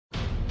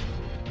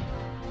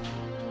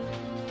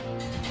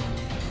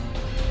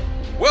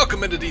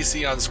Welcome into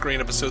DC On Screen,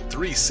 episode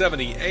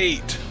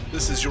 378.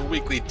 This is your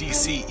weekly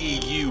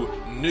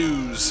DCEU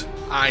news.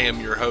 I am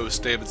your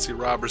host, David C.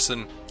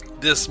 Robertson.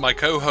 This, my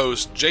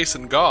co-host,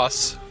 Jason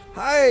Goss.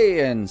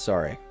 Hi, and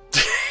sorry.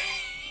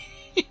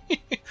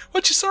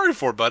 What you sorry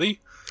for,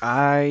 buddy?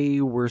 I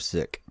were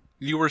sick.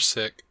 You were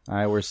sick.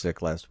 I were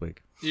sick last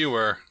week. You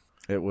were.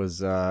 It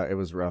was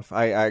rough.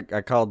 I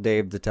called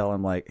Dave to tell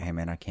him, like, hey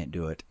man, I can't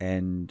do it.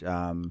 And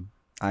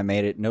I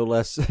made it no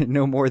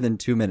more than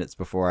 2 minutes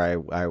before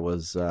I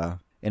was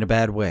in a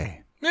bad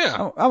way.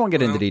 Yeah. I won't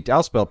get into detail.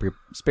 I'll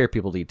spare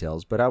people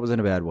details, but I was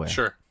in a bad way.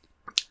 Sure.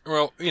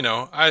 Well,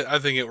 I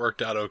think it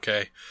worked out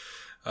okay.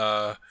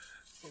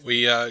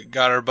 We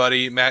got our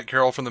buddy Matt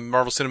Carroll from the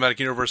Marvel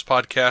Cinematic Universe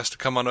podcast to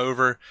come on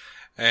over.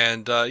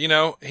 And,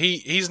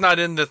 he's not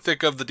in the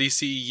thick of the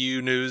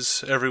DCEU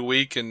news every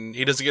week, and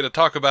he doesn't get to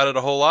talk about it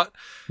a whole lot.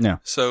 No.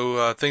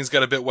 So things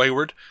got a bit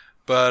wayward.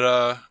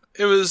 But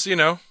it was,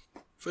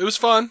 it was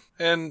fun,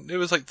 and it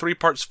was like 3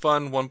 parts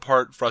fun, 1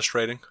 part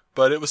frustrating.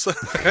 But it was... I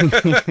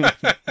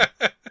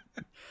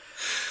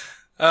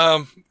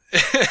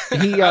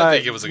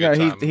think it was a good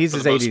time. He's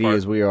as ADD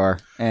as we are,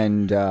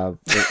 and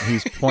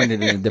he's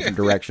pointed in a different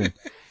direction.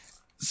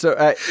 So,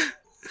 I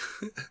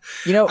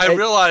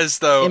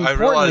realized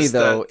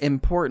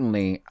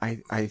importantly,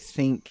 I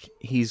think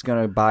he's going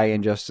to buy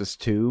Injustice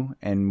 2,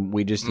 and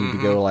we just need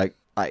to go like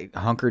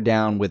hunker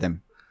down with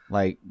him.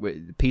 Like,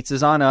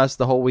 pizza's on us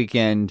the whole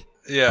weekend.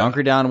 Yeah.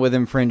 Hunker down with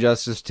him for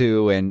Injustice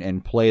 2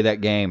 and play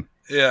that game.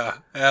 Yeah,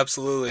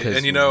 absolutely.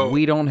 And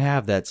we don't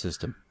have that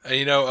system.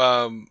 And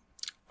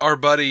our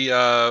buddy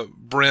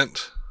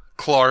Brent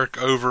Clark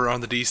over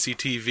on the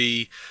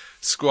DCTV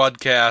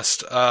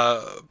Squadcast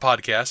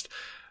podcast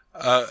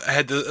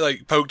had to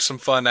poked some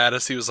fun at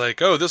us. He was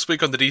like, "Oh, this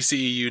week on the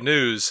DCEU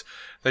news,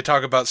 they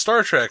talk about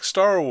Star Trek,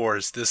 Star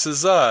Wars, This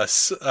Is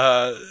Us,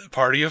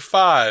 Party of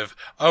 5.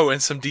 Oh,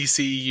 and some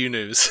DCEU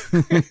news."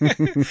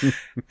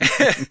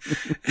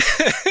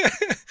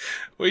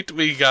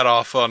 we got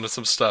off on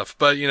some stuff,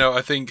 but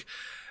I think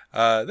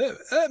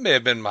that may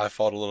have been my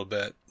fault a little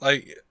bit.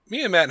 Like,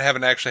 me and Matt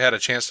haven't actually had a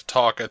chance to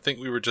talk. I think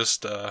we were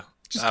just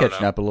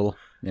catching up a little.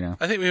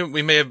 I think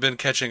we may have been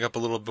catching up a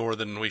little more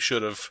than we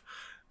should have.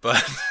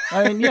 But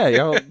I mean, yeah,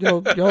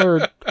 y'all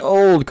are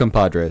old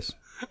compadres.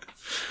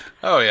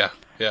 Oh yeah.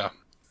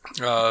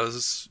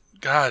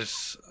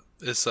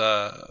 It's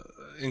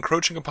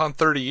encroaching upon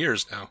 30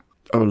 years now.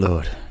 Oh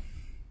Lord.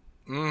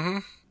 Mm-hmm.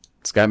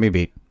 It's got me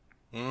beat.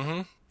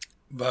 Mm-hmm.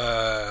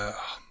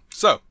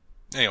 So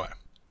anyway,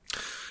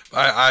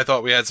 I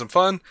thought we had some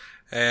fun,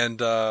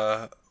 and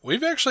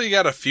we've actually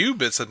got a few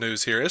bits of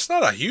news here. It's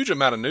not a huge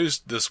amount of news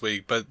this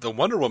week, but the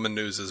Wonder Woman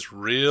news is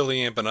really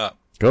amping up.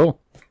 Cool.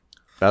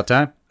 About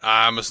time.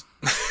 Well,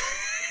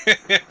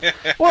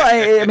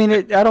 I mean,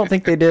 I don't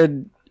think they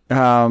did.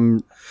 I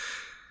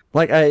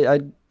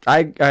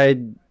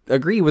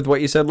agree with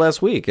what you said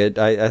last week.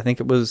 I think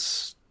it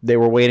was they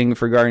were waiting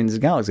for Guardians of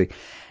the Galaxy,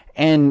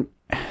 and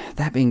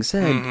that being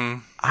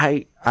said,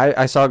 I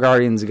saw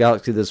Guardians of the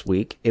Galaxy this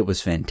week. It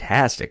was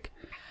fantastic.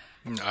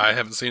 I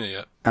haven't seen it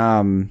yet.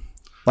 My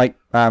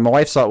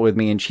wife saw it with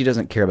me, and she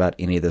doesn't care about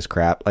any of this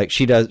crap. Like,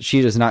 she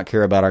does not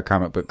care about our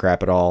comic book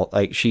crap at all.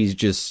 Like, she's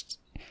just,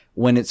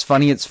 when it's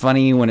funny, it's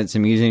funny. When it's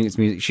amusing, it's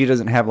music. She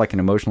doesn't have an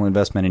emotional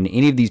investment in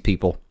any of these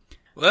people.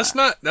 Well, that's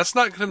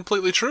not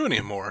completely true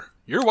anymore.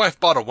 Your wife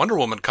bought a Wonder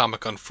Woman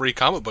comic on Free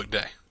Comic Book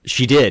Day.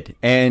 She did,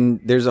 and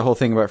there's a whole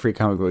thing about Free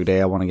Comic Book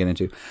Day I want to get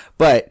into.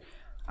 But,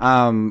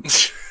 I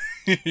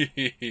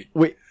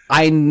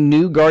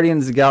knew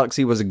Guardians of the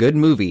Galaxy was a good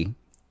movie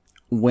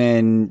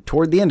when,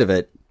 toward the end of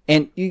it,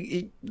 and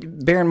you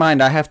bear in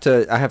mind, I have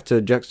to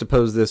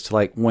juxtapose this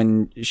to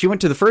when she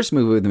went to the first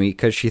movie with me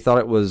because she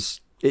thought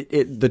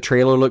the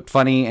trailer looked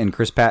funny and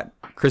Chris Pratt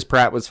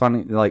was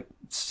funny,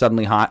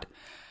 suddenly hot.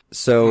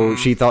 So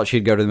she thought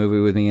she'd go to the movie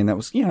with me, and that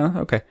was,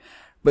 okay.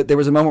 But there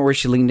was a moment where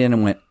she leaned in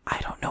and went,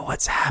 "I don't know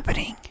what's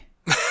happening."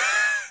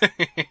 And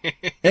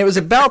it was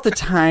about the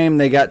time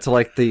they got to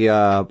the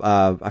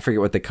I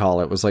forget what they call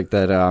it. It was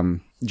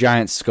that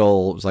giant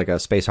skull. It was like a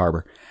space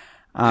harbor.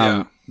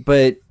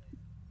 But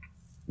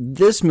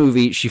this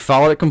movie, she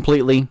followed it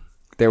completely.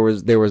 There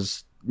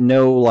was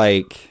no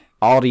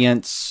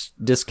audience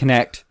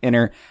disconnect in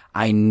her.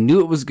 I knew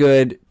it was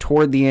good.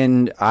 Toward the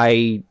end,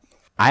 I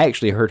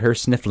actually heard her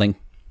sniffling.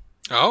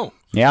 Oh.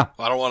 Yeah.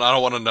 I don't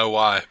want to know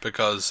why,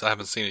 because I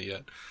haven't seen it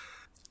yet.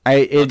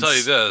 I'll tell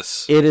you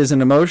this. It is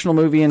an emotional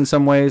movie in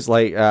some ways.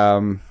 I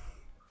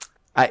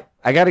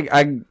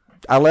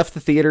left the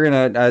theater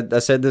and I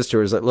said this to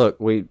her. I was like, look,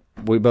 we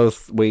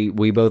both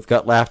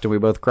gut laughed and we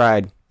both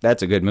cried.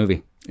 That's a good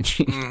movie. And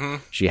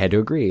she had to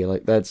agree.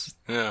 That's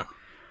a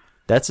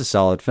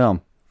solid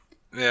film.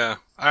 Yeah.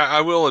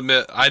 I will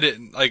admit, I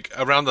didn't,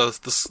 around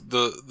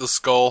the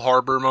Skull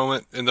Harbor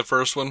moment in the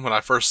first one, when I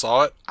first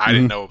saw it, I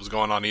didn't know what was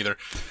going on either.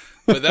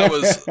 But that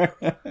was,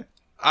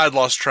 I'd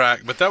lost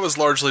track, but that was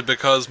largely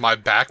because my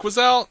back was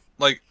out.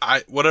 For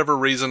whatever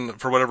reason,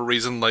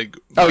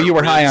 oh, you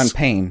were high on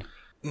pain.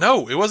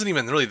 No, it wasn't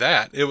even really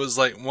that. It was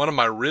one of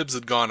my ribs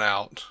had gone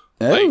out.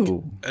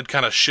 Oh. Had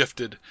kind of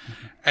shifted.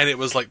 and it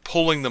was like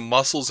pulling the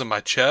muscles in my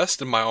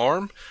chest and my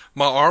arm.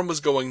 My arm was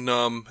going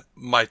numb.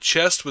 My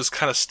chest was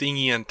kind of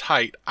stingy and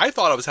tight. I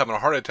thought I was having a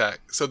heart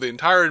attack. So the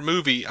entire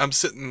movie, I'm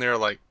sitting there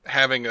like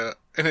having an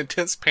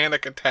intense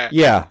panic attack.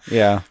 Yeah,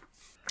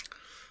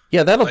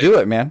 that'll do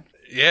it, man.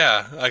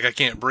 Yeah, like I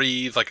can't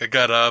breathe. Like I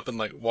got up and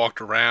like walked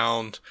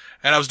around,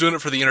 and I was doing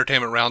it for the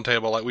entertainment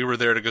roundtable. Like we were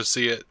there to go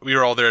see it. We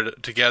were all there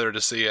together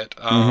to see it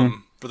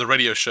for the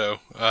radio show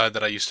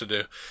that I used to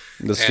do.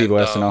 The Steve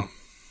West and all.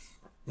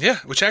 Yeah,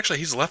 which actually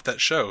he's left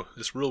that show.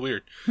 It's real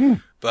weird,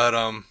 but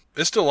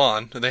it's still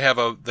on. And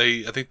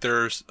I think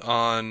there's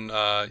on.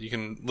 You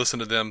can listen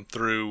to them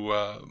through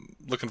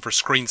looking for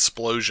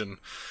Screensplosion,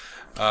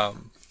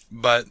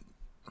 but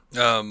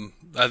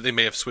they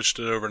may have switched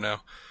it over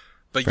now.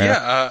 But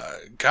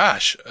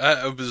gosh,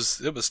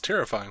 it was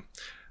terrifying.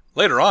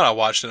 Later on, I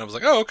watched it and I was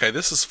like, oh, okay,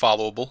 this is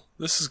followable.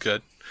 This is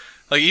good.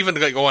 Like, even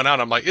like, going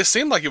out, I'm like, it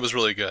seemed like it was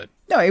really good.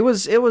 No, it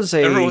was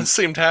everyone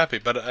seemed happy,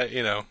 but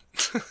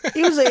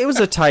it was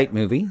a tight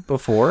movie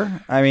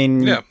before. I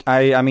mean,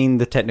 I mean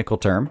the technical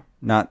term,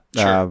 not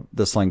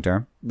the slang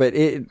term, but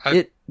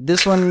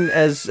this one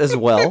as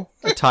well,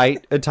 a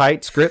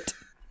tight script.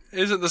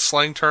 Isn't the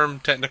slang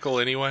term technical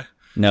anyway?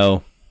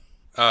 No.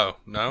 Oh,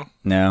 no?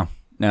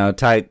 No,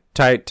 tight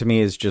to me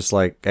is just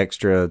like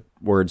extra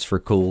words for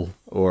cool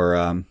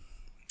or,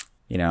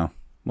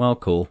 well,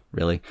 cool,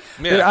 really.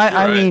 Yeah, but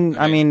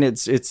I mean,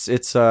 it's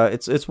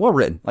well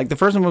written. Like the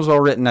first one was well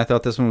written. I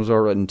thought this one was well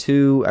written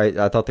too.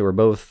 I thought they were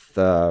both,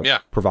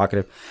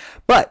 provocative,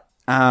 but,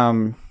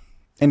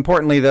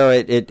 importantly though,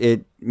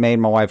 it made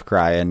my wife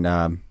cry. And,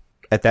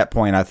 at that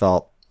point I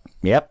thought,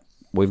 yep,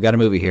 we've got a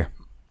movie here.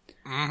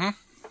 Mm-hmm.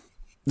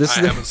 I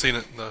haven't seen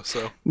it though,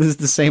 so this is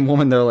the same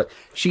woman though. Like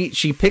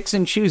she picks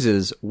and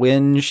chooses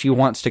when she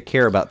wants to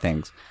care about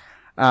things.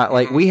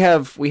 Like we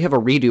have a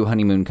redo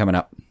honeymoon coming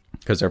up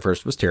because our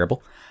first was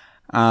terrible.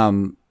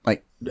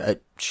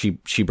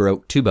 She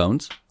broke 2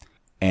 bones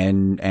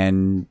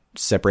and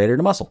separated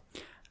a muscle.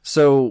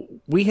 So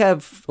we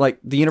have like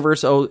the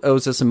universe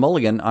owes us a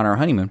mulligan on our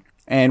honeymoon,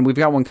 and we've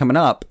got one coming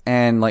up,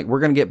 and like we're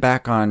gonna get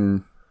back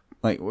on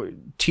like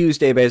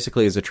Tuesday.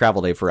 Basically, is a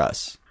travel day for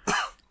us.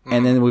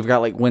 And then we've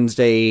got like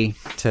Wednesday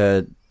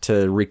to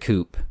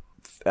recoup.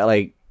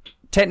 Like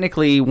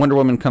technically Wonder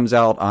Woman comes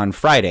out on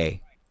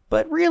Friday,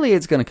 but really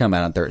it's going to come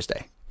out on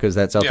Thursday because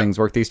that's how things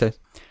work these days.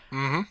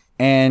 Mm-hmm.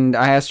 And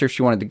I asked her if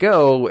she wanted to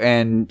go,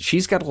 and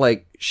she's got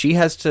to she's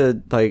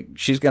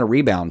going to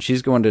rebound.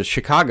 She's going to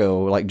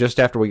Chicago like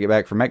just after we get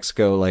back from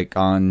Mexico, like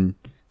on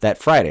that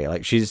Friday.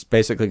 Like she's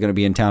basically going to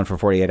be in town for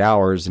 48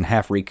 hours and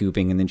half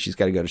recouping, and then she's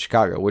got to go to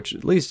Chicago, which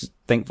at least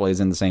thankfully is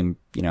in the same,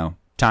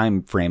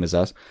 time frame as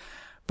us.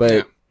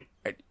 But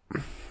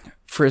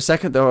for a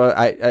second, though,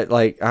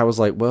 I was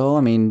like, well,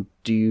 I mean,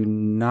 do you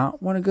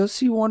not want to go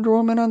see Wonder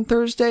Woman on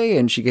Thursday?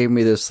 And she gave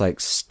me this,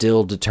 like,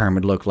 still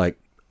determined look like,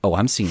 oh,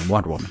 I'm seeing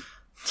Wonder Woman.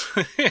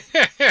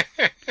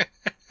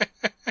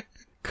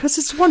 Because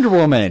it's Wonder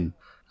Woman.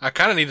 I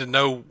kind of need to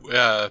know,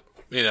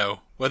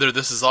 whether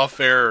this is off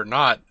air or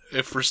not,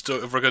 if we're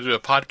going to do a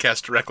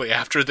podcast directly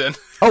after then.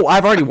 Oh,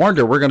 I've already warned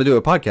her we're going to do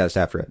a podcast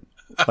after it.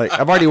 Like,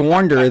 I've already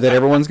warned her that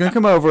everyone's going to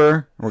come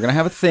over. We're going to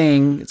have a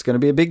thing. It's going to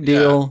be a big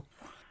deal.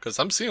 Because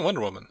I'm seeing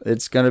Wonder Woman.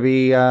 It's going to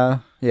be,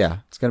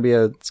 it's going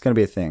to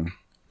be a thing.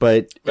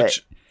 But,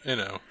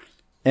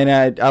 and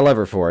I love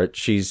her for it.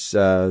 She's,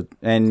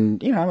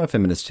 and I'm a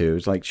feminist too.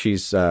 It's like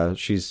she's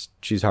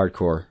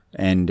hardcore,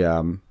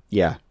 and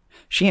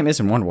she ain't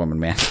missing Wonder Woman,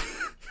 man.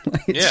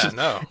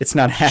 It's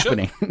not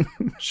happening.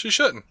 She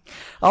shouldn't.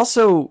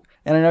 Also,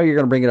 and I know you're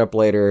going to bring it up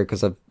later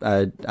because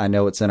I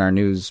know it's in our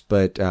news,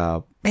 but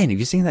man, have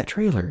you seen that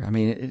trailer? I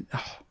mean,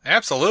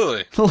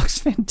 absolutely, it looks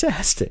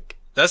fantastic.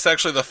 That's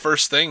actually the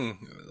first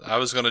thing I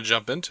was going to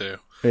jump into.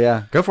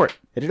 Yeah, go for it.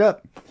 Hit it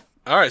up.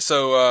 All right,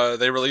 so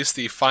they released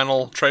the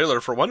final trailer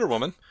for Wonder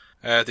Woman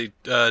at the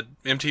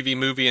MTV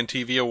Movie and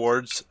TV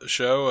Awards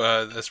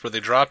show. That's where they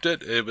dropped it.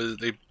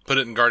 They put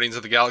it in Guardians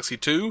of the Galaxy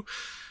 2.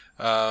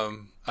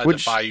 I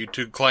defy you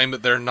to claim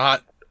that they're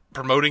not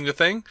promoting the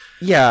thing.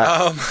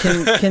 Yeah.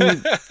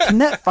 Can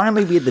that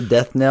finally be the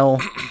death knell?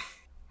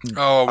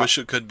 Oh, I wish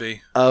it could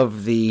be.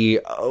 Of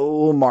the,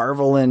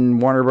 Marvel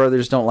and Warner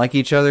Brothers don't like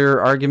each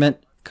other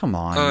argument? Come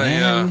on,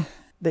 man.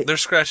 Yeah. They're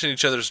scratching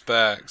each other's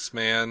backs,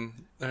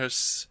 man.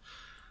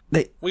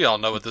 We all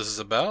know what this is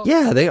about.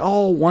 Yeah, they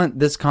all want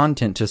this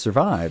content to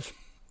survive.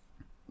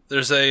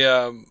 There's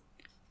a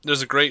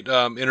great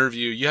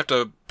interview. You have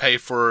to pay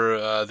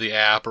for the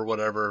app or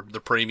whatever, the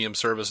premium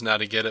service now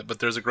to get it, but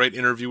there's a great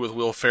interview with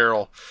Will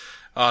Ferrell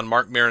on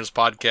Mark Maron's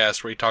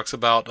podcast where he talks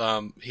about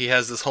he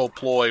has this whole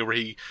ploy where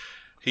he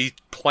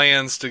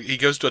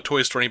goes to a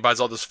toy store and he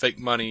buys all this fake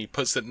money, he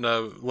puts it in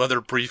a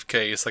leather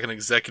briefcase, like an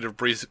executive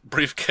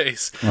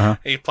briefcase. Uh-huh.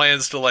 And he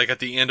plans to, like, at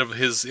the end of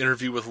his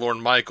interview with Lorne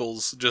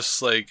Michaels,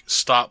 just, like,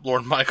 stop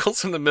Lorne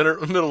Michaels in the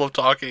middle of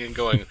talking and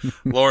going,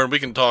 Lorne, we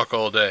can talk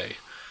all day,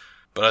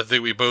 but I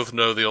think we both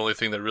know the only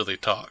thing that really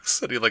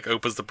talks. And he, like,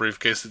 opens the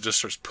briefcase and just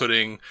starts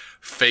putting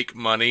fake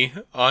money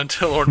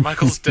onto Lorne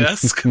Michaels'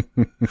 desk.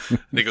 And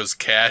he goes,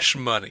 cash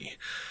money.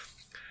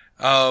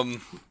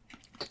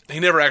 He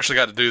never actually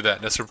got to do that,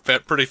 and it's a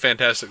pretty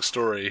fantastic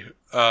story.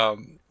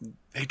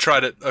 He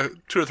tried it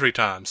 2 or 3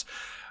 times,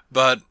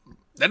 but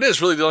that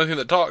is really the only thing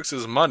that talks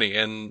is money.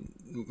 And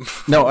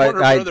no,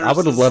 I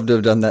would have loved to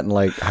have done that in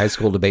like high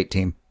school debate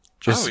team.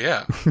 Oh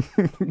yeah,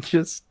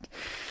 just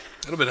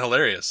it'd have been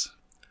hilarious.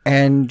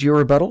 And your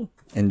rebuttal,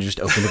 and just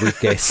open the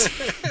briefcase.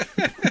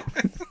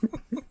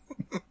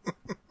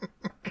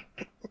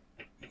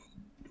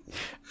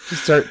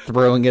 Just start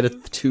throwing it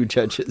at the 2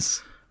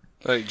 judges.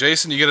 Like,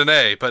 Jason, you get an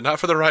A, but not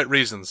for the right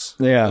reasons.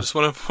 Yeah. I just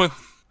want to point...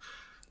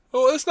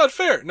 Oh, it's not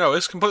fair. No,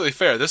 it's completely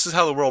fair. This is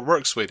how the world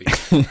works, sweetie.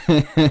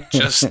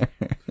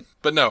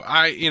 But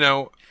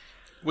no,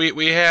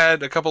 we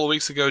had a couple of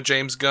weeks ago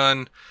James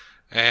Gunn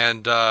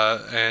and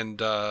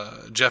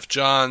Jeff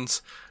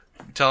Johns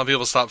telling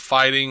people to stop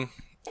fighting.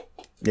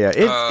 Yeah,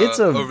 it's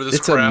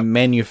a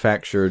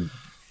manufactured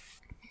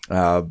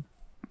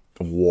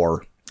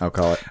war, I'll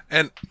call it.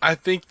 And I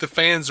think the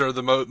fans are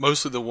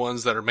mostly the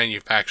ones that are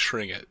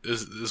manufacturing it.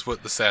 Is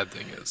what the sad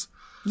thing is.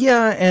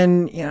 Yeah,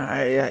 and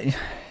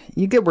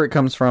you get where it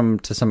comes from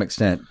to some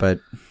extent,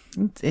 but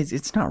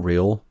it's not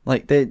real.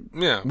 Like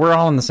we're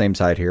all on the same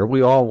side here.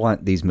 We all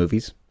want these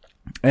movies,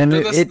 and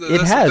it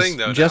has thing,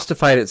 though,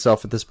 justified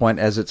itself at this point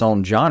as its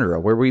own genre,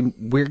 where we're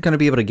going to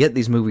be able to get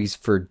these movies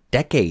for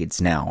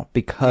decades now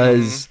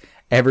because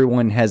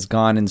everyone has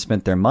gone and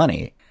spent their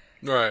money.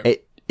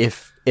 Right.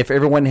 If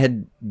everyone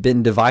had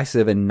been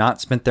divisive and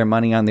not spent their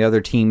money on the other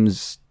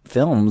team's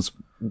films,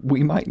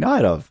 we might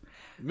not have.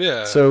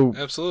 Yeah. So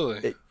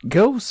absolutely,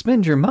 go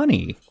spend your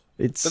money.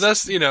 But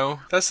that's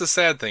the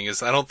sad thing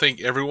is I don't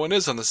think everyone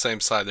is on the same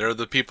side. There are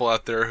the people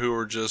out there who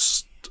are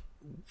just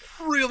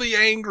really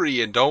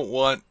angry and don't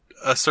want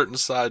a certain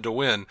side to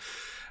win.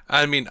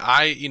 I mean,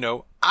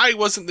 I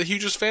wasn't the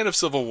hugest fan of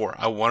Civil War.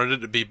 I wanted it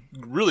to be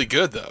really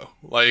good, though.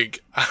 Like,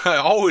 I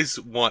always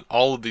want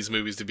all of these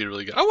movies to be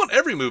really good. I want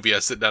every movie I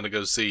sit down to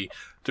go see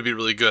to be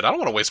really good. I don't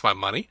want to waste my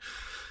money.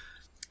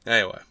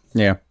 Anyway.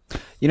 Yeah.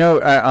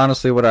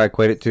 Honestly, what I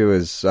equate it to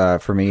is,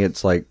 for me,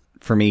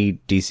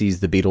 DC's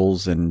the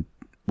Beatles and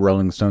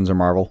Rolling Stones are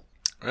Marvel.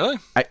 Really?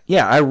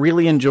 I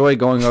really enjoy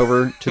going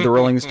over to the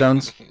Rolling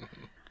Stones.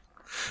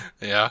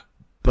 Yeah.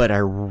 But I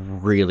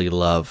really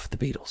love the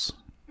Beatles.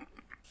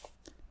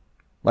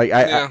 Like,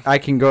 I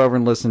can go over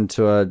and listen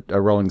to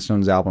a Rolling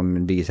Stones album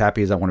and be as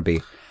happy as I want to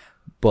be.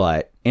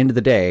 But, end of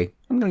the day,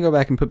 I'm going to go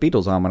back and put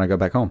Beatles on when I go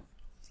back home.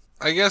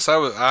 I guess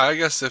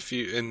if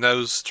you, in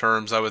those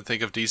terms, I would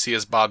think of DC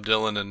as Bob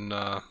Dylan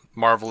and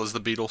Marvel as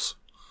the Beatles.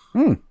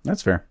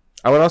 That's fair.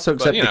 I would also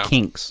accept the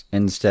Kinks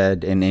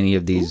instead in any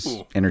of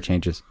these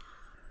interchanges.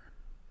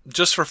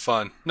 Just for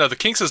fun. No, the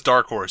Kinks is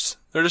Dark Horse.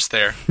 They're just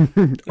there.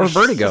 Or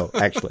Vertigo,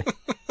 actually.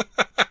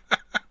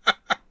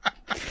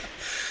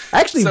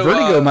 Actually,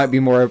 Vertigo might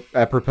be more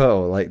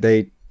apropos. Like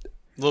a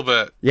little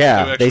bit.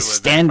 Yeah, they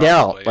stand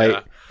out.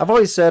 Like I've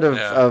always said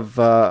of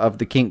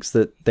the Kinks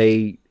that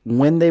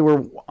when they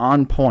were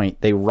on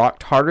point, they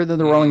rocked harder than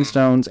the Rolling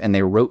Stones and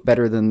they wrote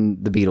better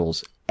than the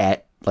Beatles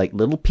at like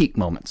little peak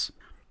moments.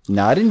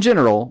 Not in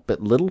general,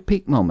 but little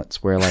peak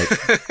moments where like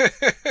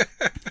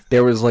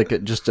there was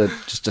like just a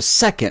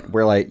second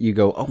where like you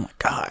go, oh my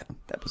god,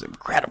 that was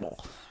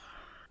incredible.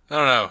 I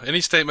don't know. Any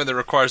statement that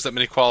requires that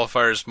many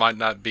qualifiers might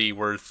not be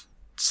worth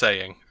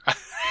saying.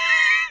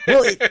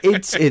 Well,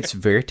 it's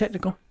very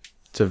technical.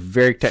 It's a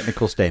very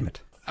technical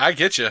statement. I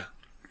get you.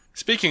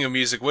 Speaking of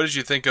music, what did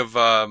you think of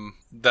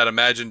that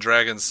Imagine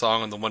Dragons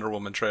song on the Wonder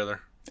Woman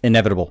trailer?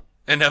 Inevitable.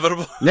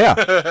 Inevitable?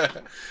 Yeah.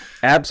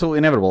 Absolutely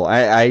inevitable.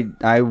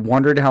 I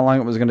wondered how long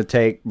it was going to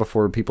take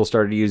before people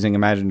started using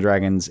Imagine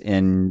Dragons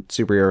in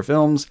superhero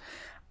films.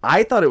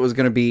 I thought it was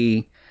going to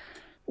be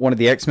one of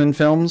the X-Men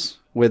films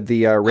with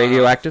the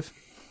radioactive.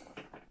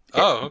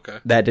 Oh, okay.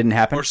 That didn't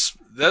happen. Or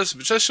that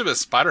should have been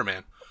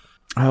Spider-Man.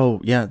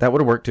 Oh, yeah, that would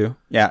have worked too.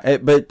 Yeah,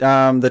 but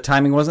the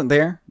timing wasn't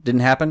there.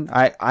 Didn't happen.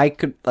 I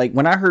could, like,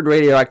 when I heard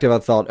radioactive, I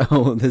thought,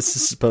 oh, this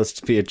is supposed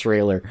to be a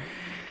trailer.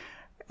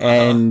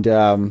 And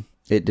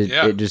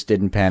it just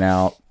didn't pan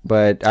out.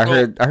 But I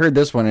heard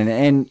this one,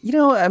 and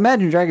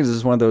Imagine Dragons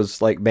is one of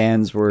those like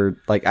bands where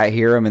like I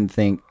hear them and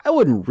think I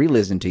wouldn't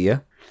re-listen to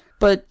you,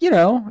 but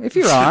if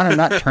you're on, I'm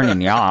not turning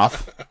you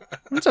off.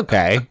 It's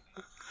okay.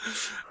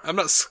 I'm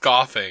not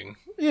scoffing.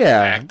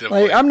 Yeah,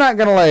 actively. Like I'm not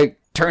gonna like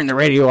turn the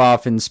radio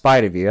off in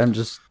spite of you. I'm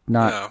just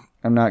not. No.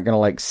 I'm not gonna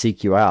like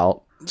seek you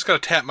out. I'm just gonna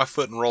tap my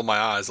foot and roll my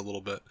eyes a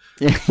little bit.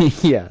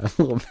 Yeah, a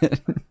little bit.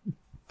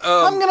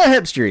 I'm gonna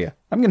hipster you.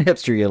 I'm gonna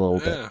hipster you a little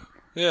bit.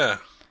 Yeah.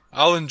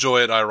 I'll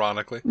enjoy it,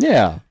 ironically.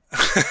 Yeah.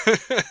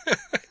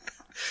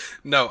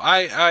 No,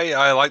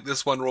 I like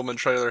this Wonder Woman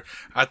trailer.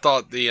 I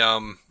thought the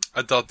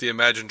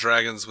Imagine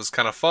Dragons was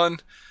kind of fun.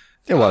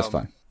 It was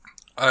fun.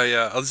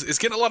 It's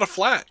getting a lot of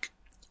flack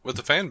with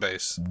the fan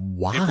base.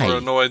 Why? People are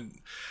annoyed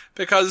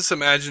because it's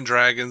Imagine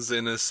Dragons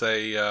and it's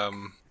a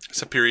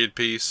period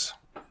piece.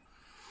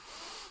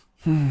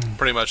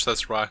 Pretty much,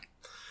 that's why.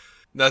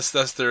 That's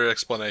their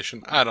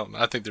explanation.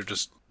 I think they're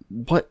just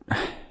what.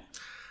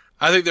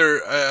 I think they're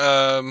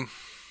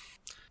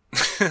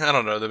I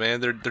don't know,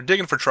 man. They're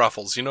digging for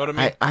truffles. You know what I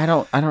mean? I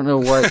don't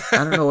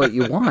know what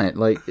you want.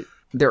 Like,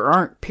 there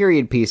aren't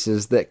period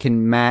pieces that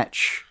can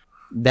match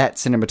that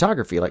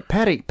cinematography. Like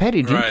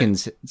Patty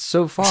Jenkins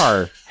so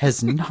far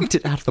has knocked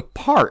it out of the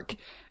park.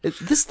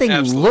 This thing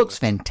looks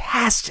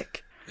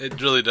fantastic.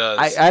 It really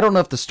does. I don't know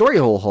if the story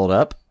will hold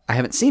up. I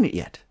haven't seen it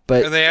yet,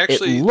 but it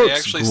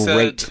looks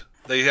great.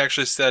 They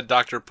actually said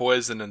Dr.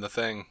 Poison in the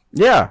thing.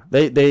 Yeah,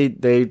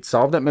 they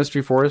solved that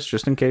mystery for us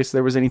just in case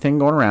there was anything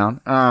going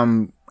around.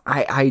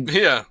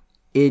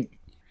 It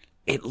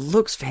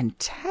looks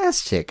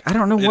fantastic. I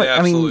don't know what. It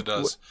absolutely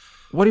does.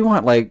 What do you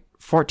want? Like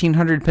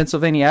 1400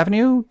 Pennsylvania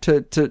Avenue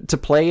to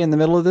play in the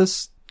middle of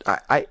this?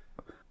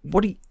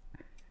 What do you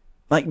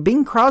like?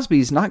 Bing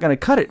Crosby's not going to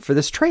cut it for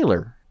this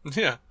trailer.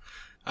 Yeah,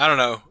 I don't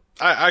know.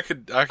 I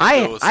could go with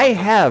something. I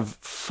have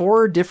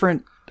 4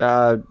 different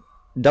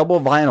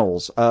double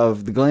vinyls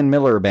of the Glenn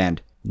Miller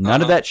Band.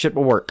 None of that shit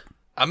will work.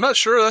 I'm not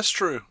sure that's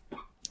true.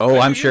 Oh, Maybe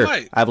I'm sure.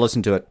 might. I've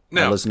listened to it.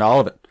 No. I've listened to all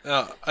of it.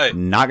 Hey,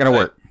 not going to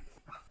work.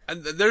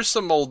 There's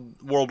some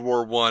old World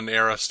War I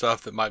era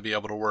stuff that might be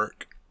able to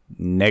work.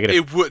 Negative.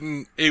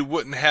 It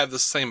wouldn't have the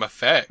same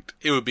effect.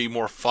 It would be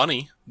more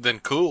funny than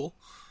cool.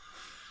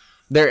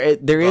 There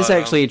is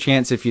actually a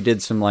chance if you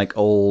did some like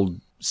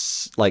old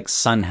like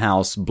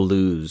Sunhouse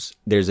blues,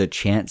 there's a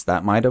chance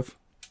that might have.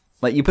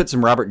 Like you put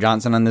some Robert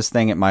Johnson on this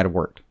thing, it might have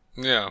worked.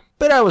 Yeah.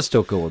 But I was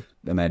still cool with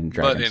Imagine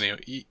Dragons. But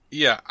anyway,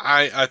 yeah,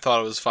 I thought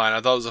it was fine. I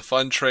thought it was a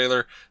fun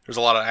trailer. There's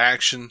a lot of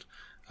action.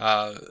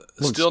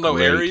 Still no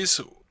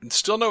Ares.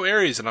 Still no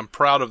Ares, and I'm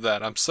proud of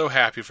that. I'm so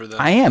happy for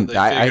them. I am.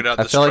 I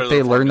feel like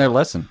they learned their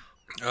lesson.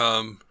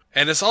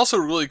 And it's also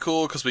really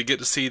cool because we get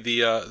to see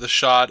the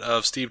shot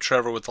of Steve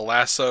Trevor with the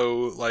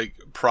lasso, like,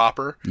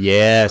 proper.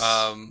 Yes.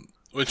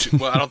 Which,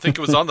 well, I don't think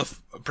it was on the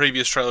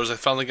previous trailers. I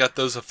finally got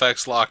those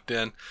effects locked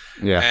in.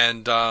 Yeah.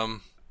 And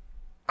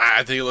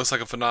I think it looks like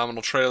a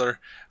phenomenal trailer.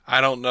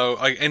 I don't know.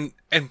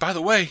 And by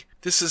the way,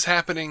 this is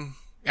happening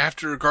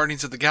after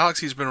Guardians of the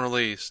Galaxy's been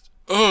released.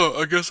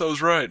 Oh, I guess I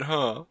was right,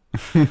 huh?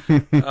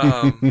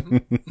 I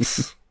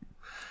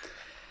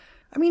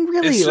mean,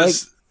 really,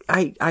 just,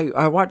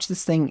 I watched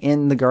this thing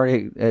in the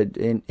Guardians,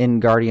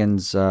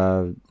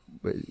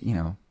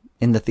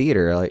 in the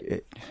theater.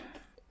 Like,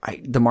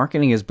 the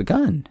marketing has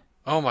begun.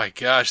 Oh my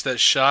gosh, that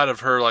shot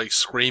of her like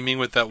screaming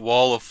with that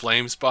wall of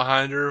flames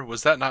behind her,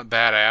 was that not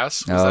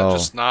badass? Was that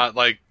just not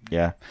like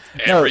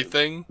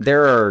everything? No,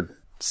 there are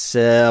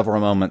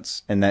several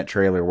moments in that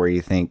trailer where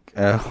you think,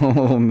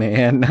 oh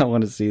man, I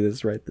want to see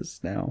this right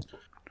this now.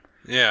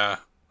 Yeah.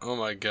 Oh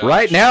my gosh.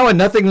 Right now and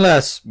nothing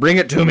less. Bring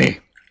it to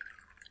me.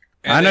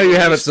 And I know you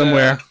have it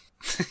somewhere.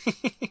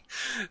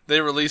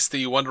 They released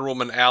the Wonder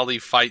Woman alley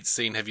fight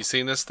scene. Have you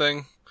seen this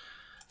thing?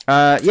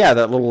 Yeah,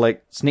 that little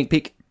like sneak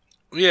peek.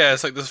 Yeah,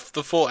 it's like the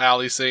full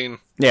alley scene.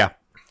 Yeah.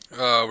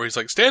 Where he's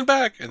like, stand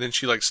back, and then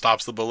she like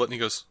stops the bullet, and he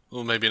goes,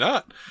 well, maybe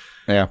not.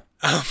 Yeah.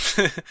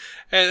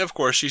 And of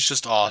course, she's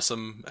just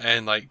awesome,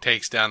 and like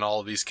takes down all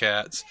of these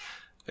cats,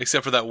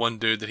 except for that one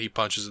dude that he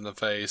punches in the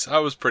face. I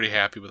was pretty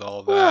happy with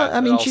all of that. Well,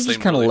 I mean, she just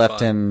kind of left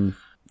him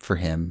for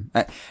him.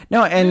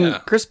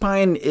 Chris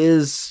Pine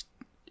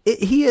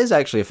he is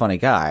actually a funny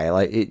guy.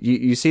 Like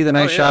you see the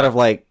nice shot of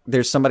like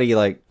there's somebody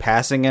like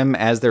passing him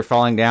as they're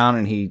falling down,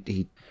 and he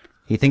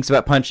thinks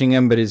about punching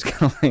him, but he's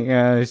kind of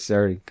like, he's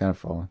already kind of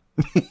falling.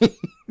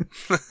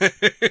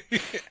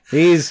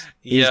 he's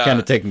kind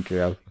of taken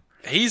care of.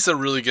 He's a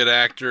really good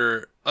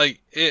actor.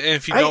 Like,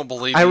 if you don't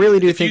believe me, I really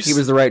do think he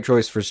was the right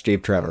choice for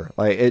Steve Trevor.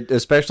 Like,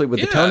 especially with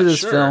the tone of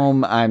this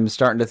film, I'm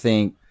starting to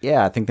think,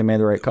 I think they made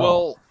the right call.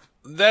 Well,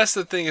 that's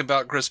the thing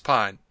about Chris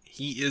Pine.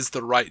 He is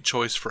the right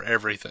choice for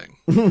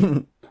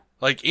everything.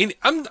 Like,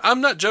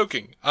 I'm not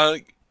joking.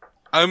 I'm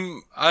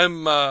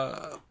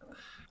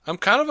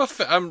kind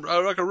of I'm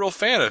like a real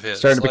fan of his.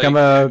 Starting to become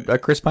a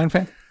Chris Pine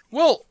fan?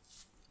 Well,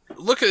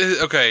 look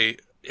at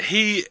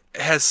he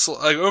has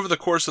like over the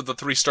course of the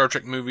 3 Star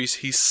Trek movies,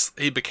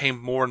 he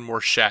became more and more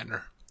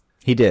Shatner.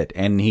 He did,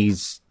 and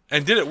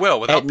did it well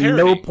without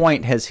parody. At no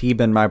point has he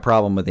been my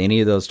problem with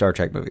any of those Star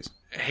Trek movies.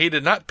 He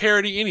did not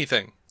parody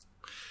anything.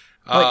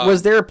 Like,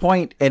 was there a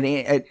point? And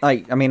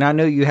I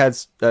know you had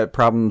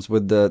problems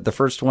with the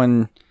first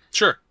one.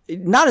 Sure,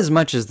 not as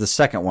much as the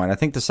second one. I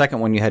think the second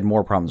one you had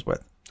more problems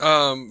with.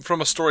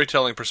 From a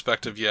storytelling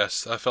perspective,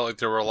 yes, I felt like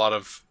there were a lot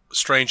of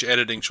strange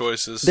editing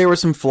choices. There were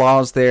some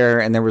flaws there,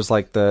 and there was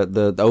like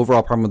the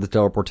overall problem with the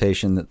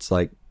teleportation. That's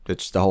like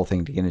it's the whole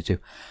thing to get into.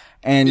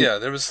 And yeah,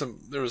 there was some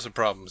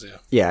problems.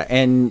 Yeah,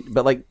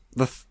 but like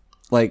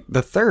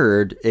the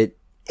third, it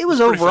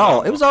was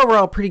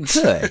overall pretty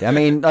good. I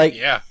mean, like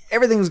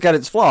everything's got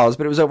its flaws,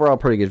 but it was overall a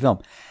pretty good film.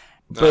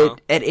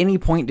 But at any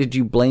point, did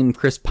you blame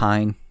Chris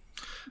Pine?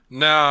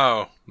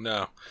 No. He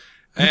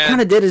kind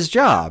of did his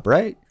job,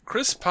 right?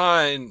 Chris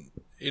Pine,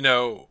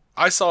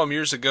 I saw him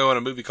years ago in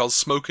a movie called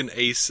Smokin'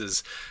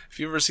 Aces. If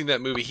you've ever seen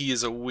that movie, he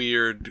is a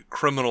weird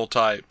criminal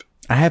type.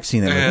 I have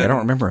seen that movie. I don't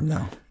remember him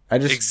though. I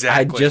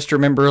just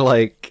remember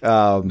like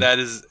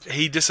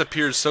he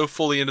disappears so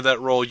fully into that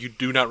role you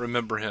do not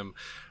remember him.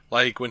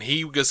 Like when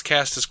he was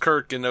cast as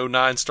Kirk in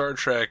 09 Star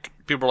Trek,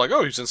 people were like,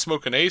 "Oh, he's in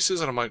Smoking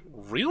Aces," and I'm like,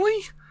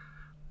 "Really?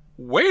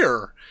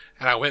 Where?"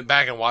 And I went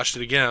back and watched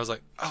it again. I was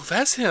like, "Oh,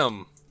 that's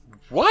him.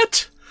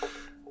 What?"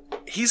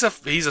 He's a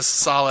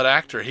solid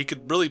actor. He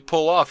could really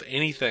pull off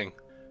anything.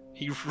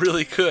 He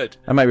really could.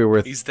 That might be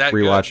worth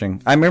rewatching.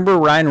 Good. I remember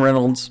Ryan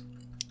Reynolds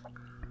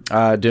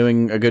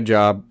doing a good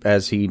job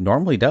as he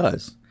normally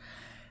does.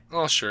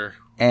 Oh, sure.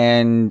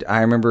 And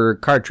I remember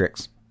card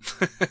tricks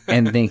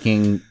and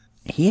thinking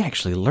he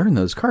actually learned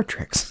those card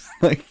tricks.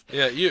 Like,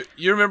 yeah,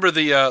 you remember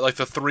the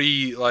the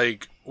three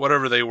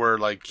whatever they were,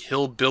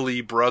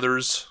 hillbilly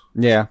brothers?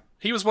 Yeah,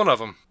 he was one of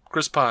them.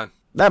 Chris Pine.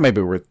 That might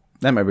be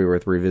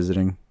worth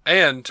revisiting.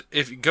 And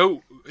have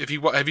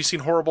you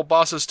seen Horrible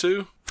Bosses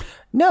 2?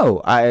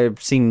 No,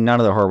 I've seen none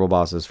of the Horrible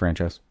Bosses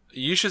franchise.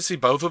 You should see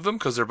both of them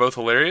because they're both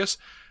hilarious.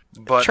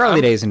 But Charlie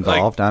Day's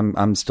involved. I'm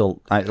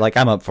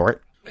up for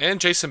it.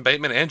 And Jason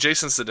Bateman and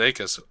Jason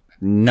Sudeikis.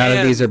 None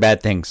of these are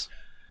bad things.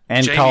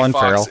 And Colin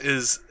Farrell.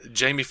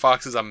 Jamie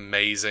Foxx is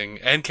amazing,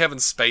 and Kevin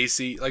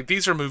Spacey.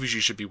 These are movies you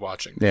should be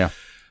watching. Yeah.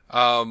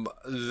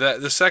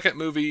 The second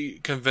movie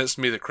convinced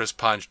me that Chris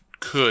Pine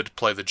could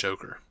play the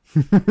Joker.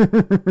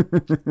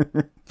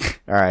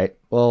 All right.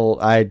 Well,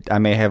 I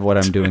may have what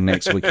I'm doing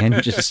next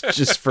weekend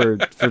just for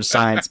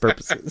science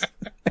purposes.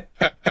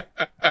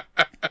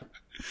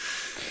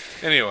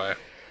 Anyway.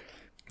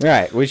 All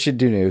right, we should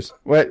do news.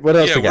 What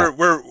else we got?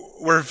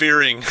 We're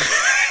veering.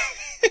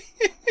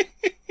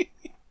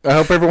 I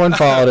hope everyone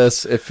followed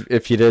us.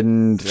 If you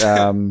didn't,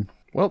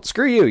 well,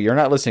 screw you. You're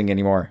not listening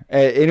anymore.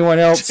 Anyone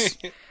else?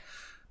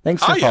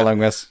 Thanks for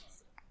following us.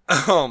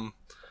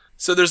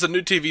 So there's a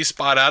new TV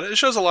spot out. It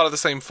shows a lot of the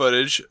same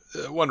footage,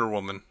 Wonder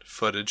Woman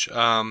footage.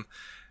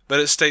 But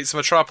it states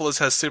Metropolis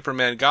has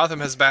Superman, Gotham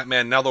has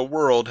Batman, now the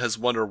world has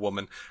Wonder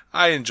Woman.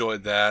 I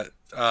enjoyed that.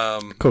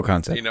 Cool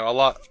concept. A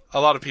lot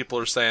of people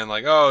are saying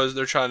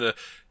they're trying to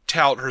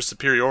tout her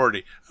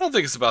superiority. I don't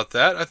think it's about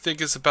that. I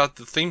think it's about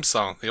the theme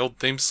song, the old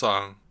theme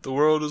song. The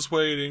world is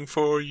waiting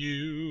for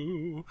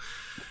you.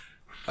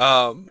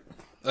 I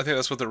think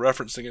that's what they're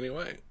referencing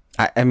anyway.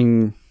 I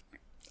mean,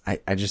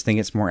 I just think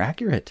it's more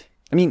accurate.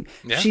 I mean,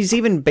 she's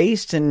even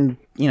based in,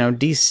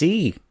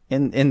 DC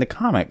in the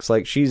comics.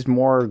 She's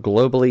more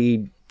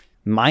globally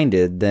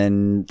minded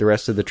than the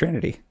rest of the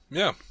Trinity.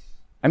 Yeah.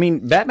 I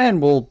mean, Batman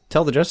will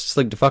tell the Justice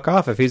League to fuck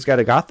off if he's got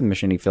a Gotham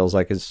mission he feels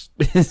like is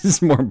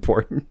more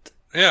important.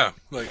 Yeah,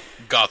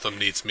 Gotham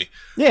needs me.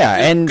 Yeah,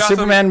 and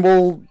Superman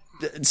will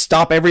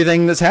stop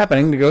everything that's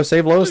happening to go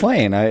save Lois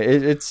Lane.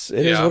 It is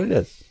what it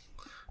is.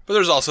 But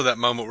there's also that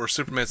moment where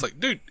Superman's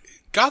like, dude,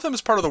 Gotham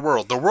is part of the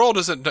world. The world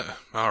isn't...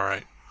 All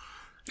right.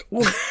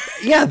 Well,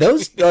 yeah,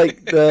 those,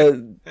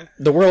 the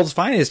world's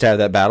finest have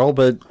that battle,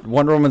 but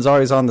Wonder Woman's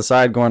always on the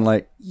side going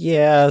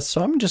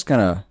so I'm just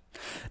gonna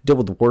deal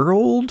with the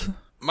world.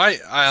 My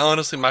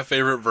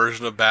favorite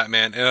version of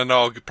Batman, and I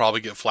know I'll probably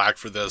get flack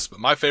for this,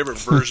 but my favorite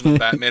version of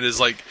Batman is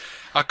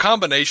a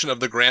combination of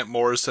the Grant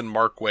Morrison,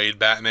 Mark Waid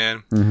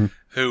Batman,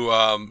 who,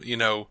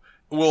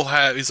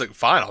 he's like,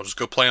 fine, I'll just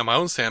go play on my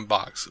own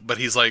sandbox. But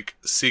he's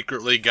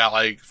secretly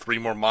got 3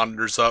 more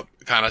monitors up,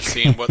 kind of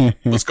seeing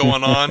what's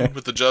going on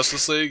with the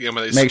Justice League. And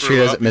when they make sure he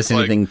doesn't miss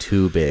anything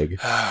too big.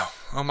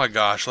 Oh my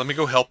gosh, let me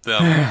go help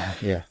them.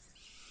 Yeah.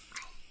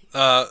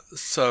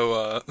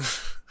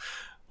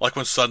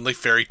 When suddenly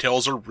fairy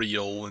tales are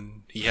real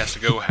and he has to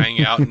go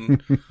hang out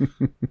and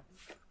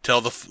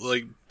tell the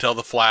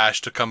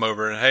Flash to come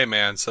over and, hey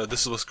man, so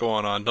this is what's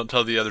going on. Don't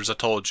tell the others I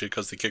told you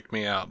because they kicked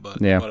me out,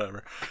 but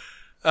whatever.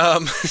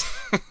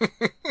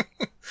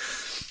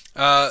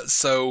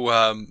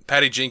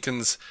 Patty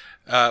Jenkins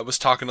was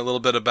talking a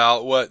little bit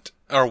about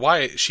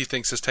why she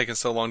thinks it's taken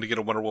so long to get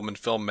a Wonder Woman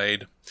film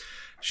made.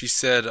 She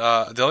said,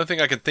 the only thing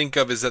I can think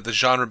of is that the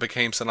genre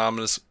became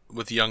synonymous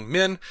with young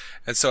men,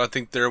 and so I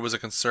think there was a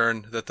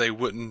concern that they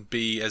wouldn't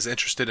be as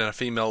interested in a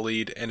female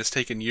lead, and it's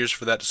taken years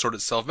for that to sort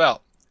itself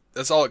out.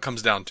 That's all it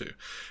comes down to.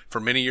 For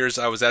many years,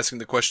 I was asking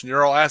the question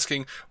you're all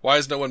asking, why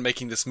is no one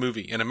making this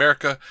movie? In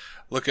America,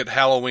 look at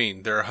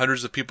Halloween. There are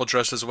hundreds of people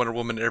dressed as Wonder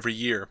Woman every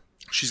year.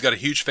 She's got a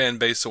huge fan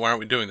base, so why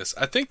aren't we doing this?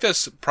 I think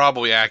that's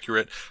probably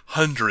accurate.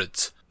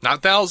 Hundreds.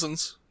 Not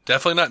thousands.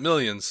 Definitely not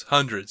millions.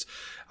 Hundreds.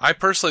 I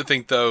personally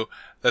think, though,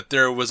 that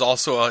there was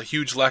also a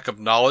huge lack of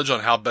knowledge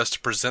on how best to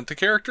present the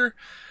character.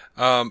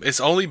 It's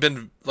only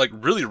been,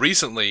 really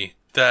recently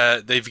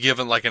that they've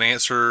given, an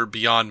answer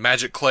beyond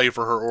magic clay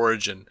for her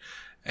origin.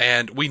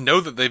 And we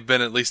know that they've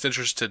been at least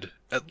interested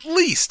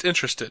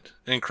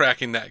in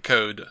cracking that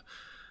code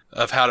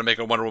of how to make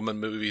a Wonder Woman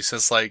movie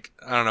since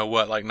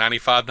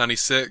 95,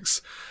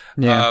 96.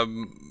 Yeah.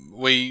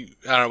 We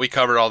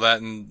covered all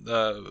that in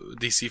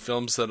DC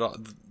films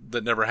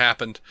that never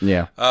happened.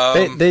 Yeah.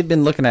 They've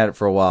been looking at it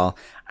for a while.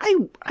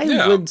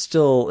 I would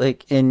still,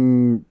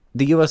 in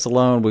the US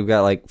alone, we've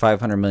got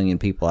 500 million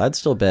people. I'd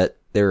still bet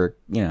there are,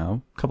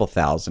 a couple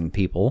thousand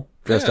people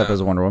dressed up as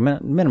a Wonder Woman,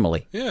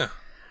 minimally. Yeah.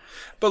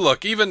 But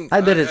look,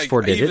 I bet it's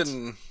 4 digits.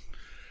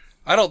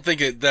 I don't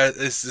think that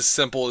is as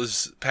simple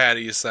as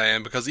Patty is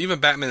saying, because even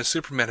Batman and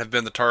Superman have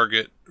been the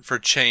target for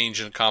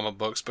change in comic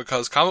books,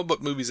 because comic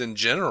book movies in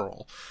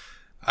general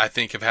I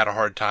think have had a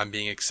hard time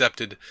being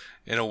accepted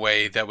in a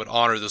way that would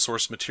honor the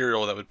source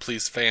material that would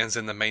please fans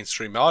in the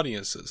mainstream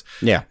audiences.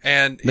 Yeah.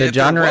 And the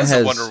genre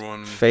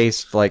has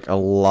faced like a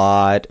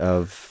lot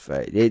of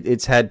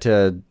it's had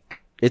to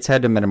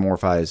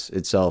metamorphose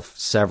itself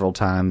several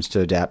times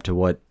to adapt to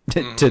what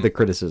to the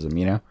criticism,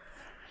 you know.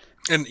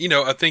 And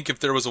I think if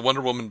there was a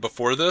Wonder Woman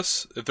before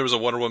this, if there was a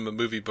Wonder Woman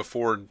movie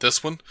before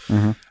this one,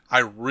 I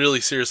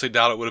really seriously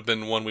doubt it would have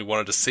been one we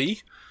wanted to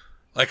see.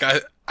 Like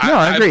I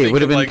agree. It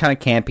would have been kind of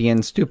campy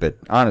and stupid,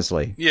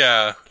 honestly.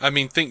 Yeah, I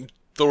mean, think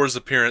Thor's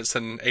appearance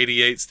in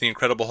 '88's The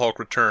Incredible Hulk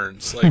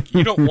Returns. Like,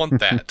 you don't want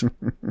that.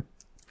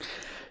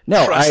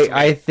 No,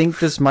 I think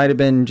this might have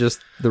been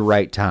just the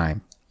right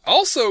time.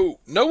 Also,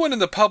 no one in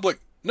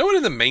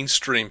the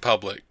mainstream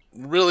public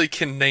really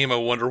can name a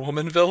Wonder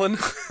Woman villain.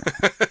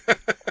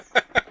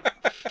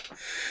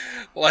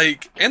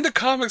 Like, and the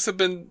comics have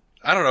been,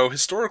 I don't know,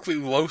 historically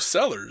low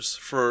sellers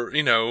for,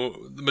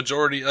 the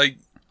majority, like,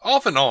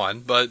 off and on,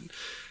 but,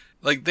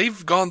 like,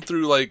 they've gone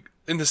through, like,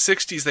 in the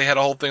 60s, they had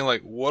a whole thing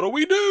like, what do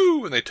we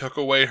do? And they took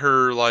away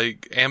her,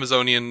 like,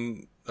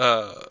 Amazonian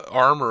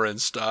armor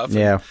and stuff.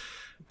 Yeah.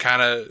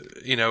 Kind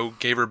of,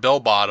 gave her bell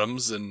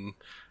bottoms and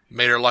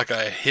made her like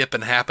a hip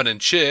and happening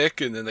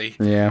chick. And then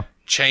they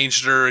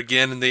changed her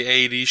again in the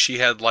 80s. She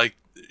had, like,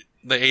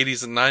 the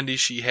 80s and 90s,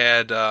 she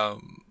had,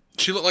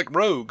 she looked like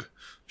Rogue.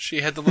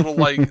 She had the little,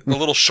 like, the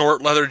little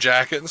short leather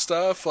jacket and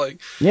stuff.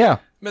 Like, yeah.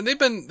 Man, they've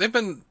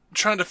been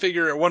trying to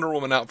figure Wonder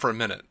Woman out for a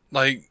minute.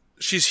 Like,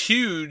 she's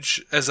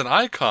huge as an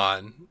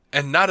icon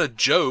and not a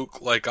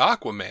joke like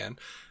Aquaman,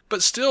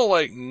 but still,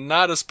 like,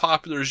 not as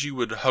popular as you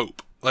would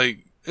hope.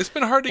 Like, it's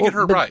been hard to get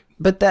her right.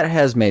 But that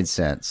has made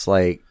sense.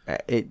 Like,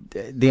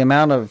 the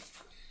amount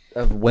of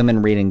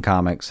women reading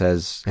comics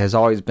has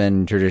always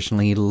been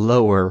traditionally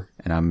lower,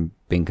 and I'm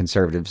being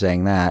conservative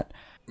saying that,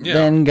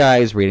 than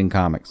guys reading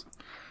comics.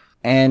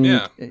 And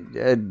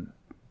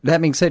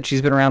that being said,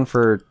 she's been around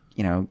for,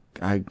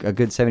 a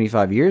good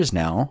 75 years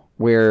now,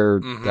 where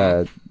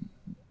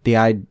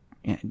the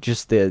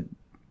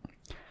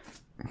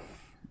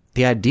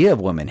idea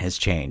of women has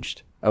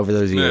changed over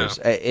those years.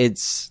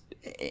 It's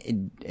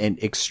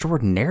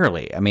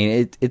extraordinarily. I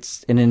mean,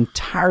 it's an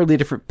entirely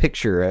different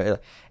picture.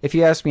 If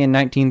you ask me in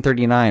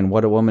 1939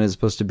 what a woman is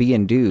supposed to be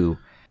and do,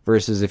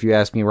 versus if you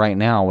ask me right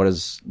now what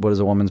is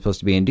a woman supposed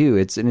to be and do,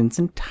 it's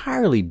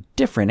entirely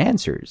different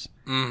answers.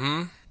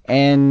 Mm-hmm.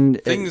 And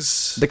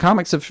the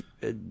comics have,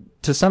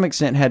 to some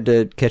extent, had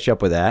to catch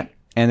up with that,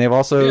 and they've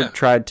also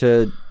tried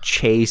to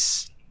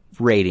chase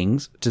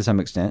ratings to some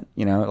extent.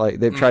 Like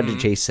they've tried to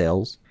chase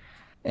sales,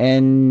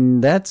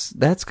 and that's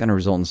going to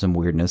result in some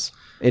weirdness.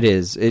 It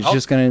is.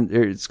 It's going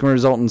to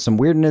result in some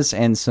weirdness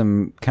and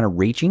some kind of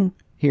reaching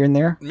here and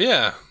there.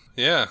 Yeah,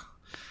 yeah.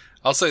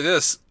 I'll say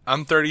this: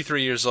 I'm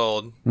 33 years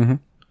old.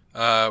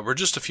 Mm-hmm. We're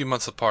just a few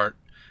months apart.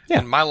 Yeah.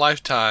 In my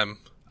lifetime,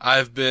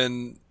 I've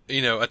been,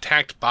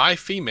 attacked by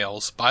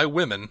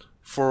women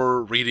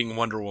for reading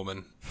Wonder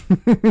Woman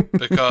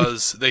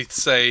because they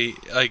say,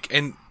 like,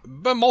 and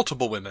by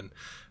multiple women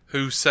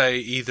who say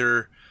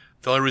either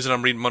the only reason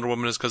I'm reading Wonder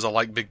Woman is because I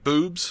like big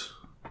boobs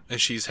and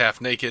she's half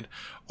naked,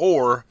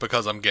 or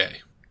because I'm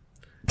gay.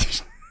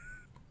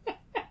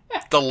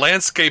 The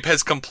landscape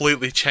has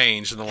completely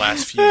changed in the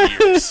last few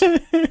years.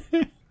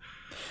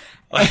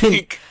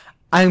 Like,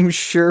 I'm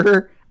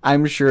sure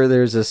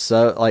there's a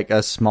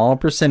small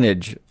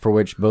percentage for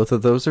which both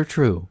of those are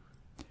true.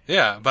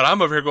 Yeah, but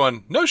I'm over here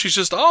going, no, she's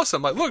just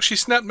awesome. Like, look, she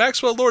snapped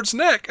Maxwell Lord's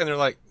neck, and they're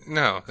like,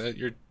 no,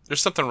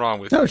 there's something wrong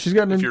with you. No, she's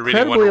got an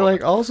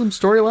incredibly awesome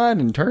storyline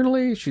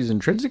internally. She's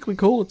intrinsically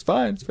cool. It's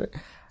fine.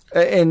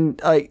 And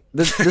like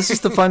this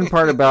is the fun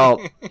part about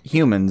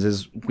humans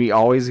is we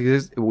always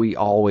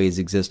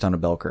exist on a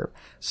bell curve.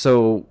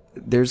 So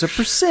there's a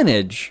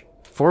percentage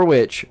for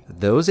which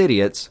those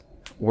idiots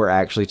were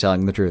actually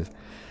telling the truth.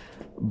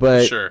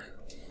 But sure.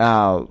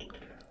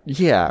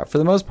 Yeah, for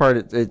the most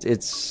part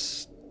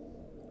it's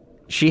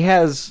she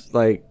has,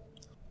 like,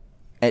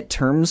 at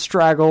terms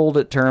straggled,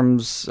 at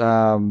terms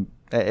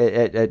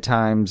at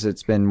times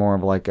it's been more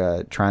of like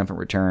a triumphant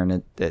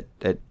return,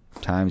 at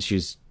times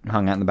she's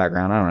hung out in the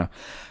background. I don't know,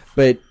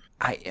 but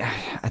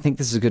I think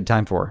this is a good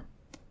time for her.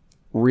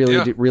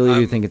 Really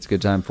do think it's a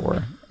good time for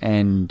her,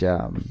 and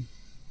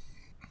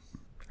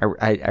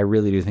I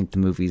really do think the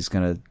movie's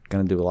gonna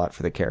do a lot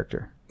for the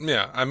character.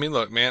 Yeah, I mean,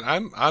 look, man,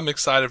 I'm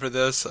excited for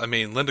this. I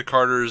mean, Linda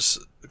Carter's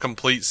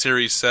complete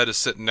series set is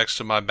sitting next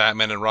to my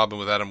Batman and Robin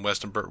with Adam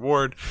West and Burt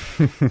Ward,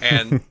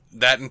 and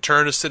that in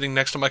turn is sitting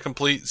next to my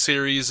complete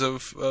series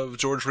of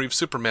George Reeves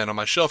Superman on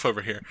my shelf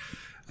over here.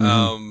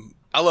 Mm-hmm.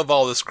 I love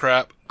all this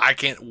crap. I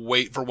can't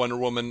wait for Wonder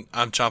Woman.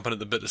 I'm chomping at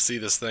the bit to see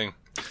this thing.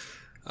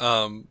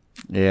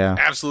 Yeah,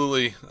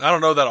 absolutely. I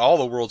don't know that all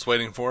the world's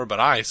waiting for, but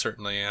I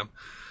certainly am.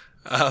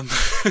 I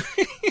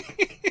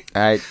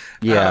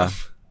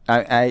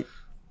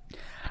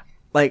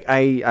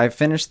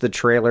finished the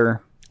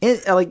trailer.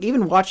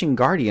 Even watching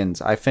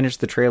Guardians, I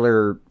finished the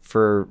trailer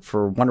for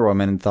Wonder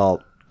Woman and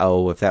thought,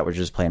 oh, if that was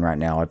just playing right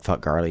now, I'd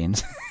fuck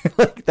Guardians.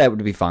 Like, that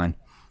would be fine.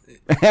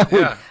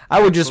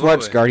 I would just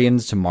watch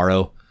Guardians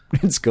tomorrow.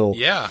 It's cool.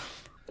 Yeah.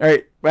 All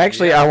right.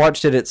 Actually, I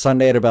watched it at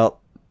Sunday at about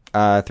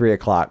 3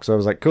 o'clock. So I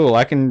was like, cool,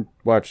 I can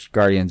watch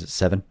Guardians at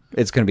 7.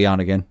 It's going to be on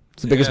again.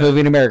 It's the biggest movie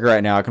in America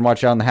right now. I can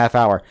watch it on the half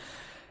hour.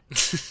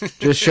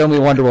 Just show me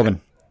Wonder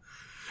Woman.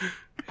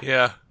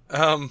 Yeah.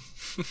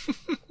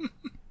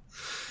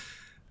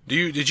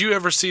 Did you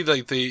ever see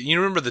you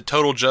remember the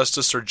Total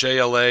Justice or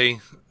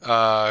JLA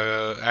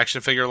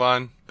action figure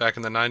line back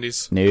in the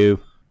 90s? No.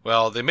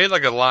 Well, they made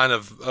like a line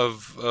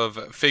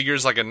of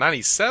figures like in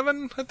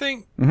 97, I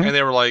think. Mm-hmm. And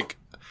they were like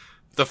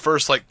the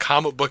first like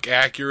comic book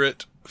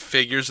accurate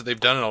figures that they've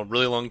done in a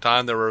really long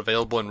time that were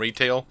available in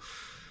retail.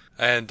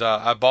 And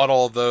I bought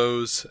all of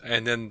those,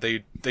 and then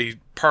they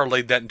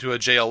parlayed that into a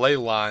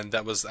JLA line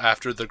that was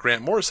after the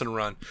Grant Morrison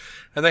run.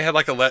 And they had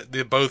like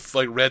both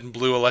like red and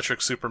blue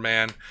Electric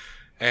Superman.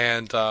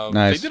 And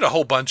nice. They did a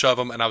whole bunch of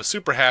them, and I was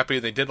super happy.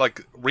 They did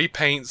like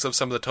repaints of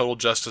some of the Total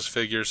Justice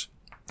figures.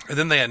 And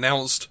then they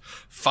announced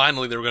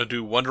finally they were going to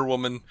do Wonder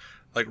Woman,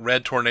 like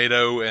Red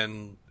Tornado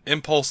and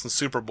Impulse and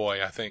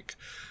Superboy, I think.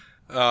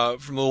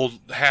 From a little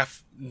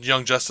half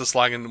Young Justice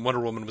League, and Wonder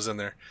Woman was in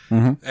there.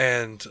 Mm-hmm.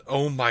 And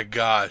oh my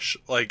gosh,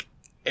 like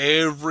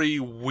every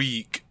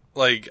week,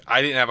 like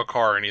I didn't have a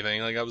car or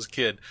anything. Like I was a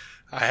kid.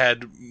 I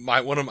had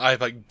I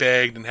like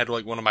begged and had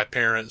like one of my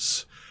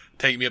parents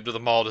take me up to the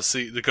mall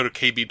to go to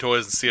KB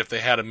Toys and see if they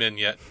had them in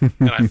yet.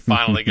 And I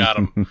finally got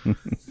them.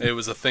 It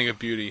was a thing of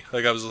beauty.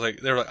 Like I was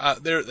like, they were like,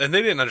 and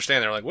they didn't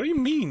understand. They were like, "What do you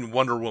mean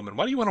Wonder Woman?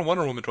 Why do you want a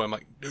Wonder Woman toy?" I'm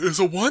like, "It's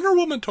a Wonder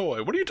Woman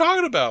toy. What are you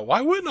talking about?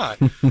 Why wouldn't I?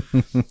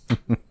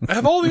 I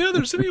have all the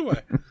others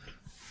anyway."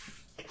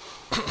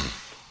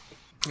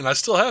 And I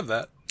still have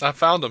that. I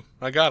found them.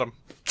 I got them.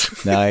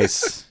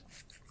 Nice.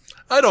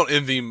 I don't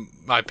envy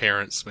my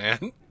parents,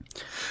 man.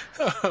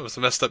 I was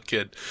a messed up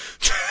kid.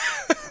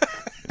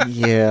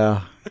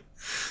 Yeah.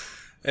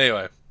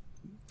 Anyway,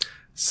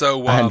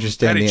 so I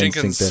understand Patty the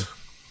Jenkins. instinct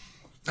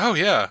there. Oh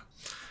yeah,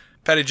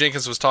 Patty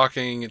Jenkins was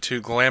talking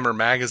to Glamour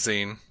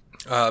magazine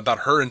about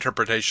her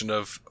interpretation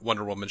of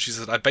Wonder Woman. She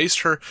said, "I based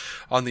her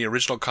on the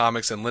original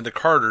comics and Linda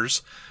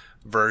Carter's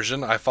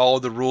version. I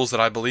followed the rules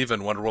that I believe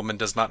in. Wonder Woman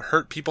does not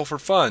hurt people for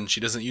fun. She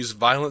doesn't use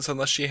violence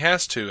unless she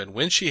has to, and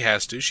when she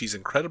has to, she's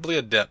incredibly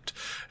adept.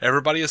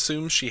 Everybody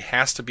assumes she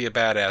has to be a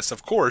badass.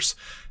 Of course,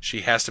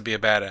 she has to be a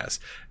badass.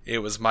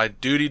 It was my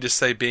duty to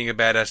say being a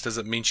badass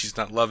doesn't mean she's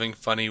not loving,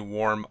 funny,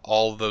 warm,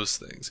 all those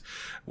things.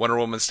 Wonder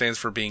Woman stands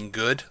for being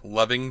good,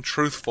 loving,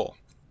 truthful.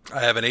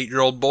 I have an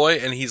 8-year-old boy,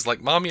 and he's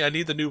like, 'Mommy, I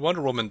need the new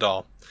Wonder Woman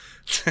doll.'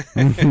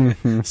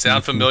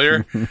 Sound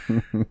familiar?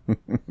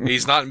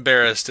 He's not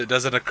embarrassed. It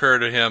doesn't occur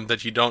to him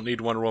that you don't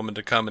need Wonder Woman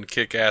to come and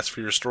kick ass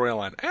for your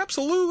storyline.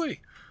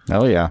 Absolutely.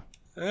 Oh, yeah.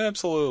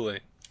 Absolutely.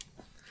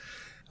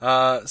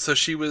 So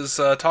she was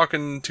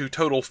talking to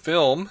Total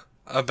Film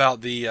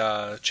about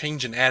the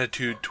change in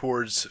attitude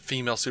towards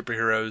female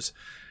superheroes.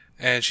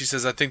 And she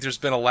says, I think there's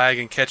been a lag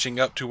in catching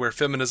up to where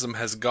feminism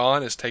has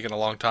gone. It's taken a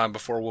long time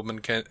before a woman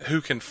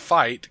who can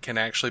fight can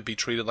actually be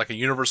treated like a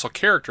universal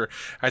character.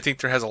 I think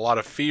there has a lot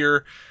of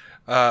fear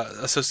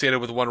associated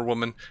with Wonder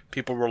Woman.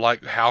 People were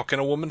like, how can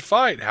a woman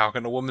fight? How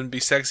can a woman be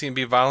sexy and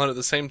be violent at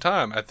the same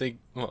time? I think,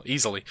 well,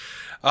 easily.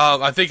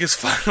 I think it's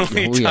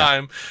finally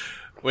time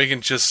we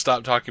can just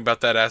stop talking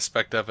about that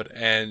aspect of it,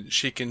 and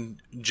she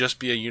can just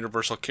be a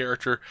universal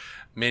character.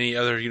 Many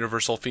other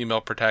universal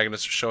female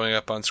protagonists are showing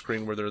up on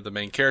screen where they're the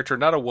main character,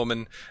 not a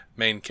woman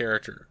main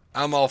character.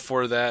 I'm all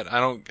for that. I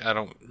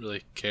don't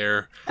really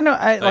care. I know.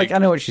 I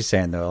know what she's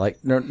saying though.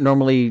 Like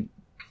normally,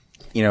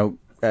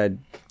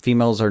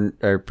 females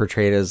are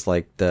portrayed as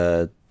like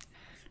the,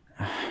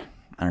 I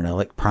don't know,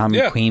 like prom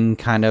queen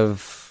kind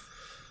of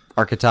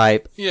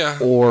archetype. Yeah.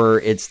 Or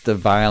it's the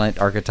violent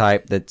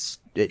archetype that's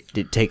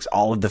it takes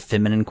all of the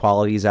feminine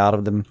qualities out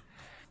of them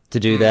to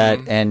do that.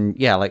 And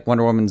yeah, like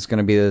Wonder Woman's going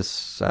to be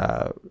this,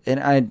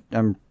 and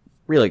I'm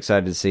really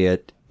excited to see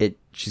it.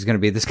 She's going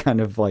to be this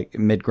kind of like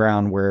mid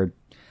ground where,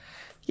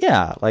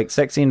 yeah, like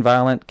sexy and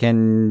violent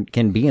can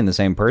be in the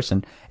same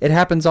person. It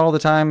happens all the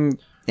time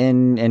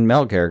in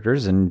male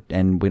characters, and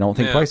we don't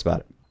think twice about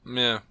it.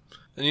 Yeah,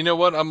 and you know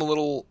what? I'm a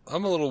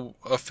little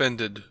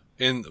offended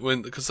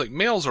because like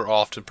males are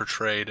often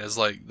portrayed as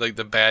like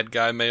the bad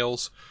guy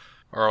males.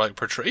 Or like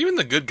portray even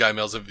the good guy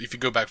males. If you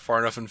go back far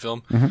enough in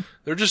film,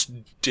 they're just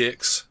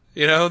dicks.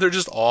 They're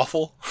just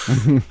awful,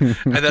 and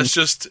that's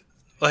just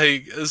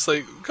like it's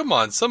like come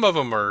on. Some of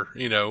them are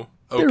okay.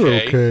 They're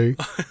okay.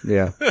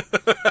 Yeah,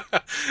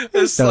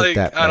 it's like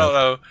I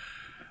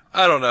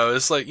don't know.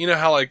 It's like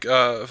how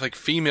like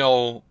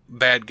female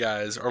bad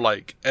guys are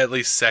like at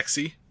least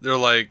sexy. They're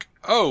like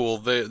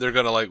they're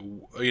gonna like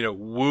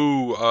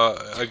woo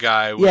a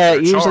guy with their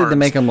usually charms. They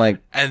make them like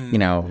and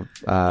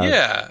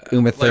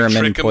Uma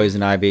Thurman, like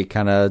Poison Ivy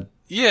kind of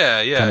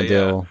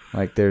deal.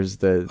 Like there's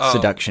the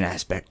seduction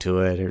aspect to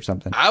it or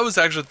something. I was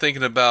actually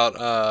thinking about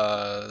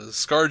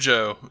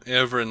ScarJo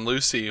over in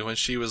Lucy when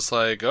she was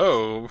like,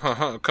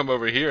 "Oh, come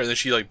over here," and then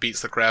she like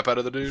beats the crap out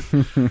of the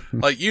dude.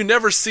 Like you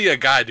never see a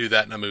guy do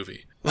that in a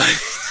movie.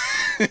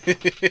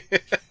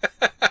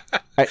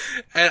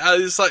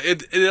 It's like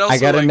it also. I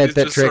gotta like, admit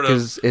that trick sort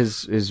of,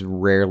 is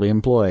rarely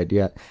employed.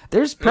 Yeah,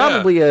 there's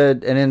probably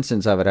an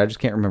instance of it. I just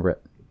can't remember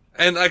it.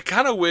 And I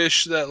kind of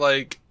wish that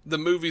like the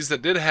movies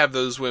that did have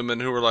those women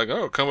who were like,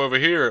 "Oh, come over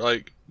here,"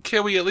 like,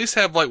 can we at least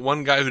have like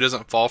one guy who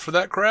doesn't fall for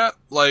that crap?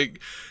 Like,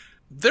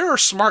 there are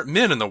smart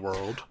men in the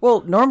world.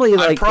 Well, normally,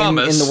 like in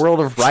the world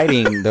of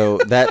writing, though,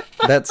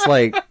 that's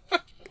like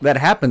that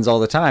happens all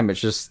the time. It's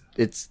just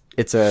it's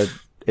a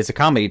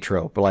comedy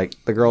trope. Like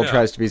the girl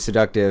tries to be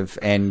seductive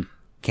and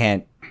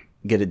can't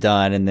get it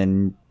done, and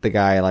then the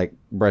guy like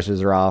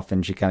brushes her off,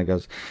 and she kind of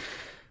goes,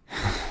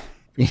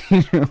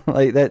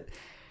 like that.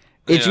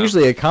 It's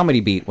usually a comedy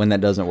beat when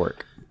that doesn't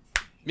work.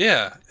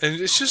 Yeah, and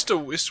it's just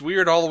it's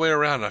weird all the way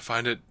around. I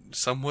find it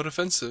somewhat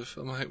offensive.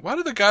 I'm like, why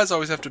do the guys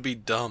always have to be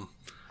dumb?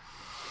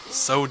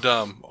 So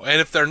dumb. And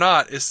if they're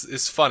not,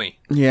 it's funny.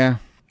 Yeah.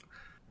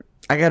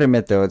 I gotta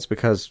admit, though, it's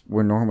because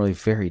we're normally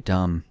very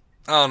dumb.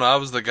 I don't know. I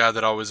was the guy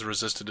that always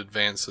resisted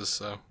advances,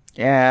 so.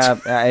 Yeah,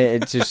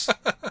 it's just...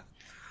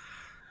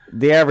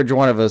 the average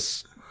one of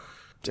us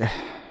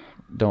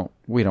don't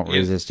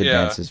resist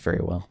advances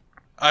very well.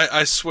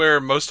 I swear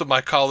most of my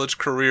college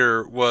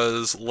career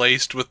was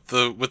laced with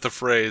the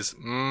phrase,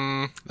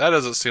 that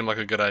doesn't seem like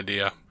a good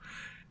idea.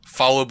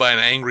 Followed by an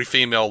angry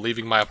female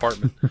leaving my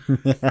apartment.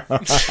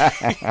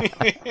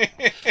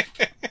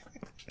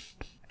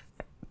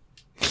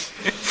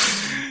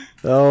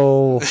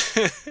 Oh.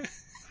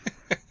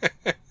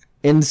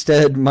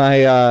 Instead, my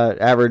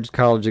average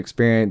college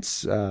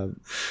experience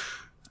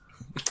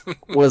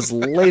was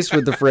laced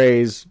with the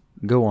phrase,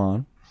 go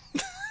on.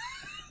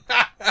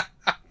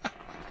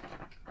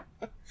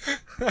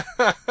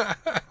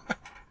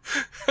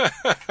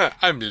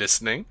 I'm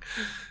listening.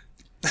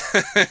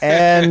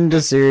 And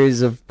a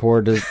series of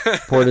poor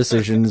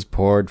decisions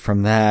poured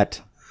from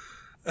that.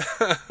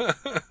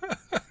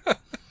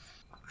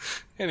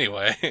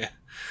 Anyway,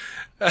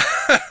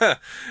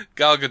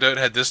 Gal Gadot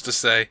had this to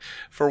say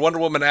for Wonder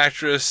Woman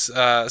actress.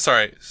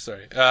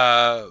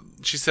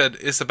 She said,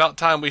 "It's about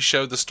time we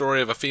showed the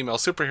story of a female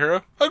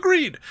superhero."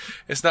 Agreed.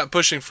 It's not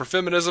pushing for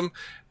feminism,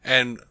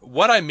 and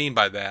what I mean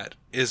by that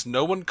is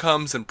no one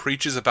comes and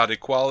preaches about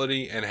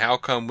equality and how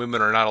come women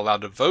are not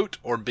allowed to vote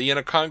or be in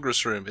a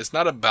Congress room. It's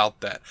not about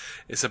that.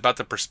 It's about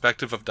the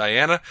perspective of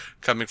Diana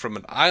coming from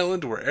an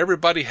island where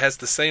everybody has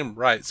the same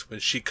rights.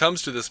 When she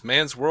comes to this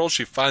man's world,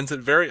 she finds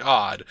it very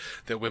odd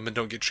that women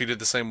don't get treated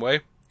the same way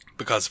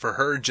because for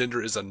her,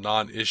 gender is a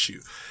non-issue.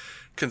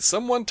 Can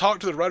someone talk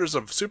to the writers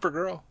of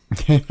Supergirl?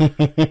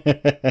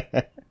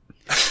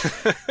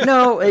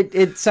 No,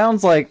 it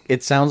sounds like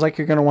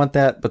you're going to want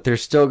that, but they're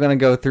still going to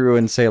go through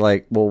and say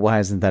like, well, why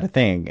isn't that a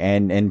thing?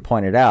 And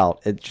point it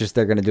out. It's just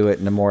they're going to do it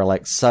in a more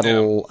like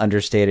subtle,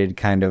 understated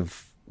kind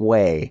of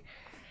way.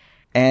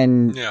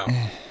 And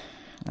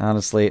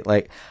honestly,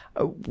 like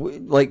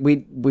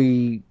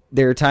we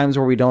there are times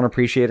where we don't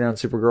appreciate it on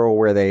Supergirl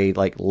where they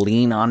like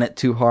lean on it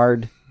too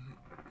hard.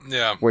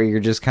 Yeah. Where you're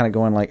just kind of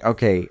going like,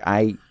 okay,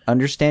 I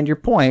understand your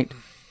point.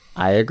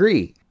 I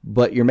agree.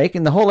 But you're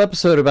making the whole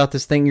episode about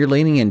this thing you're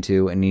leaning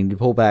into, and you need to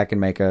pull back and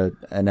make an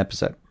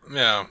episode.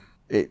 Yeah.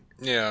 I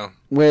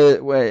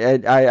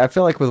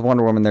feel like with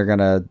Wonder Woman, they're going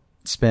to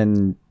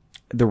spend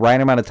the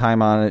right amount of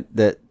time on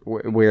it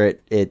where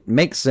it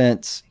makes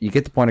sense, you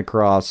get the point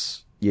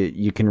across,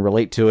 you can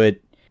relate to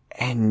it,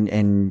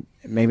 and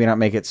maybe not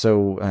make it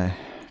so...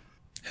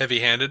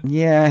 heavy-handed?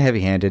 Yeah,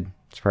 heavy-handed.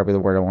 It's probably the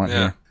word I want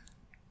here.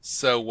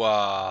 So,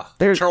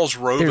 Charles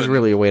Roven... There's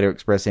really a way to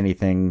express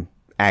anything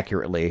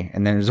accurately,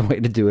 and then there's a way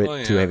to do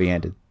it too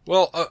heavy-handed.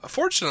 Well,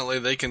 fortunately,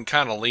 they can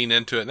kind of lean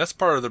into it, and that's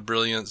part of the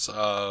brilliance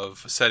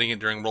of setting it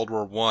during World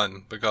War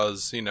I,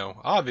 because,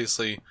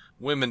 obviously,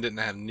 women didn't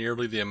have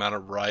nearly the amount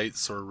of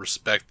rights or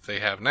respect they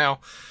have now,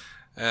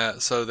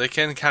 so they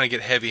can kind of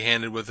get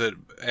heavy-handed with it,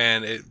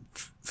 and it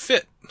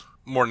fit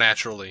more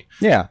naturally,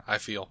 I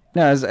feel.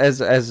 No,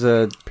 as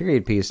a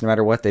period piece, no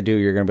matter what they do,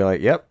 you're going to be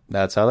like, yep,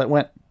 that's how that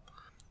went.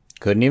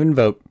 Couldn't even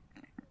vote.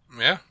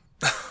 Yeah.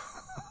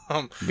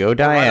 Go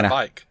Diana. Or ride a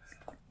bike.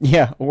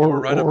 Yeah, or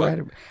ride a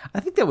bike. I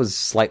think that was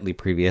slightly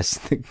previous,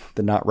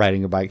 the not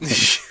riding a bike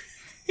thing.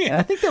 And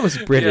I think that was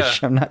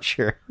British. I'm not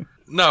sure.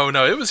 No,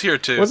 it was here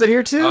too. Was it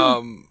here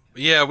too?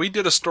 Yeah, we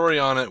did a story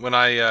on it when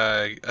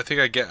I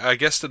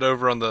guested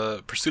over on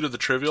the Pursuit of the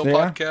Trivial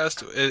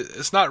podcast.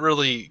 It's not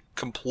really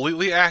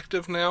completely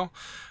active now,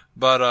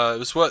 but it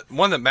was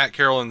one that Matt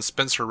Carroll and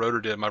Spencer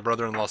Roeder did, my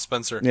brother-in-law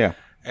Spencer. Yeah.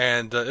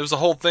 And it was a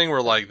whole thing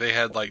where like they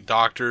had like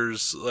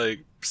doctors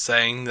like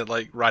saying that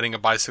like riding a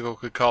bicycle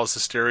could cause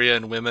hysteria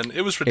in women.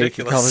 It was ridiculous.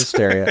 It could cause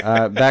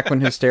hysteria. Back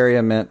when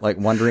hysteria meant like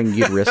wandering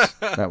uterus,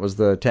 that was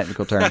the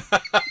technical term.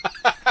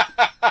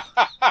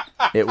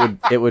 It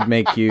would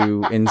make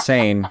you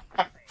insane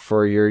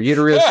for your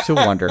uterus to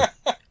wander.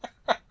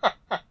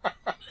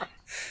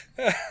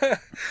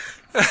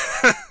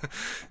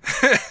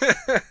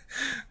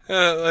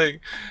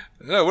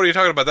 No, what are you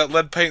talking about? That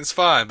lead paint's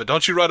fine, but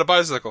don't you ride a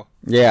bicycle?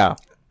 Yeah.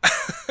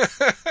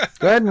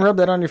 Go ahead and rub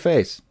that on your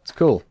face. It's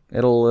cool.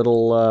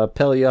 It'll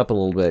pell you up a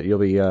little bit. You'll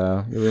be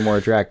more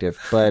attractive.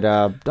 But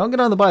don't get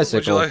on the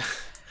bicycle.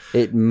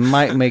 it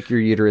might make your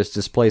uterus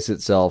displace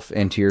itself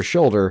into your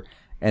shoulder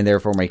and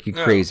therefore make you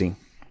crazy.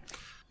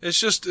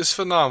 It's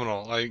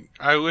phenomenal. Like,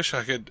 I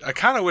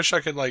kind of wish I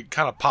could, like,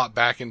 kind of pop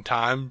back in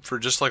time for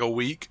just, like, a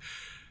week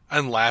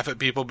and laugh at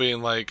people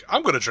being like,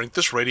 I'm going to drink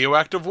this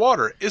radioactive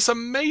water. It's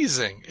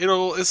amazing.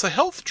 It's a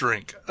health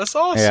drink. That's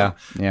awesome.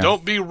 Yeah.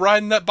 Don't be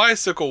riding that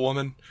bicycle,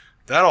 woman.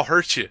 That'll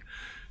hurt you.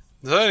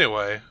 So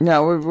anyway.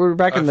 No, we're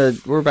back in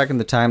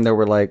the time that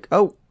we're like,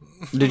 oh,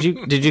 did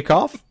you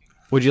cough?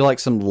 Would you like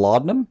some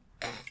laudanum?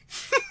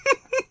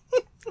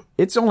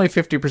 It's only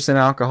 50%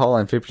 alcohol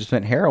and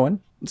 50%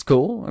 heroin. It's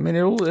cool. I mean,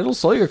 it'll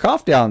slow your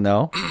cough down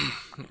though.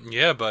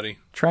 Yeah, buddy.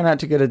 Try not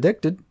to get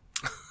addicted.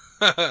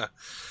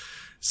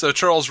 So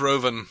Charles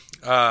Roven,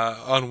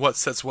 on what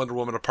sets Wonder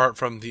Woman apart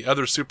from the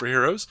other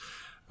superheroes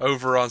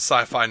over on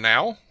Sci-Fi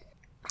Now,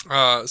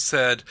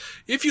 said,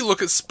 if you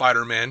look at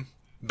Spider-Man,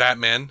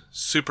 Batman,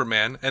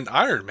 Superman, and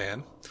Iron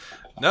Man,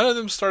 none of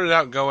them started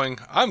out going,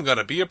 I'm going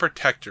to be a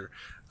protector.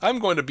 I'm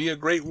going to be a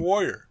great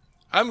warrior.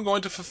 I'm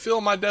going to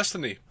fulfill my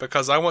destiny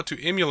because I want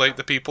to emulate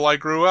the people I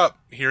grew up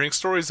hearing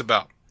stories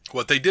about.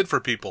 What they did for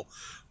people.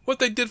 What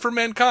they did for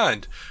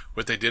mankind.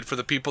 What they did for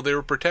the people they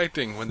were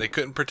protecting when they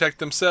couldn't protect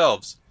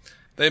themselves.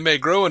 They may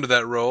grow into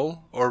that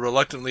role, or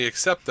reluctantly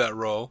accept that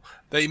role.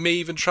 They may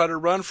even try to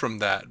run from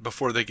that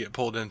before they get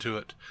pulled into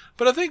it.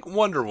 But I think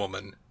Wonder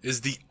Woman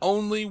is the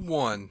only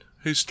one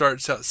who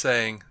starts out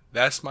saying,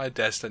 that's my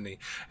destiny,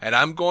 and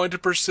I'm going to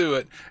pursue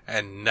it,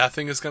 and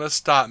nothing is going to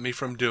stop me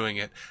from doing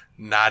it,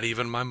 not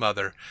even my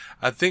mother.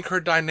 I think her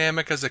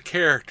dynamic as a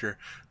character,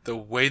 the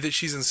way that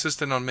she's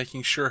insistent on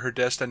making sure her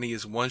destiny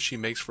is one she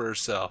makes for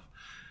herself,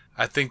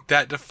 I think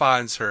that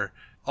defines her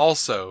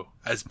also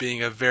as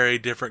being a very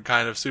different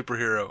kind of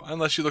superhero,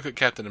 unless you look at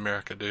Captain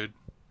America, dude.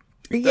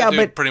 Yeah, dude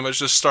but pretty much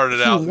just started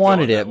out. He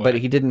wanted it, but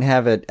he didn't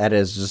have it at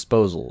his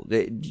disposal.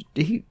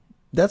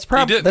 That's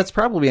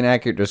probably an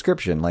accurate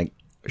description. Like,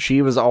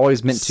 she was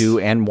always meant to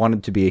and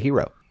wanted to be a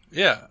hero.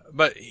 Yeah,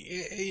 but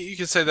you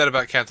can say that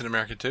about Captain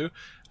America too.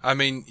 I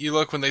mean, you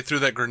look when they threw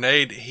that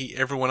grenade,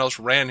 everyone else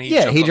ran. He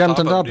jumped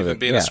on top of it, even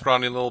being a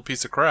scrawny little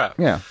piece of crap.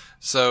 Yeah.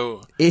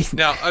 So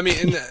now, I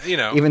mean,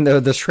 even though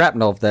the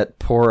shrapnel of that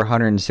poor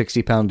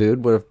 160-pound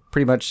dude would have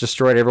pretty much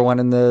destroyed everyone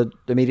in the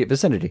immediate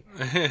vicinity.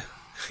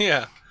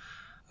 Yeah.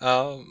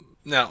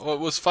 Now, what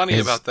was funny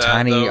about that?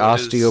 Tiny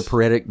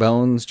osteoporotic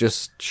bones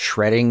just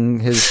shredding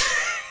his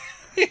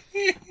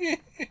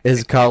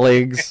his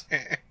colleagues.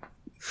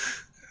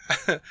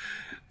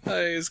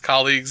 His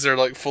colleagues are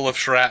like full of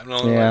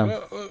shrapnel.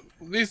 Yeah. Like,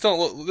 these don't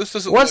look. This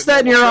doesn't. What's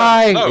that in your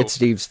eye? No. It's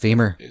Steve's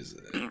femur.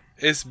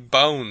 It's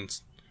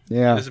bones.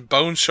 Yeah. It's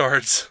bone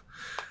shards.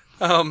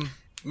 But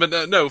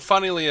no.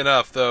 Funnily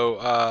enough,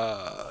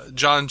 though,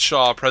 John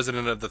Shaw,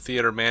 president of the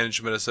Theater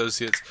Management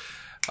Associates,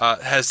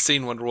 has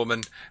seen Wonder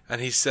Woman,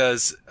 and he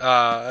says,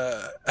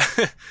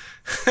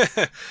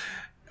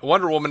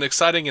 Wonder Woman,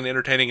 exciting and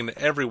entertaining in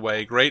every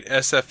way. Great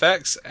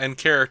SFX and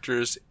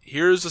characters.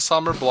 Here's a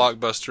summer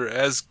blockbuster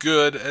as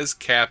good as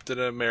Captain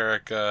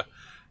America,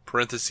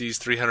 parentheses,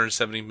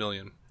 370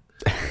 million.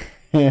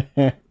 Nah,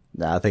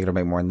 I think it'll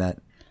make more than that.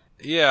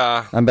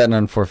 Yeah. I'm betting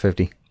on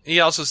 450. He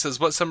also says,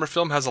 what summer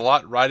film has a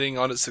lot riding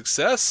on its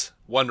success?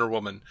 Wonder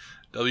Woman.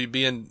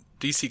 WB and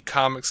DC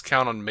Comics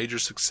count on major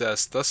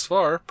success. Thus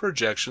far,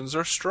 projections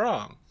are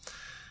strong.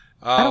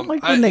 I don't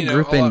like when they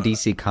group in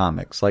DC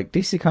Comics. Like,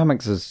 DC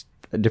Comics is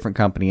a different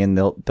company, and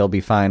they'll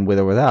be fine with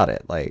or without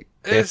it. Like,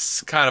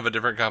 it's kind of a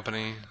different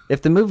company.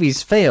 If the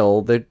movies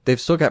fail,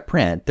 they've still got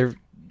print.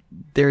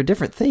 They're a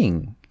different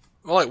thing.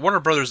 Well, like, Warner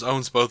Brothers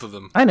owns both of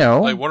them. I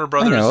know. Like, Warner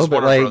Brothers is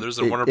Warner Brothers,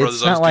 and Warner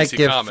Brothers owns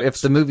DC Comics.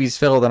 If the movies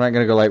fail, they're not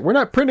going to go like, we're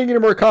not printing any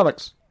more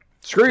comics.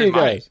 Screw you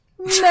guys.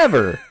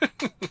 Never.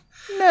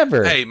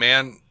 Never. Hey,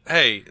 man.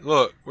 Hey,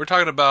 look, we're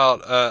talking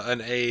about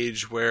an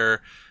age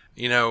where,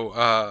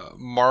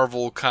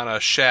 Marvel kind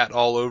of shat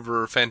all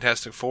over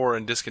Fantastic Four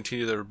and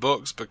discontinued their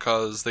books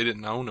because they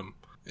didn't own them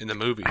in the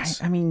movies.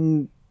 I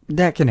mean,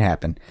 that can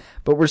happen.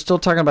 But we're still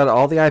talking about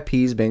all the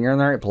IPs being in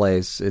the right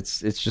place. It's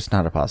just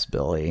not a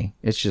possibility.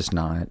 It's just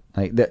not.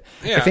 Like that.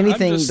 Yeah, if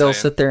anything, they'll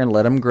sit there and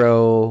let them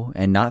grow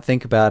and not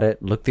think about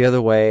it. Look the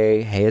other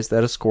way. Hey, is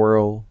that a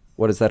squirrel?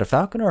 What is that, a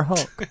falcon or a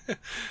hawk?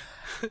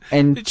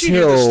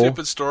 Until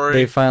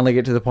they finally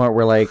get to the point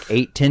where, like,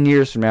 8-10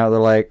 years from now, they're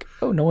like,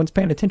 oh, no one's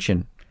paying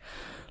attention.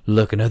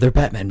 Look, another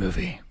Batman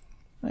movie.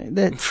 Right.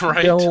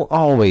 They'll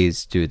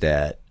always do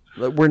that.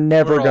 We're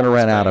never going to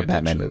run out of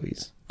Batman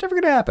movies. It's never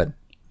going to happen.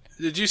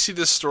 Did you see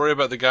this story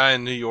about the guy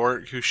in New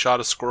York who shot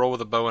a squirrel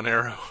with a bow and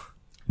arrow?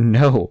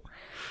 No.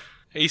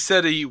 He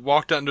said he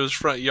walked out into his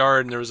front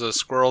yard and there was a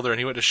squirrel there and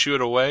he went to shoo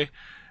it away.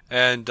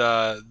 And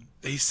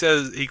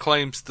he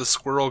claims the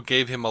squirrel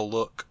gave him a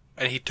look.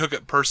 And he took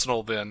it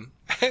personal then.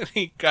 And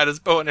he got his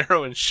bow and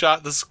arrow and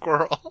shot the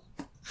squirrel.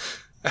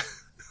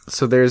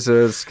 So there's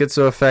a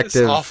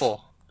schizoaffective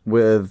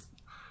with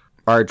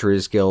archery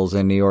skills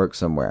in New York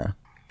somewhere.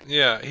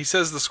 Yeah, he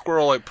says the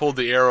squirrel pulled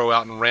the arrow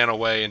out and ran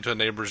away into a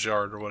neighbor's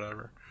yard or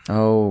whatever.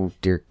 Oh,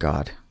 dear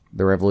God.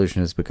 The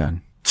revolution has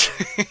begun.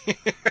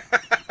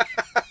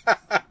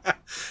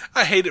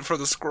 I hate it for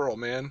the squirrel,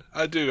 man.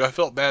 I do. I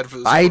felt bad for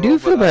the squirrel. I do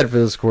feel bad for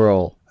the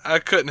squirrel. I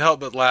couldn't help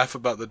but laugh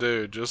about the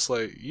dude. Just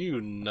like,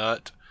 you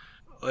nut.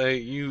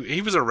 Like,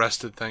 he was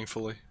arrested,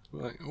 thankfully.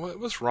 Like,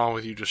 what's wrong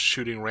with you just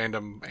shooting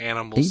random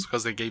animals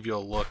because they gave you a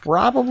look?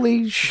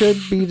 Probably should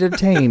be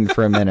detained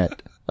for a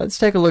minute. Let's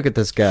take a look at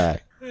this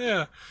guy.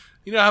 Yeah.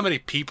 You know how many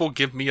people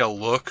give me a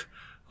look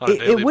on a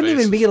daily It wouldn't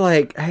basis? even be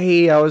like,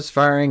 hey, I was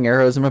firing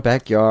arrows in my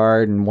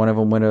backyard and one of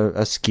them went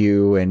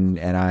askew and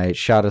I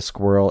shot a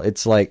squirrel.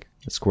 It's like,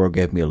 the squirrel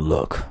gave me a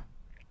look.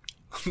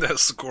 That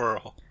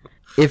squirrel.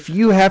 If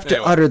you have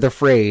to utter the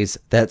phrase,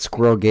 that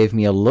squirrel gave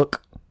me a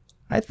look,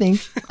 I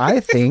think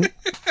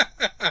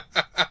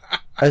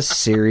a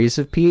series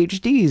of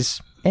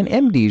PhDs and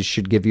MDs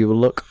should give you a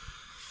look.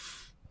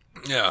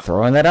 Yeah.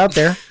 Throwing that out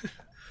there.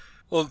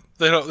 Well,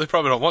 they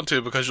probably don't want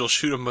to because you'll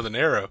shoot them with an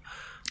arrow.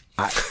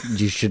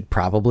 You should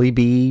probably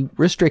be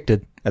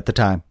restricted at the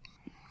time.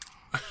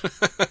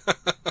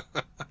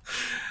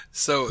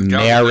 So,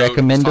 may I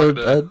recommend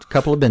a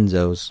couple of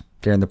benzos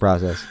during the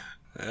process?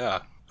 Yeah.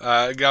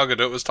 Gal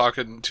Gadot was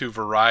talking to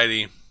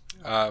Variety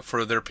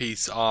for their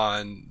piece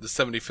on the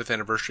 75th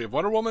anniversary of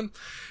Wonder Woman,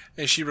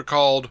 and she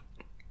recalled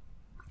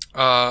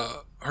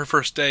her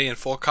first day in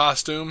full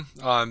costume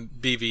on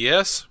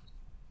BVS,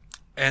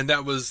 and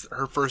that was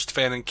her first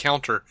fan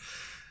encounter.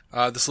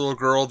 This little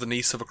girl, the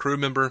niece of a crew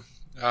member,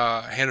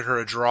 handed her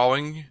a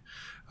drawing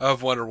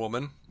of Wonder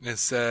Woman and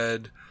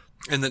said,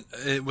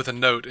 with a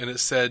note, and it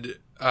said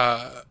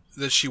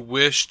that she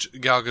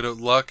wished Gal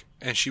Gadot luck,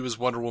 and she was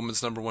Wonder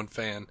Woman's #1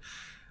 fan.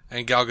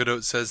 And Gal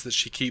Gadot says that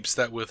she keeps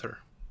that with her.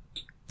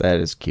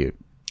 That is cute.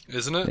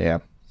 Isn't it? Yeah.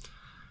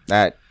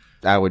 That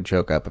I would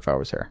choke up if I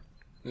was her.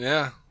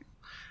 Yeah.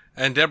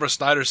 And Deborah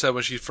Snyder said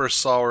when she first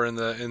saw her in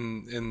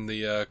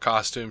the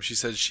costume, she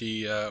said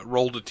she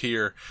rolled a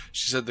tear.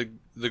 She said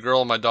the girl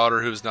and my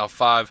daughter, who is now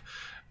 5,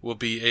 will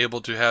be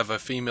able to have a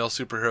female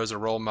superhero as a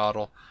role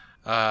model.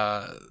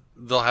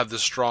 They'll have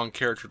this strong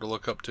character to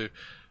look up to.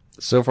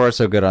 So far,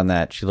 so good on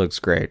that. She looks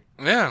great.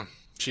 Yeah,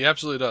 she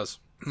absolutely does.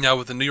 Now,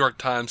 with the New York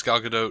Times, Gal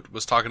Gadot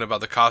was talking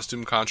about the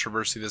costume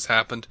controversy that's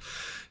happened.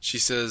 She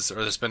says,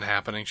 or that's been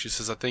happening, she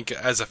says, I think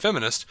as a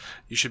feminist,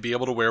 you should be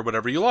able to wear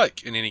whatever you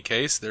like. In any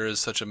case, there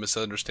is such a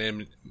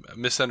misunderstanding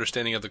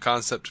of the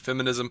concept.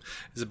 Feminism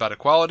is about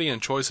equality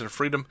and choice and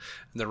freedom.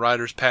 And the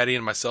writers, Patty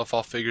and myself,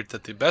 all figured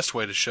that the best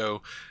way to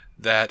show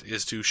that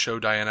is to show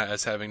Diana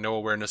as having no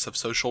awareness of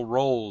social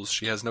roles.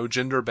 She has no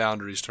gender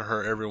boundaries. To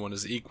her, everyone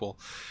is equal.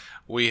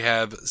 We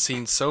have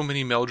seen so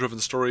many male-driven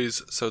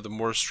stories, so the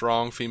more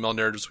strong female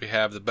narratives we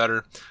have, the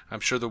better.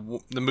 I'm sure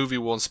the movie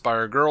will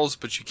inspire girls,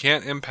 but you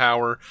can't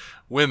empower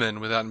women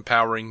without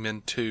empowering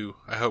men too.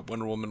 I hope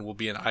Wonder Woman will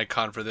be an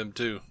icon for them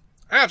too.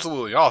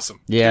 Absolutely awesome.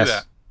 Yes. Do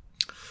that.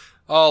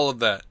 All of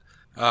that.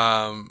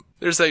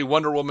 There's a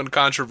Wonder Woman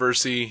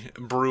controversy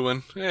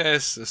brewing.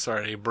 It's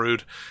already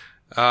brewed.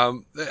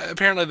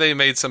 Apparently they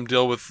made some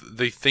deal with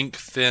the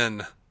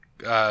ThinkThin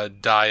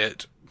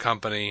diet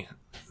company.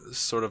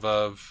 Sort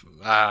of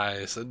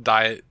it's a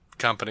diet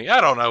company.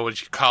 I don't know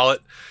what you call it.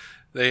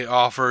 They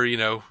offer,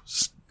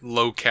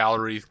 low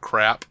calorie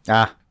crap.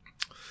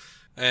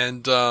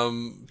 And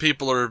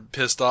people are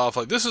pissed off.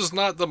 Like, this is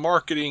not the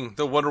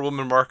Wonder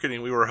Woman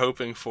marketing we were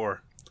hoping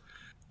for.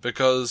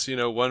 Because,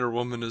 Wonder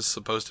Woman is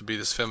supposed to be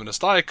this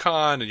feminist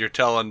icon, and you're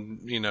telling,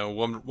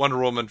 Wonder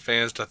Woman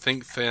fans to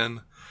think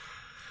thin.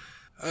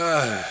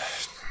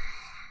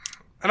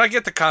 And I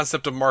get the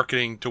concept of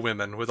marketing to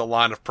women with a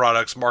line of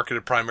products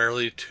marketed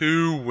primarily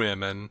to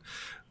women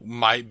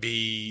might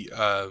be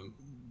a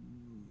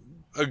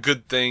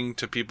good thing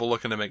to people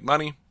looking to make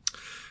money.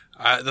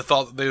 The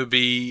thought that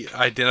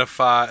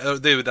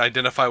they would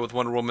identify with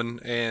Wonder Woman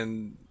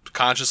and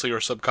consciously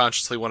or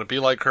subconsciously want to be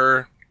like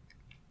her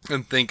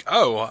and think,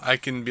 oh, I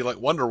can be like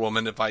Wonder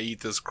Woman if I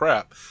eat this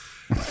crap.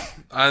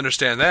 I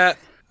understand that.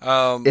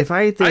 If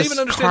I eat this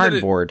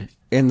cardboard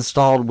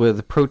installed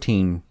with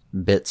protein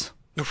bits...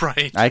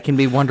 Right. I can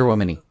be Wonder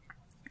Woman-y.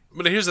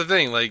 But here's the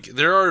thing,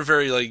 there are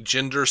very,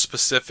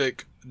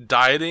 gender-specific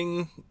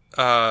dieting,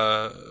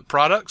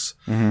 products.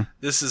 Mm-hmm.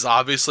 This is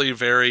obviously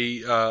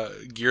very,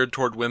 geared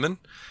toward women.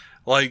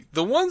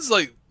 The ones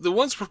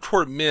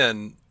toward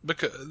men,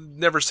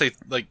 never say,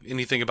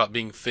 anything about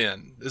being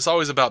thin. It's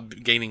always about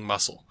gaining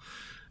muscle.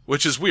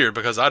 Which is weird,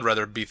 because I'd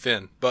rather be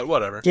thin, but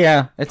whatever.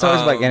 Yeah, it's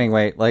always about gaining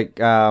weight.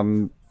 Yeah.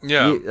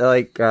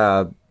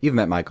 You've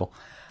met Michael.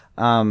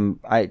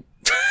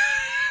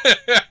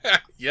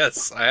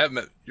 Yes, I have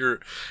met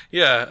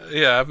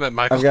I've met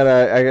Michael. I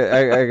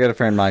got a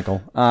friend,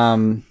 Michael.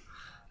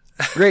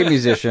 Great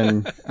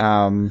musician.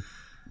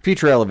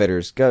 Future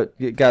Elevators. Go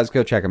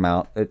check him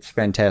out. It's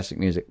fantastic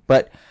music.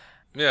 But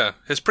yeah,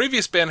 his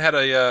previous band had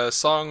a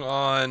song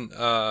on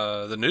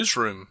the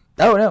Newsroom.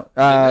 Oh no,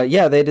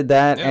 yeah, they did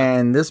that,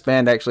 and this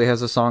band actually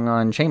has a song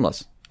on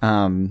Shameless.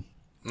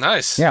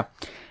 Nice. Yeah,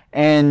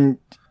 and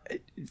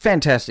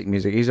fantastic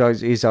music. He's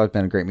always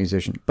been a great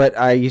musician. But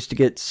I used to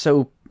get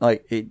so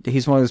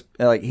he's one of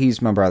those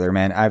he's my brother,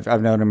 man.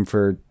 I've known him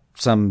for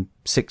some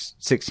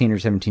 16 or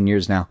 17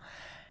 years now,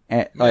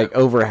 and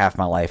over half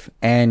my life.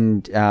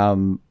 And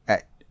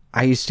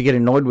I used to get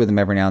annoyed with him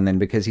every now and then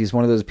because he's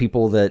one of those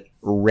people that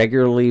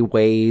regularly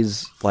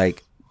weighs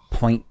like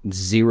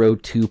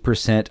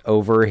 0.02%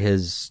 over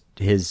his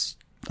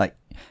like,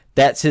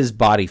 that's his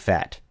body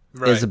fat,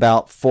 is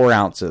about 4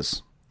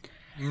 ounces.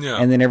 Yeah.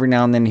 And then every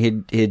now and then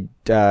he'd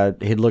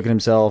look at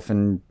himself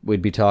and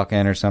we'd be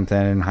talking or something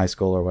in high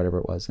school or whatever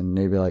it was. And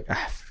he'd be like,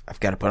 I've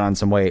got to put on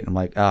some weight. And I'm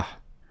like,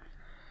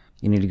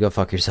 you need to go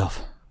fuck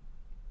yourself.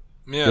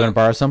 Yeah. You want to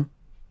borrow some?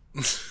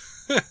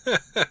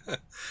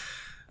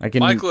 I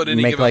can Michael, at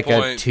any make given like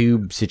point, a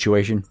tube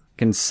situation.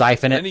 Can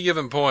siphon it. At any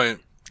given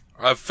point,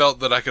 I've felt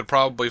that I could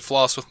probably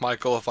floss with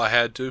Michael if I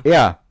had to.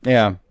 Yeah.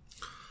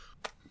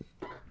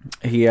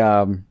 He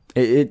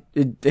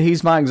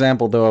he's my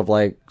example though of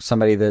like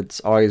somebody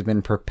that's always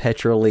been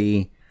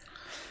perpetually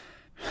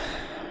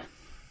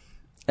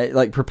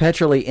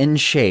in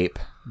shape,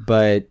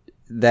 but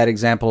that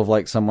example of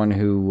like someone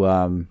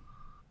who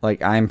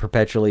like I'm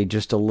perpetually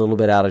just a little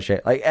bit out of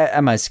shape. Like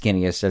at my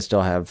skinniest, I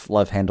still have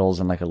love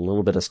handles and like a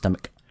little bit of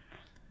stomach.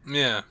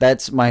 Yeah.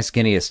 That's my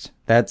skinniest.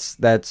 That's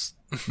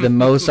the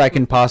most I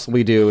can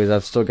possibly do is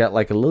I've still got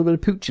like a little bit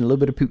of pooch and a little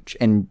bit of pooch,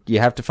 and you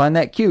have to find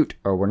that cute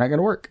or we're not going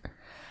to work.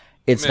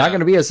 It's not going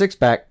to be a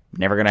 6-pack.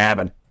 Never going to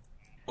happen.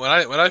 When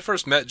I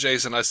first met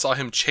Jason, I saw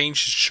him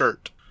change his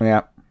shirt.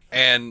 Yeah.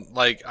 And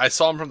like I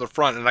saw him from the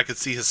front and I could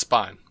see his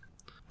spine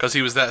because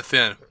he was that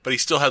thin, but he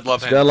still had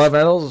love handles. Still had love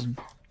handles.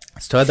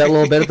 Still had that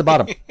little bit at the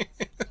bottom.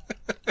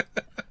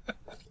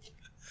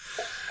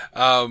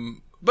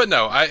 But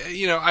no,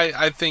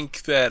 I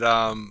think that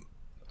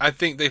I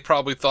think they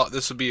probably thought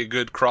this would be a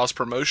good cross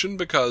promotion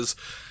because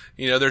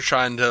they're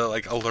trying to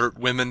like alert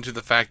women to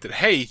the fact that,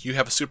 hey, you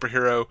have a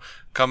superhero,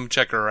 come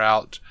check her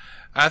out.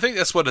 I think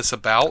that's what it's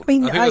about. I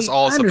mean, I think that's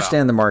all it's I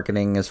understand the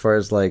marketing as far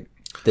as like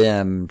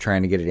them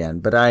trying to get it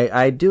in, but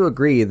I do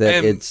agree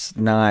that it's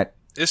not.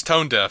 It's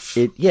tone deaf.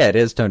 It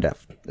is tone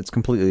deaf. It's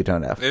completely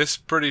tone deaf. It's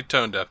pretty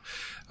tone deaf.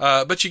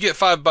 But you get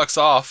 $5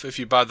 off if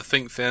you buy the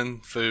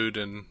ThinkThin food,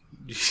 and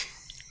you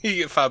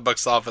get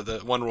 $5 off of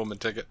the Wonder Woman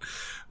ticket,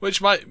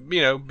 which might,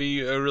 be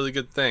a really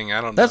good thing.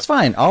 I don't know. That's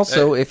fine.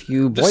 Also, if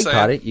you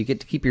boycott it, you get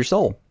to keep your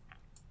soul.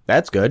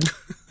 That's good.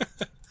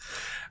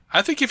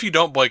 I think if you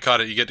don't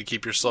boycott it, you get to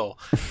keep your soul.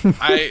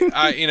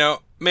 I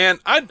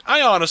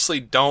honestly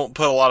don't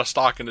put a lot of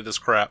stock into this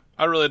crap.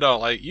 I really don't.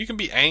 Like, you can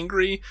be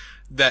angry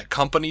that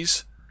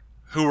companies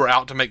who are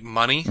out to make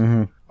money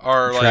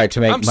are like,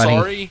 I'm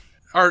sorry.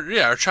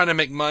 Are trying to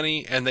make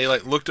money, and they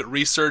like looked at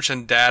research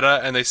and data,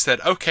 and they said,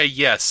 okay,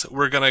 yes,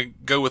 we're gonna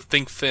go with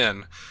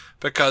ThinkThin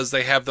because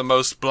they have the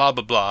most blah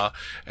blah blah,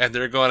 and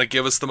they're going to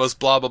give us the most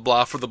blah blah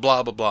blah for the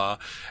blah blah blah,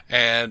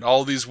 and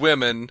all these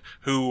women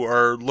who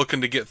are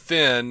looking to get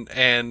thin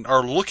and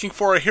are looking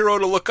for a hero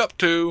to look up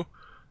to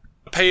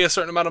pay a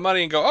certain amount of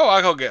money and go,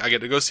 I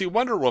get to go see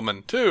Wonder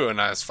Woman too, and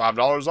that's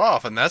 $5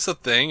 off, and that's a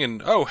thing,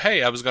 and oh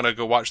hey, I was gonna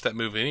go watch that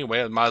movie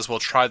anyway, I might as well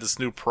try this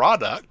new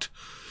product.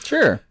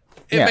 Sure.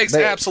 It makes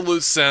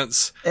absolute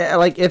sense.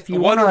 Like if you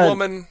want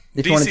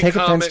to take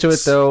offense to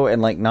it though,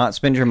 and like not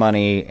spend your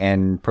money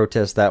and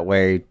protest that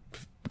way,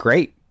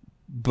 great.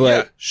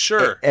 But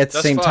sure. At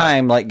the same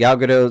time, like Gal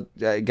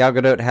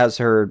Gadot has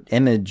her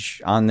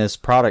image on this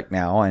product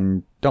now,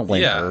 and don't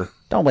blame her.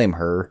 Don't blame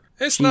her.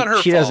 It's not her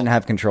fault. She doesn't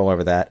have control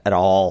over that at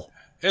all.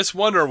 It's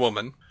Wonder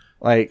Woman.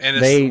 Like, and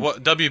it's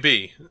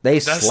WB. They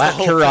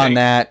slapped her on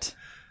that.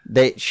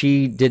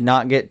 She did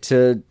not get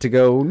to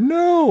go,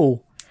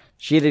 no.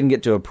 She didn't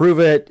get to approve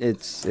it.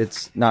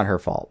 It's not her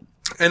fault.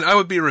 And I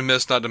would be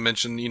remiss not to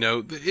mention,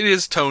 it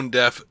is tone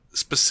deaf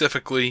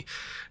specifically,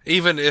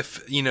 even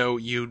if,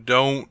 you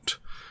don't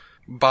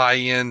buy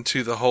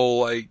into the whole,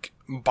 like,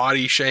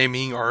 body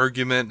shaming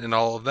argument and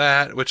all of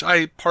that, which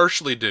I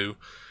partially do.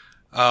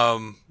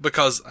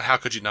 Because how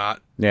could you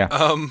not? Yeah.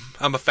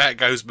 I'm a fat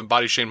guy who's been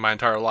body shamed my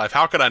entire life.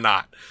 How could I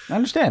not? I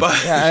understand.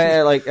 But,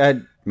 yeah,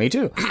 me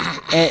too.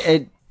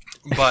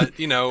 But,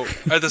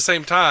 at the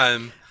same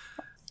time,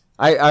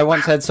 I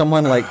once had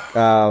someone like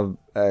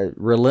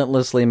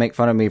relentlessly make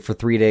fun of me for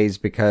 3 days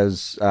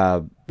because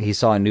he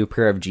saw a new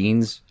pair of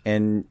jeans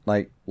and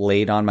like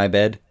laid on my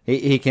bed.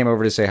 He came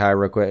over to say hi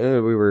real quick.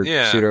 We were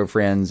pseudo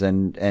friends,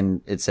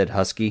 and it said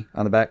Husky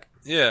on the back.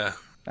 Yeah.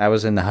 I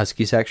was in the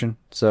Husky section.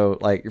 So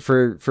like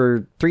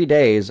for 3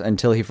 days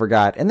until he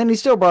forgot, and then he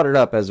still brought it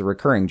up as a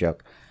recurring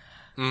joke.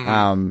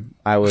 Mm-hmm.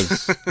 I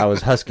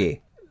was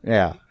Husky.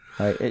 Yeah.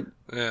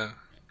 Yeah.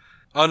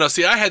 Oh no,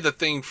 see, I had the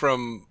thing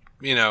from,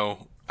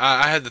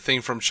 I had the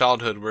thing from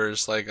childhood where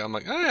it's like, I'm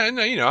like,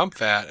 I'm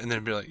fat. And then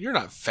it'd be like, you're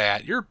not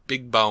fat, you're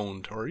big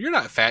boned. Or you're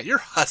not fat, you're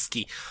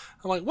husky.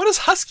 I'm like, what does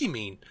husky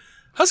mean?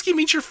 Husky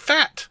means you're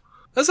fat.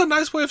 That's a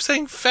nice way of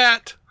saying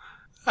fat.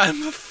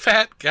 I'm a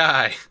fat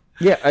guy.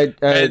 Yeah,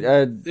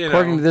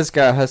 according to this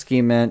guy,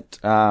 husky meant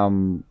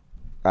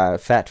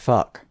fat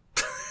fuck.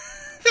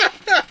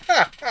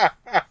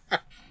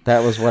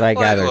 That was what I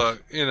gathered.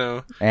 Look,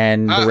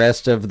 and the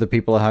rest of the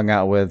people I hung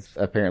out with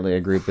apparently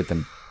agreed with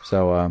him.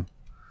 So,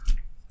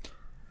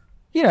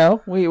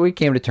 we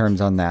came to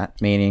terms on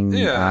that,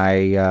 meaning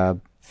I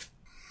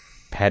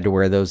had to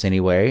wear those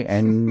anyway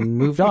and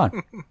moved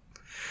on.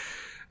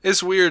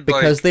 It's weird.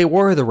 Because they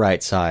were the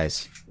right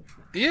size.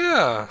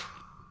 Yeah.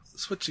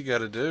 That's what you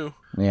gotta do.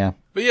 Yeah.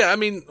 But yeah, I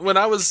mean, when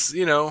I was,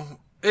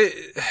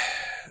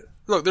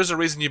 look, there's a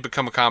reason you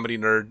become a comedy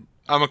nerd.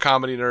 I'm a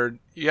comedy nerd.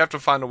 You have to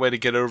find a way to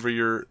get over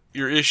your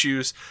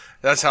issues.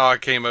 That's how I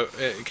came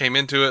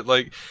into it.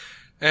 Like,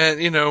 and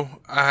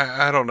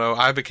I don't know.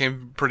 I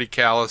became pretty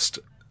calloused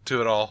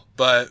to it all,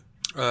 but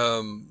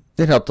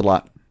it helped a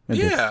lot.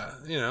 Yeah,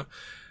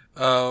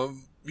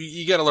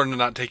 you got to learn to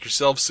not take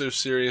yourself so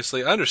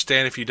seriously. I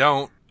understand if you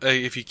don't,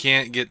 if you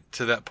can't get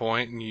to that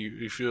point and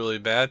you feel really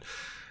bad.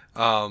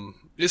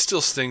 It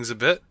still stings a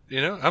bit.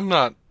 I'm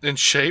not in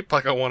shape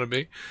like I want to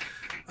be.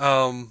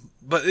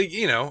 But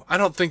I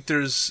don't think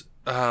there's.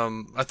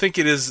 I think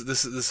it is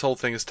this whole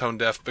thing is tone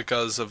deaf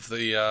because of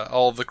the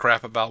all of the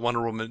crap about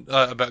Wonder Woman,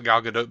 about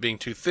Gal Gadot being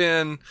too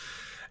thin.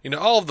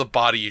 All of the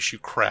body issue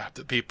crap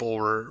that people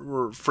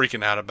were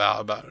freaking out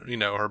about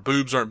her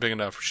boobs aren't big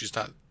enough, she's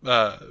not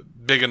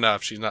big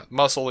enough, she's not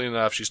muscly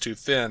enough, she's too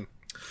thin.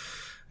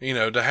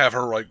 To have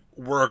her like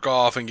work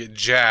off and get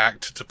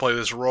jacked to play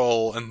this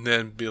role, and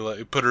then be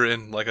like put her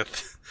in like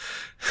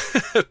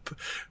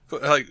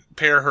like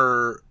pair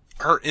her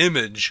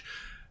image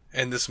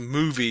in this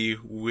movie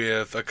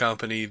with a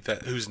company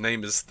whose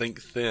name is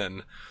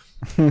ThinkThin.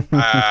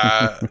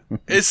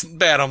 It's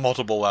bad on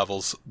multiple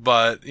levels,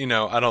 but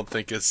I don't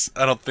think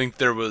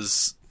there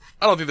was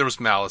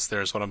malice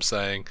there, is what I'm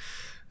saying.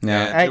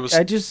 No, it was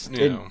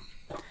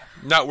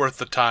not worth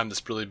the time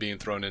that's really being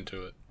thrown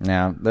into it.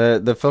 Now,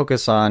 the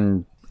focus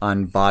on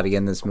body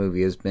in this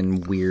movie has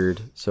been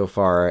weird so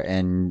far,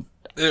 and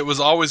it was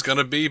always going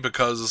to be,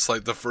 because it's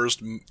like the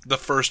first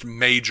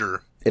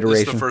major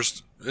iteration.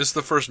 It's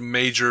the first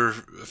major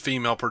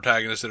female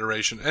protagonist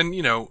iteration, and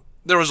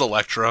there was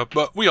Elektra,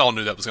 but we all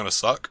knew that was going to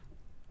suck.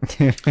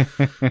 There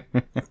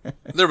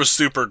was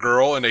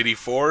Supergirl in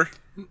 '84.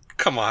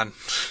 Come on.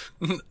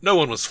 No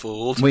one was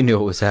fooled. We knew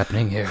what was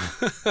happening here.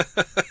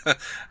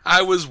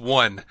 I was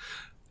one.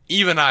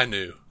 Even I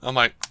knew. I'm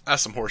like,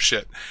 that's some horse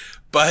shit.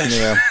 But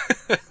yeah.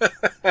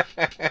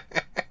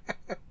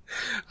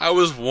 I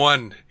was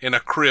one in a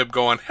crib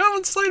going,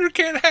 Helen Slater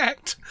can't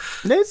act.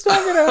 It's not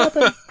going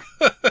to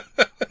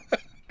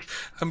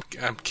happen.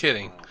 I'm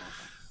kidding.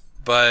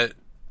 But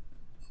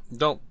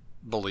don't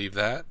believe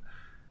that.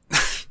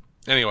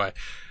 Anyway,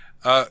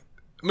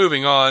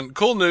 moving on.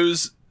 Cool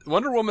news.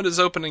 Wonder Woman is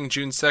opening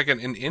June 2nd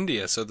in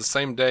India. So the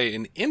same day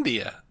in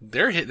India,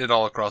 they're hitting it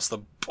all across the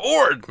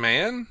board,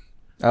 man.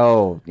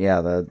 Oh, yeah.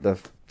 The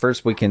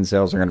first weekend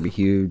sales are going to be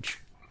huge.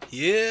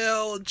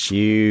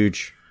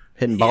 Huge.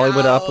 Hitting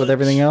Bollywood up with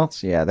everything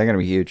else. Yeah, they're going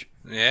to be huge.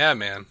 Yeah,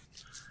 man.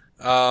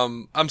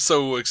 I'm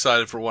so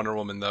excited for Wonder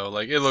Woman, though.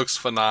 Like, it looks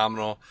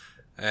phenomenal.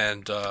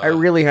 And I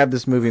really have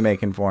this movie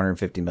making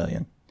 $450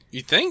 million.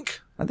 You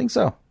think? I think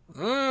so.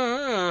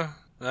 I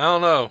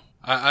don't know.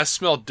 I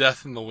smell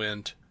death in the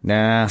wind.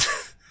 Nah.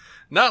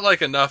 Not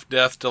like enough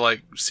death to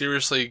like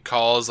seriously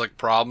cause like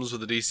problems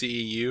with the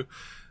DCEU,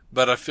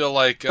 but I feel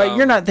like. But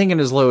you're not thinking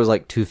as low as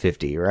like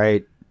 250,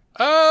 right?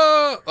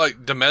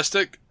 Like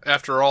domestic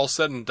after all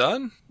said and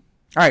done.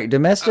 All right,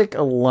 domestic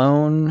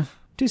alone,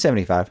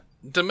 275.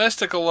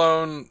 Domestic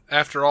alone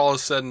after all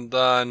is said and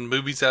done,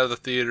 movies out of the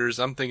theaters.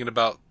 I'm thinking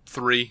about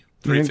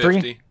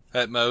 350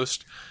 at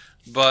most.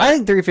 But I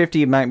think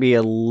 350 might be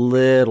a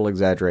little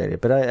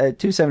exaggerated, but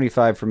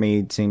 275 for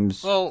me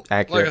seems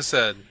accurate. Like I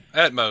said,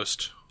 at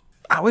most.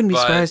 I wouldn't be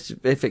surprised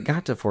if it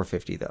got to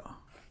 450 though.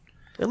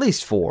 At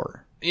least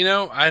 4. I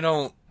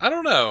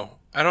don't know.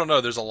 I don't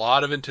know. There's a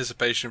lot of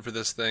anticipation for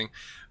this thing,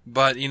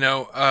 but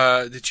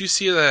did you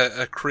see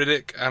a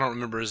critic? I don't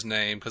remember his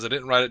name because I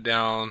didn't write it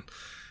down.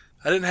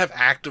 I didn't have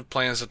active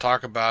plans to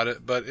talk about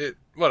it, but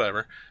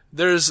whatever.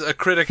 There's a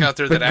critic out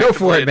there that go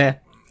for it, man.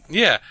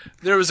 Yeah,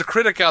 there was a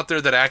critic out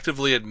there that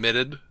actively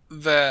admitted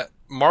that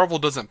Marvel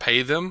doesn't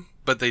pay them,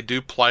 but they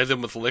do ply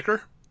them with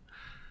liquor.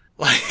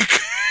 Like,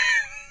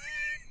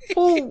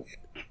 well,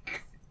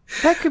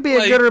 that could be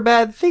a good or a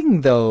bad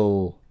thing,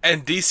 though.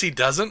 And DC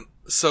doesn't.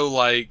 So,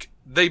 like,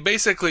 they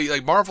basically,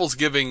 like, Marvel's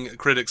giving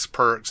critics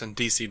perks, and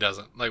DC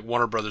doesn't. Like,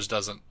 Warner Brothers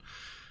doesn't.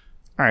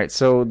 All right,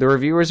 so the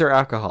reviewers are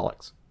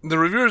alcoholics. The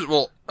reviewers,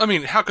 well, I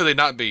mean, how could they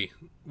not be?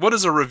 What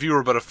is a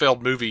reviewer but a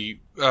failed movie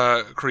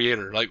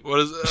creator? Like, what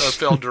is a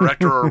failed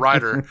director or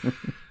writer?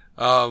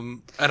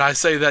 And I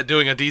say that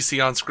doing a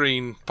DC on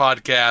Screen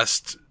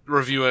podcast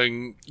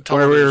reviewing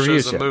television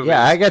shows and movies.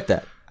 Yeah, I get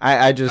that.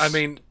 I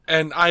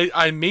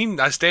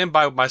stand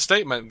by my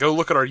statement. Go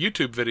look at our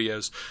YouTube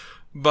videos.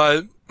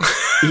 But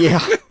yeah.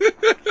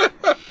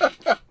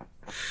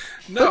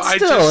 No, but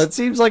still, it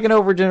seems like an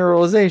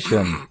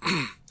overgeneralization.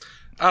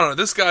 I don't know.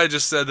 This guy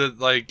just said that,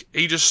 like,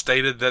 he just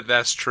stated that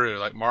that's true.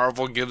 Like,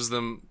 Marvel gives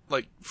them,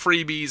 like,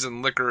 freebies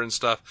and liquor and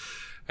stuff,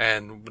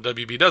 and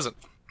WB doesn't.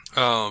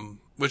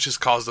 Which has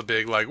caused a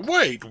big, like,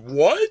 wait,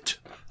 what?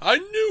 I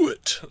knew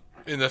it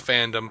in the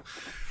fandom.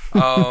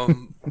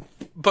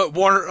 But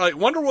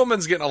Wonder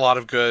Woman's getting a lot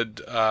of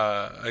good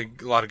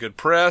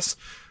press.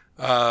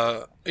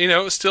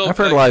 Still. I've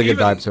heard a lot of good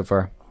vibes so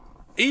far.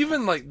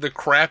 Even, like, the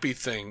crappy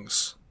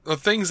things, the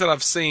things that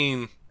I've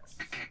seen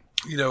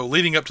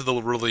leading up to the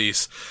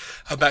release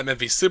of Batman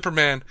v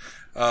Superman,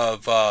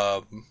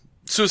 of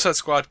Suicide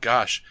Squad,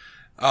 gosh,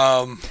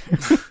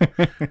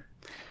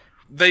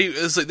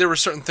 there were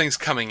certain things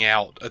coming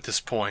out at this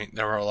point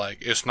that were like,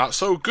 it's not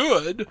so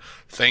good.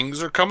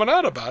 Things are coming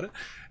out about it,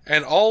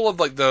 and all of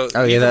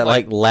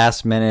that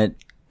last minute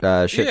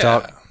shit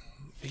talk.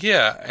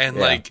 Yeah,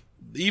 and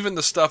even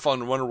the stuff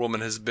on Wonder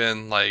Woman has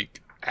been like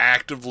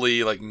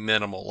actively like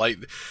minimal. Like,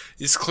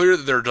 it's clear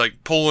that they're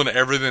like pulling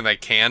everything they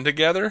can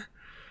together,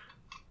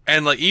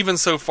 and like even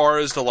so far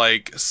as to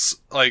like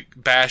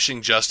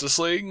bashing Justice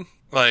League,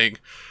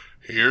 like,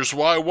 here's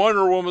why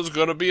Wonder Woman's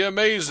gonna be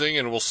amazing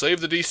and will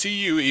save the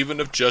DCU even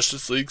if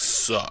Justice League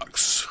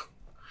sucks.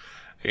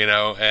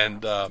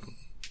 And but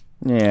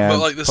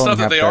like the stuff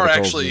that they are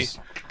actually,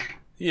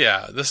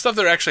 the stuff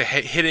they're actually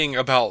hitting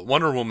about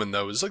Wonder Woman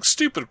though is like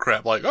stupid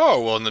crap. Like,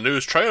 oh well, in the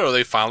news trailer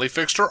they finally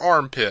fixed her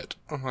armpit.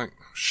 I'm like,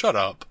 shut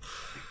up.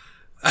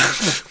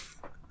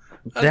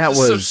 That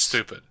was so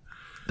stupid.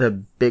 The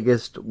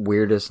biggest,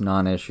 weirdest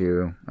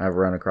non-issue I've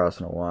run across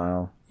in a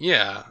while.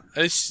 Yeah,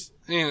 it's.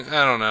 I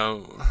don't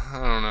know.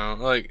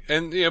 Like,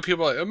 and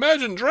people are like,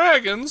 Imagine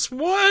Dragons.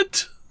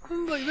 What?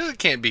 I'm like, that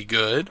can't be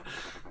good.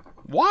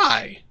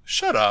 Why?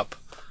 Shut up.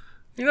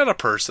 You're not a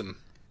person.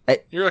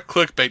 You're a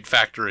clickbait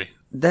factory.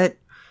 That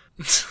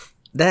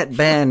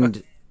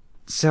band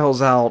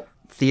sells out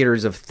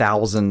theaters of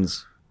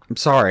thousands. I'm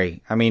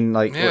sorry. I mean,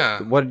 like,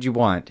 what did you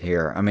want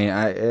here? I mean,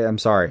 I'm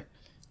sorry.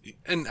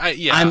 And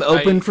I'm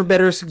open for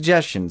better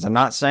suggestions. I'm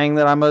not saying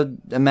that I'm a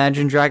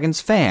Imagine Dragons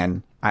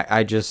fan.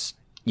 I just.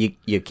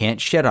 You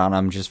can't shit on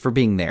them just for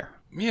being there.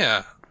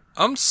 Yeah.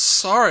 I'm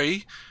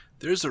sorry.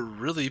 There's a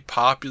really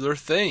popular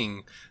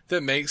thing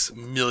that makes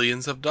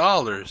millions of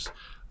dollars.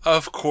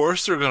 Of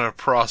course they're going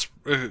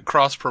to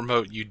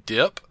cross-promote, you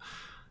dip.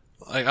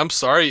 Like, I'm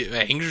sorry it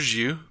angers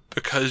you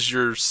because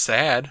you're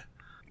sad.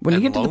 When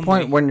you get to the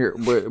point when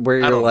where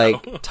you're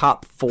like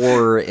top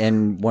 4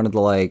 in one of the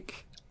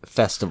like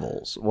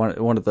festivals,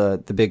 one of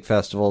the big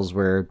festivals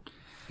where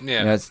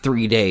it's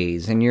 3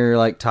 days and you're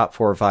like top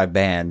 4 or 5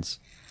 bands.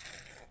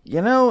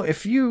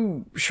 If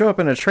you show up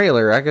in a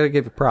trailer, I gotta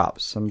give you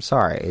props. I'm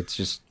sorry. It's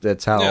just,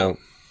 that's how,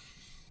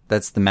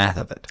 that's the math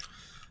of it.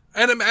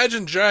 And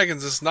Imagine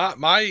Dragons is not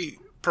my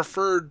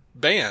preferred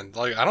band.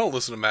 Like, I don't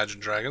listen to Imagine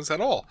Dragons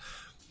at all.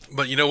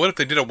 But you know what? If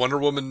they did a Wonder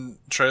Woman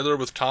trailer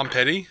with Tom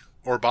Petty,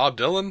 or Bob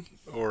Dylan,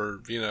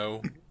 or,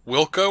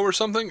 Wilco or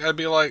something, I'd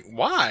be like,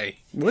 why?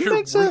 Wouldn't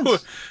make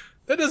sense.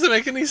 That doesn't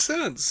make any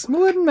sense.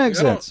 Wouldn't make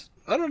sense.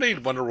 I don't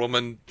need Wonder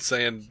Woman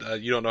saying,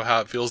 you don't know how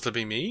it feels to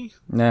be me.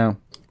 No.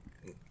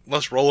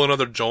 Let's roll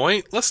another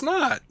joint. Let's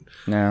not.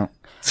 No.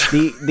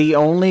 The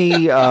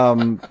only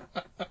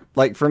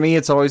like for me,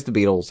 it's always the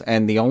Beatles,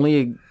 and the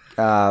only.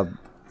 Well,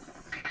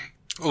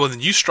 then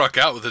you struck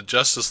out with the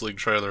Justice League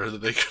trailer.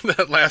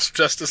 That last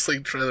Justice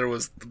League trailer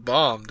was the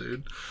bomb,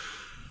 dude.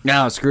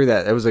 No, screw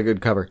that. It was a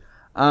good cover.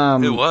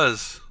 It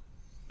was.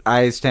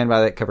 I stand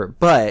by that cover.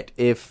 But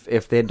if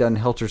they had done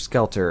Helter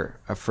Skelter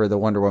for the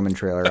Wonder Woman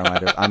trailer,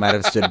 I might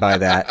have stood by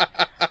that.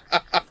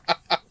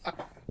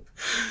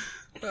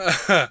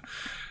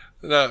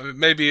 No,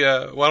 maybe,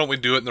 why don't we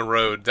do it in the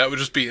road? That would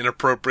just be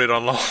inappropriate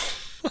on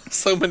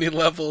so many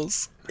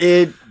levels.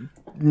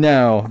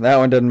 No, that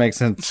one doesn't make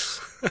sense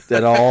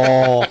at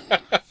all.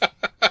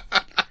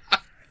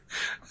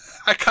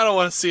 I kind of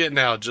want to see it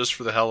now, just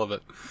for the hell of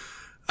it.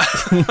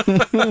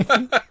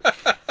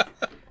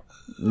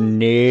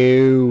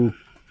 No.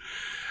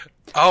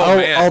 Oh,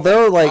 man.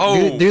 Although,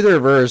 like, do the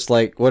reverse.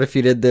 Like, what if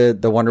you did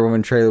the Wonder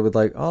Woman trailer with,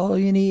 like, all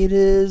you need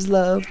is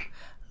love.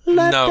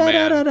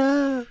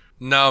 No,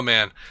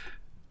 man.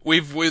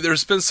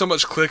 There's been so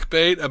much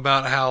clickbait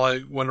about how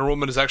like Wonder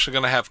Woman is actually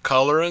going to have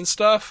color and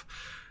stuff,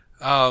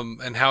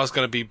 and how it's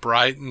going to be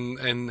bright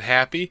and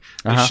happy.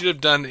 They should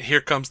have done "Here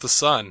Comes the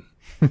Sun."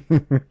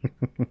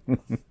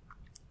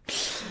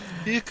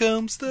 Here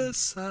comes the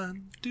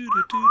sun, doo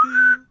doo doo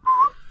doo.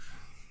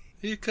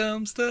 Here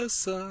comes the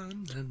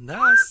sun, and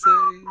I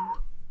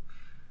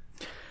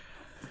say,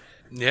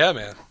 "Yeah,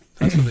 man,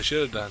 that's what they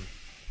should have done."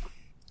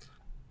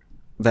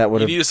 That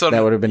would have been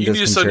disconcerting. You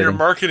need us on your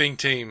marketing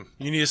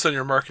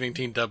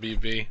team.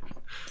 WB.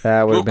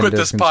 We'll quit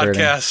this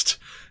podcast.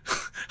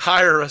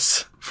 Hire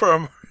us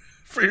for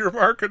your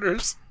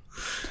marketers.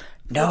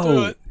 No.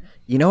 We'll do it.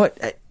 You know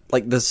what?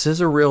 Like, the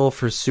scissor reel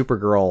for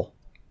Supergirl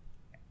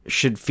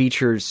should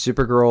feature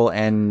Supergirl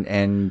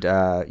and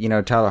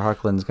Tyler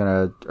Hoechlin's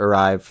going to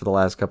arrive for the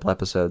last couple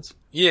episodes.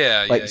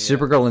 Yeah, like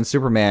Supergirl and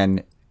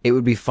Superman. It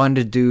would be fun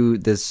to do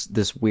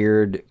this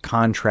weird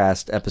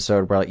contrast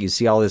episode where like, you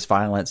see all this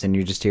violence and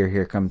you just hear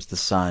 "Here Comes the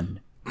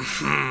Sun."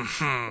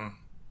 I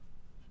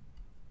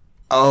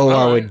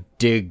would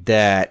dig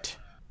that.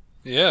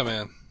 Yeah,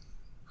 man.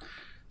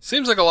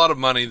 Seems like a lot of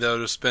money though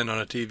to spend on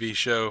a TV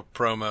show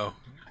promo.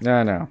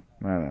 I know.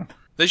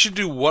 They should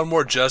do one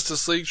more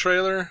Justice League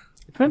trailer.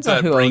 Depends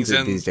on who owns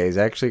it these days.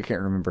 I actually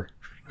can't remember.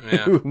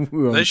 Yeah,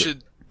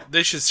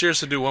 They should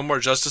seriously do one more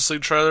Justice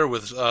League trailer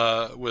with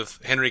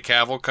Henry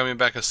Cavill coming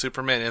back as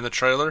Superman in the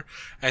trailer,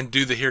 and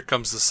do the "Here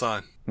Comes the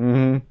Sun."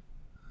 Mm-hmm.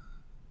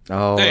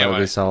 Oh, that would Anyway.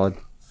 be solid.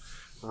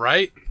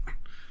 Right?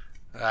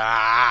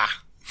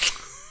 Ah.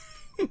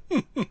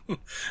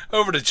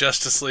 Over to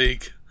Justice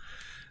League.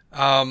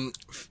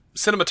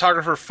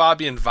 Cinematographer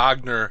Fabian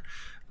Wagner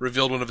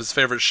revealed one of his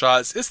favorite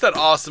shots. It's that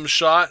awesome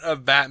shot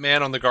of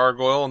Batman on the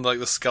gargoyle and like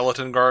the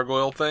skeleton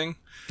gargoyle thing.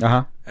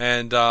 Uh-huh.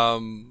 And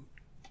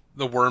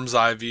the worm's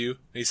eye view.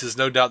 He says,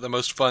 no doubt the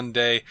most fun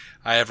day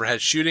I ever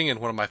had shooting and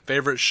one of my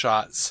favorite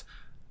shots.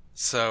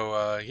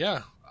 So,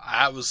 yeah,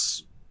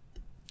 it's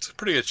a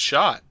pretty good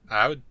shot.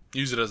 I would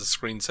use it as a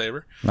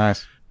screensaver.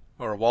 Nice.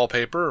 Or a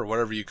wallpaper or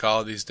whatever you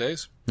call it these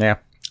days. Yeah.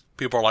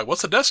 People are like,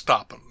 what's a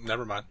desktop?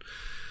 Never mind.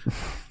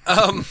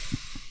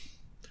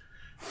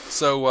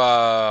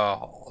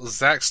 So,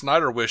 Zack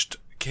Snyder wished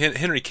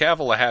Henry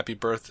Cavill a happy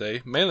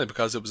birthday, mainly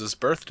because it was his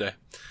birthday.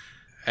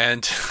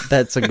 And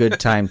that's a good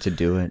time to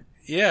do it.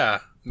 Yeah,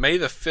 May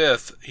the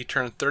 5th, he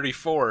turned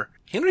 34.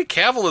 Henry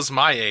Cavill is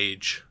my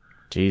age.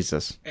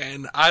 Jesus.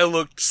 And I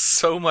looked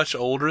so much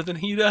older than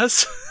he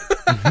does.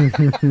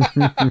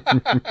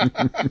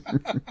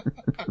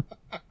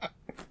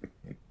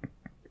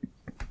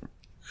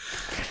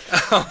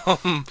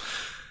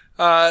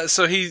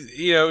 So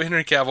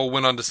Henry Cavill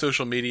went onto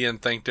social media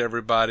and thanked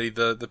everybody,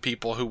 the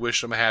people who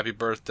wished him a happy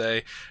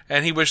birthday.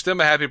 And he wished them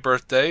a happy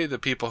birthday, the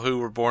people who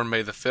were born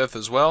May the 5th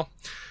as well.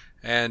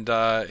 And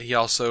he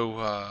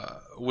also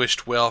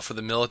wished well for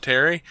the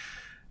military,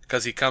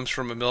 because he comes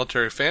from a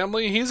military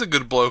family. He's a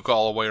good bloke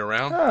all the way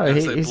around. Oh,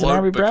 he's bloke an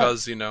Army brat?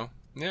 because,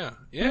 yeah,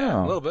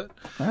 Oh. a little bit.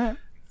 All right.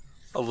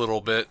 A little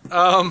bit.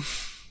 Now,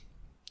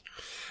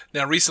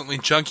 recently,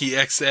 Junkie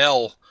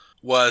XL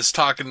was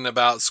talking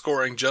about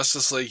scoring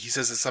Justice League. He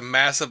says it's a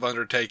massive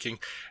undertaking,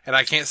 and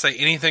I can't say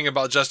anything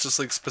about Justice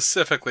League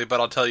specifically, but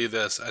I'll tell you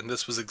this, and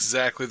this was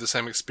exactly the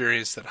same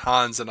experience that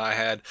Hans and I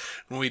had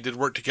when we did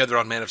work together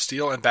on Man of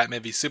Steel and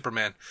Batman v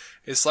Superman.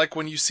 It's like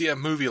when you see a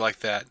movie like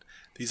that,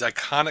 these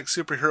iconic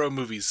superhero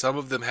movies, some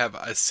of them have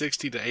a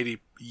 60 to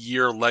 80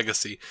 year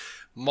legacy.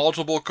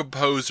 Multiple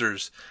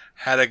composers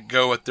had a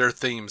go at their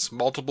themes.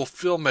 Multiple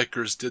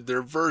filmmakers did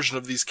their version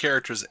of these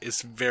characters.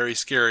 It's very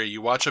scary. You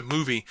watch a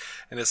movie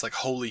and it's like,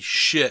 holy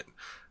shit,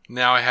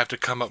 now I have to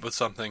come up with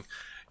something.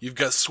 You've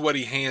got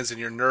sweaty hands and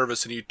you're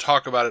nervous and you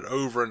talk about it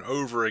over and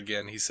over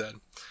again, he said.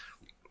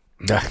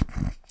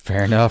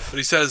 Fair enough. But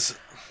he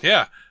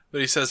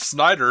says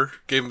Snyder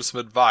gave him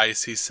some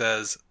advice. He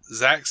says,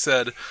 Zack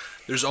said,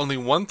 there's only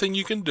one thing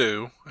you can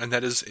do, and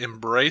that is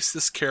embrace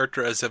this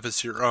character as if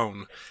it's your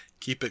own.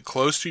 Keep it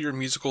close to your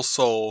musical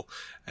soul,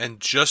 and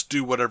just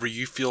do whatever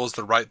you feel is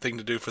the right thing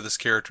to do for this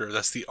character.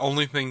 That's the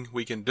only thing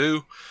we can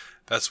do.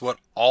 That's what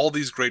all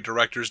these great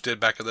directors did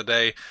back in the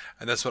day,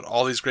 and that's what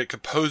all these great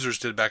composers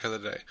did back in the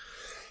day.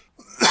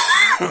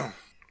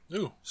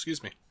 Ooh,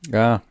 excuse me.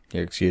 You're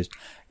excused.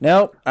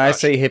 No, I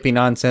say hippie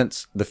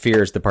nonsense. The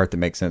fear is the part that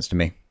makes sense to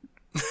me.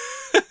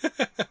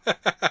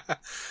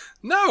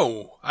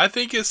 No, I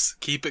think it's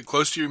keep it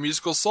close to your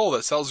musical soul.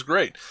 That sounds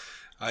great.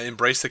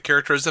 Embrace the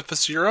character as if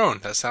it's your own.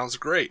 That sounds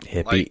great.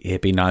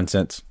 Hippie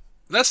nonsense.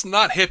 That's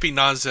not hippie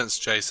nonsense,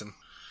 Jason.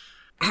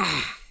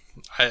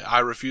 I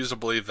refuse to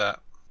believe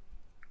that.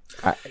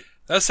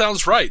 That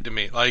sounds right to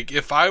me. Like,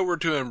 if I were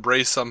to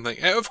embrace something...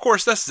 And of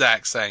course, that's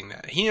Zack saying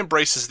that. He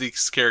embraces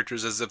these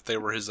characters as if they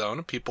were his own,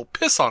 and people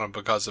piss on him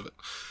because of it.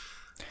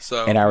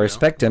 So, and I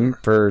respect him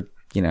for,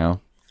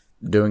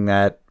 doing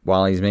that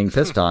while he's being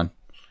pissed on.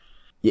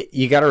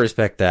 You got to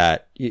respect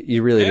that.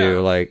 You really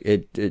do. Like,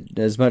 it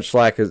as much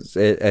slack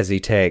as he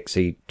takes,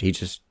 he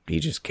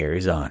just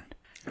carries on.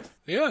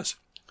 Yes.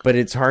 But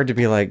it's hard to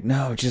be like,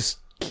 no, just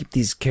keep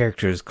these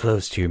characters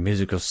close to your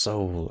musical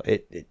soul.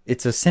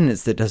 It's a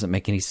sentence that doesn't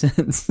make any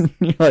sense.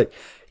 You're like,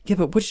 yeah,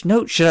 but which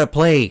note should I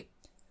play?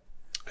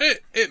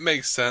 It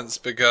makes sense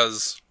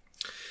because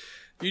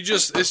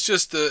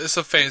it's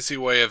a fancy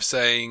way of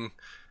saying,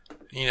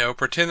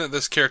 pretend that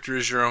this character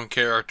is your own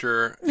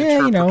character.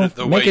 Interpret it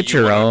the way you want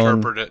to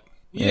interpret it.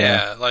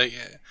 Yeah,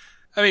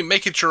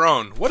 make it your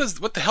own.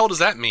 What the hell does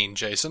that mean,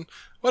 Jason?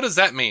 What does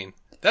that mean?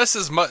 That's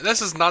as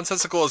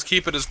nonsensical as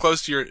keep it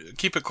close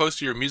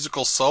to your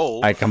musical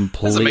soul. I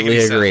completely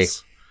agree.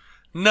 Sense.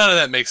 None of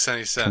that makes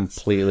any sense.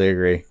 Completely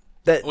agree.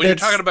 When you're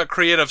talking about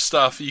creative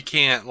stuff, you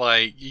can't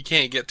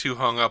get too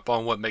hung up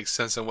on what makes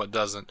sense and what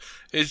doesn't.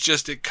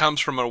 It comes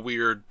from a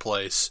weird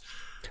place.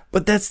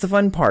 But that's the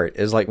fun part,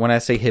 is like when I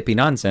say hippie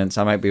nonsense,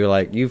 I might be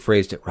like, you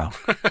phrased it wrong.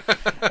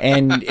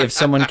 And if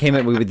someone came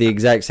at me with the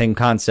exact same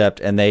concept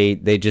and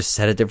they just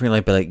said it differently,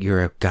 I'd be like,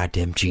 you're a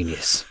goddamn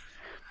genius.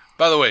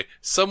 By the way,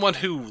 someone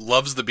who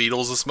loves the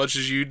Beatles as much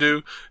as you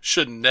do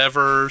should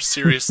never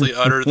seriously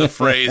utter the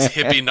phrase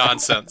hippie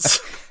nonsense.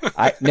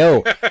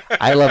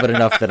 I love it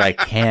enough that I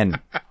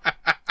can.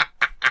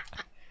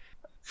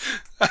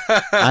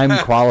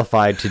 I'm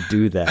qualified to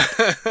do that.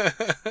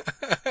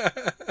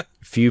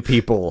 Few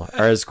people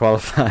are as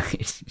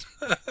qualified.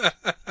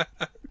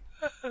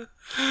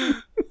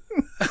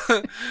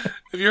 Have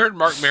you heard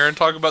Mark Maron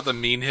talk about the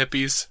mean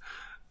hippies?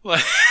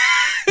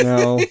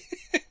 No.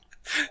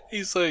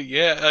 He's like,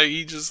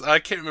 I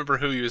can't remember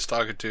who he was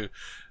talking to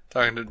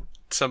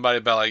somebody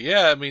about like,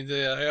 yeah, I mean,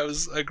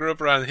 I grew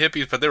up around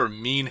hippies, but they were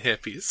mean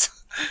hippies.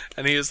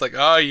 And he was like,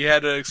 oh, you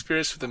had an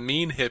experience with the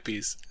mean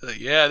hippies. Like,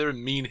 yeah, they were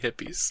mean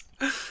hippies.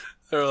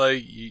 They're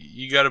like,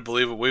 you got to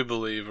believe what we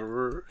believe.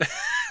 Or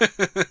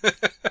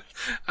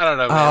I don't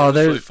know, man. Oh,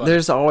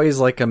 there's always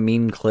like a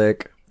mean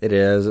clique. It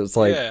is. It's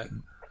like,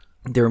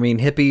 there were mean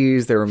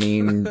hippies, there were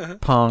mean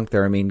punk,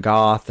 there were mean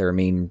goth, there were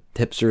mean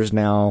hipsters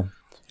now.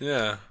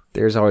 Yeah.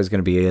 There's always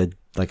going to be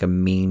a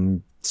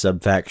mean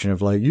subfaction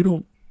of like, you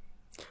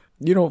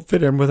don't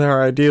fit in with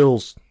our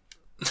ideals.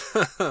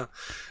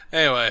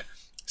 Anyway,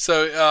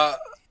 so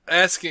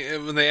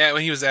asking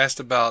when he was asked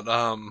about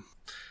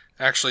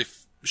actually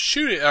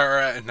shooting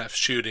or not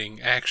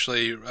shooting,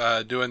 actually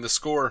doing the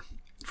score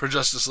for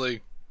Justice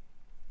League,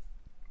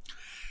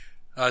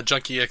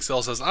 Junkie XL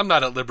says, "I'm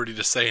not at liberty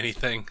to say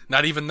anything,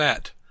 not even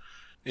that.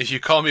 If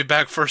you call me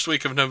back first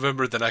week of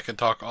November, then I can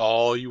talk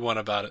all you want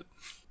about it."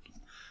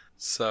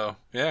 So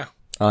yeah,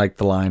 I like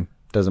the line.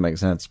 Doesn't make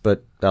sense,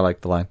 but I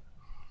like the line.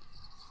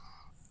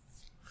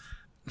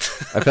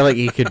 I feel like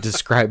he could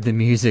describe the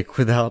music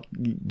without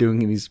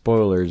doing any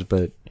spoilers,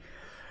 but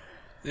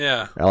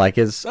yeah, I like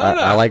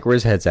I like where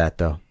his head's at,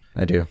 though.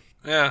 I do.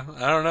 Yeah,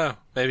 I don't know.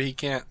 Maybe he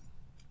can't.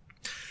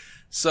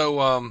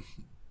 So,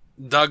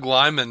 Doug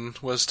Liman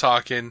was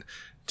talking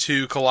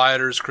to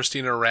Collider's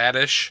Christina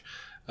Radish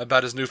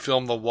about his new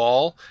film, The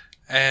Wall,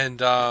 and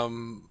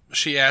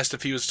she asked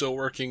if he was still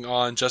working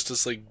on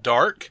Justice League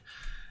Dark.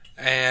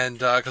 And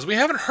because we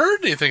haven't heard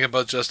anything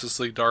about Justice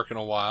League Dark in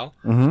a while.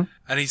 Mm-hmm.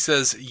 And he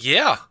says,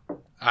 yeah,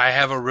 I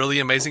have a really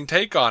amazing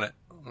take on it.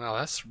 Well,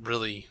 that's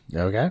really...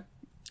 Okay.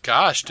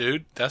 Gosh,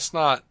 dude, that's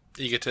not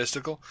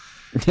egotistical.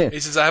 He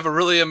says, I have a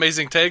really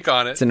amazing take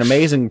on it. It's an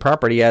amazing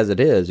property as it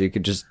is. You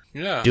could just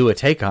do a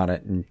take on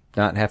it and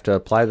not have to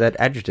apply that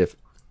adjective.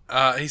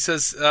 He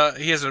says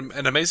he has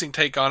an amazing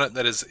take on it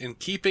that is in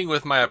keeping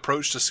with my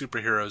approach to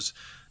superheroes.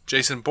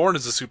 Jason Bourne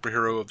is a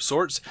superhero of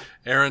sorts.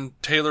 Aaron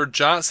Taylor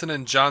Johnson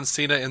and John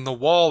Cena in The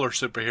Wall are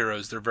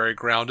superheroes. They're very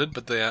grounded,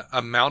 but the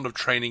amount of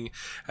training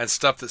and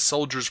stuff that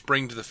soldiers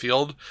bring to the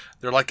field,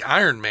 they're like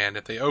Iron Man.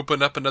 If they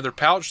open up another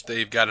pouch,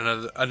 they've got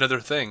another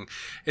thing.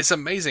 It's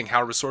amazing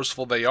how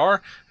resourceful they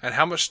are and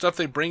how much stuff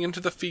they bring into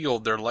the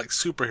field. They're like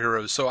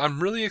superheroes. So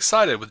I'm really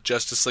excited with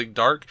Justice League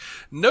Dark.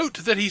 Note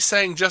that he's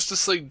saying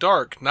Justice League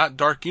Dark, not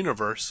Dark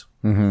Universe.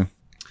 Mm-hmm.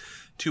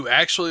 To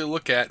actually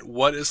look at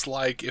what it's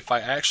like if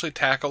I actually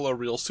tackle a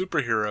real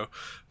superhero,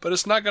 but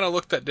it's not going to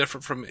look that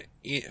different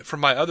from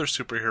my other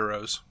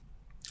superheroes.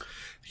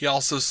 He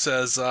also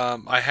says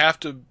I have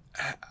to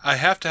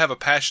have a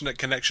passionate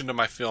connection to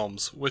my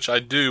films, which I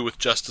do with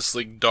Justice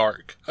League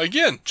Dark.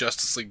 Again,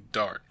 Justice League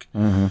Dark.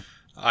 Mm-hmm.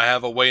 I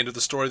have a way into the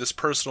story that's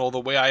personal,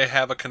 the way I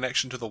have a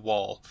connection to The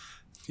Wall.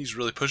 He's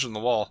really pushing the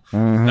wall.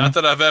 Mm-hmm. Not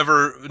that I've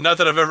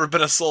ever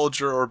been a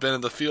soldier or been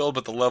in the field,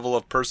 but the level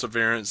of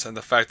perseverance and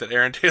the fact that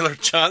Aaron Taylor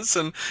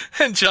Johnson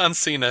and John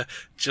Cena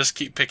just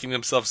keep picking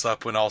themselves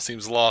up when all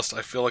seems lost.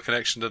 I feel a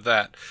connection to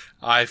that.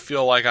 I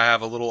feel like I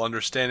have a little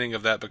understanding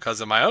of that because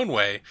in my own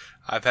way,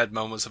 I've had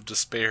moments of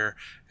despair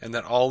and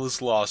that all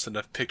is lost and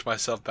I've picked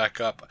myself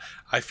back up.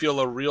 I feel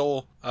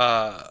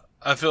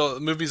I feel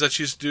movies I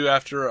choose to do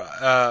after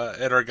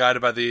it are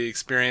guided by the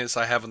experience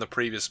I have in the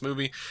previous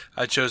movie.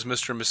 I chose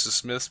Mr. and Mrs.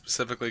 Smith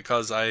specifically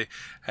because I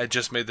had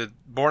just made the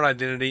Bourne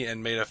Identity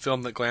and made a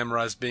film that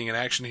glamorized being an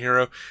action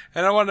hero,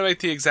 and I wanted to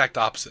make the exact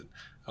opposite.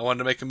 I wanted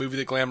to make a movie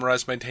that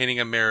glamorized maintaining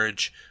a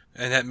marriage,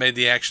 and that made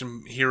the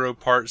action hero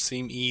part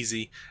seem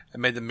easy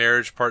and made the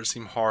marriage part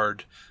seem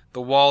hard. The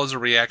Wall is a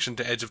reaction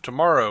to Edge of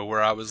Tomorrow,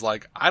 where I was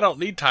like, I don't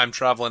need time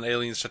travel and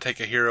aliens to take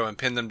a hero and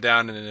pin them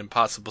down in an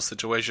impossible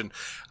situation.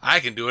 I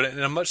can do it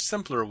in a much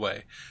simpler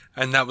way.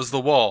 And that was The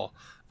Wall.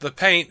 The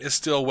paint is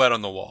still wet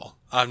on the wall.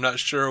 I'm not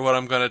sure what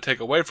I'm going to take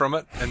away from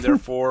it, and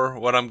therefore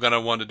what I'm going to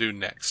want to do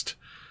next.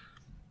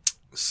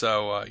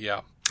 So,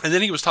 yeah. And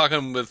then he was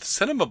talking with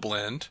Cinema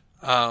Blend,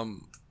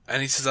 and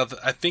he says,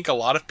 I think a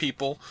lot of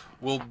people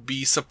will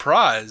be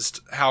surprised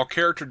how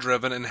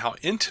character-driven and how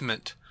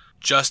intimate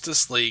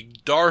Justice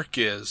League Dark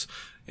is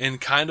in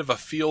kind of a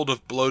field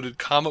of bloated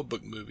comic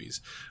book movies.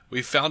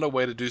 We found a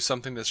way to do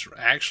something that's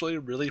actually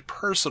really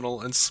personal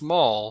and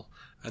small,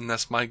 and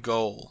that's my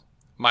goal.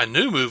 My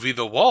new movie,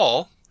 The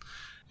Wall,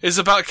 is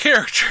about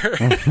character.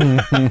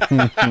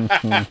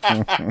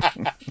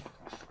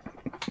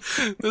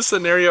 This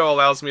scenario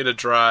allows me to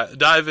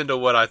dive into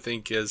what I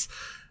think is...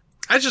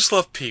 I just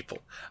love people.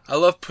 I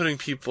love putting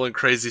people in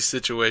crazy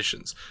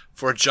situations.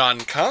 For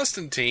John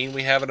Constantine,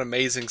 we have an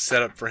amazing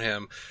setup for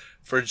him.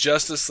 For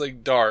Justice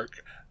League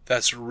Dark,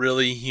 that's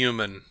really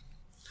human.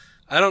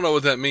 I don't know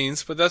what that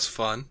means, but that's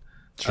fun.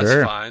 Sure.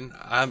 That's fine.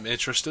 I'm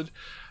interested.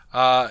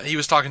 He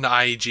was talking to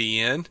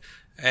IGN,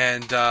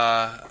 and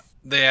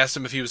they asked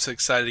him if he was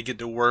excited to get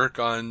to work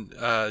on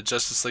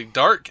Justice League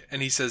Dark,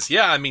 and he says,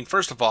 yeah, I mean,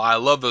 first of all, I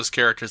love those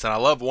characters, and I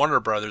love Warner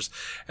Brothers,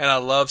 and I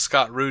love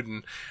Scott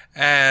Rudin,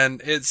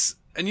 and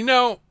you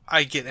know,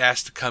 I get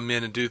asked to come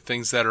in and do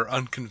things that are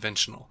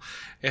unconventional.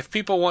 If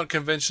people want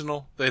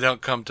conventional, they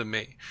don't come to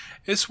me.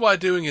 It's why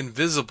doing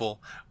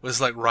Invisible was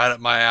like right up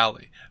my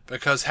alley.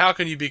 Because how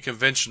can you be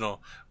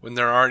conventional when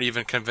there aren't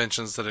even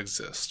conventions that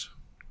exist?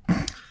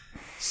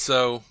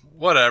 So,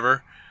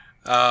 whatever.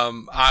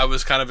 I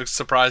was kind of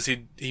surprised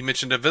he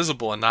mentioned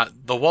Invisible and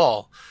not The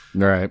Wall.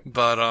 Right.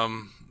 But,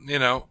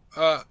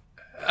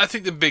 I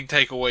think the big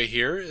takeaway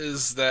here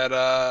is that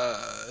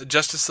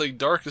Justice League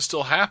Dark is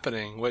still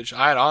happening, which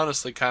I had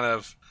honestly kind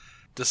of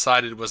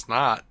decided was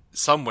not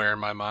somewhere in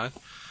my mind.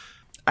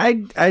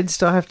 I'd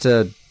still have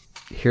to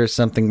hear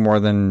something more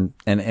than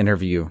an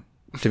interview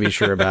to be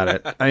sure about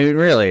it. I mean,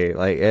 really,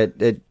 like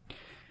it.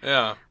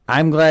 Yeah.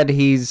 I'm glad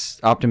he's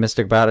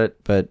optimistic about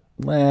it, but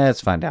let's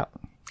find out.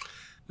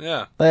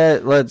 Yeah.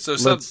 Let's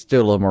do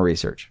a little more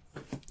research.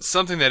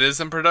 Something that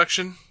is in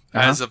production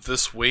as of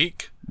this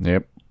week.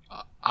 Yep.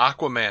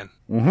 Aquaman.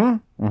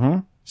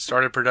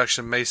 Started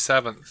production May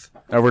 7th.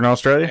 Over in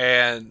Australia?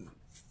 And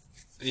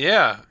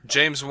yeah,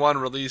 James Wan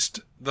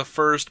released the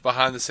first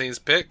behind the scenes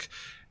pic.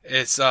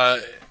 It's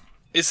a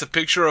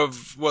picture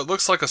of what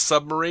looks like a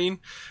submarine.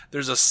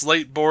 There's a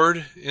slate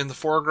board in the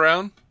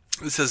foreground.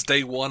 It says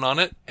Day One on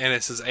it, and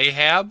it says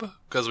Ahab,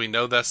 because we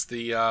know that's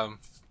the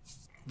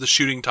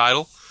shooting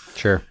title.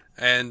 Sure.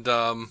 And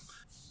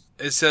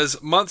it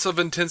says, months of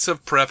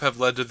intensive prep have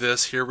led to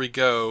this. Here we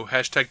go.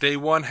 Hashtag Day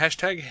One.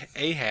 Hashtag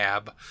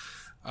Ahab.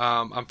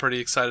 I'm pretty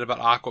excited about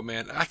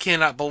Aquaman. I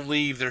cannot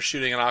believe they're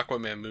shooting an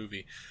Aquaman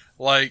movie.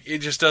 Like, it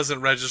just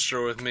doesn't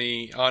register with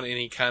me on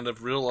any kind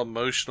of real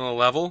emotional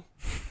level.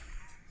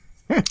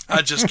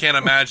 I just can't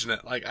imagine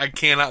it. Like, I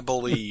cannot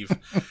believe.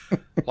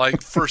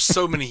 Like, for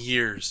so many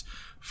years.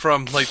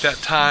 From, like, that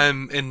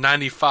time in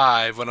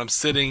 95 when I'm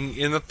sitting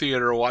in the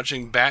theater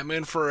watching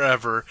Batman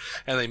Forever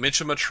and they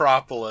mention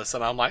Metropolis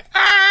and I'm like,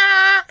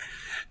 ah!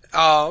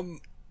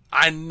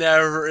 I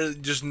never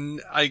just,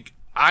 like,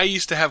 I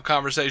used to have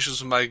conversations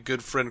with my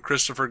good friend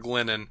Christopher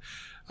Glennon.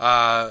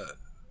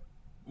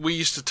 We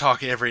used to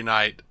talk every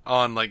night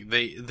on, like,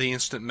 the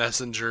Instant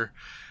Messenger.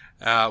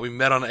 We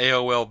met on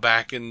AOL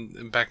back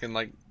in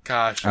like,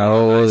 gosh.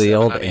 Oh, the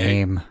old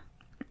AIM.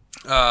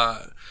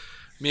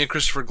 Me and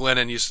Christopher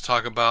Glennon used to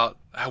talk about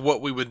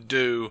what we would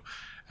do,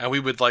 and we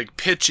would, like,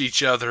 pitch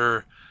each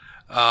other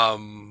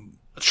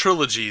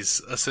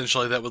trilogies,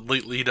 essentially, that would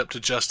lead up to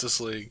Justice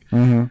League.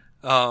 Mm-hmm.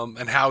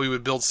 And how we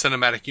would build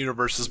cinematic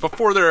universes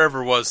before there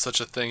ever was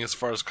such a thing as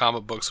far as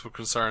comic books were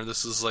concerned.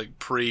 This is, like,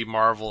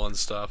 pre-Marvel and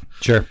stuff.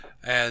 Sure.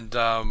 And,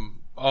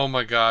 oh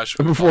my gosh.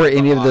 Before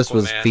any of this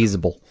was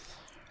feasible.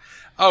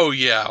 Oh,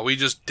 yeah. We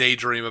just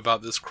daydream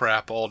about this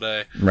crap all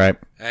day. Right.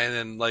 And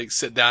then, like,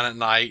 sit down at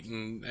night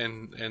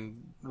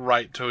and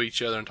write to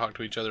each other and talk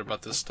to each other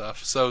about this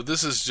stuff. So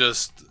this is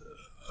just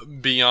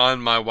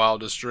beyond my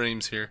wildest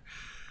dreams here.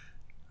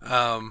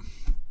 I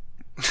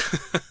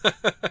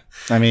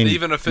mean,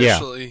 even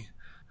officially,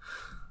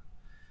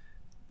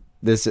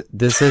 yeah.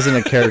 This isn't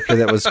a character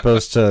that was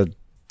supposed to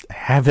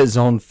have his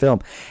own film.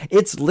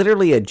 It's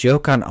literally a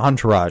joke on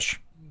Entourage.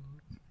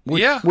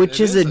 Which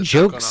is a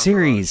joke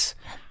series.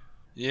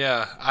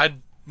 Yeah, I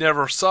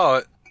never saw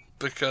it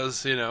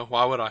because,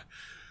 why would I?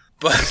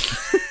 But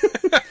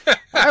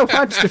I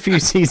watched a few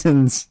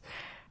seasons.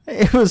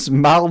 It was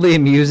mildly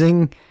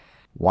amusing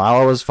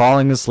while I was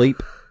falling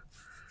asleep.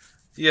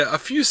 Yeah, a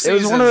few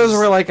seasons. It was one of those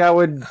where, like, I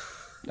would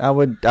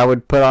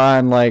put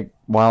on, like,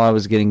 while I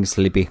was getting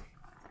sleepy.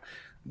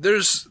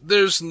 There's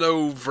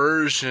no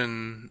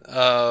version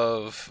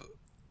of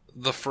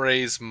the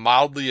phrase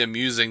mildly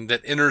amusing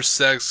that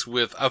intersects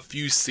with a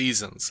few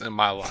seasons in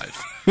my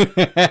life.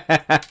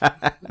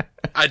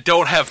 I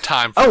don't have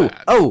time for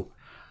that.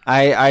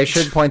 I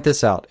should point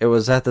this out. It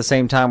was at the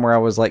same time where I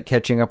was, like,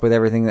 catching up with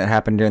everything that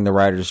happened during the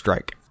writer's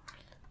strike.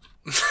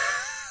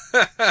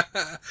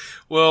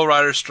 Well,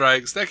 writer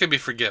strikes, that can be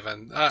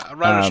forgiven.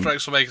 Writer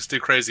strikes will make us do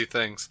crazy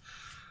things.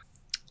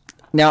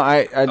 Now,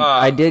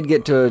 I did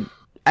get to...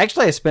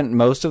 Actually, I spent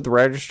most of the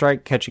writer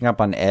strike catching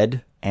up on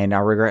Ed, and I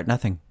regret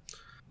nothing.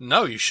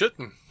 No, you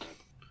shouldn't.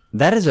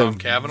 That is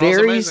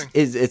amazing.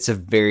 It's a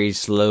very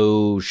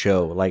slow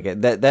show.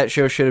 Like, that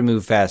show should have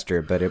moved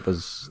faster, but it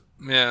was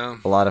a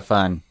lot of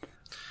fun.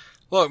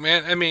 Look,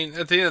 man, I mean,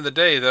 at the end of the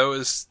day, though,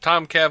 is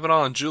Tom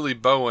Cavanaugh and Julie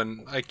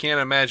Bowen. I can't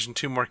imagine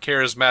two more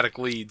charismatic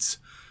leads.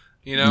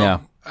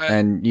 No.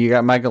 And you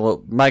got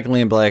Michael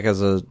Ian Black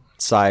as a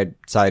side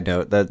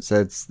note.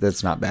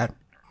 That's not bad.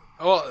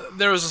 Well,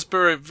 there was a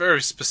very,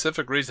 very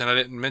specific reason I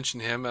didn't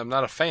mention him. I'm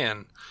not a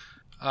fan.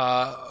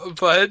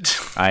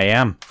 But I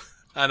am.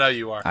 I know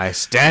you are. I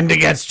stand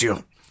against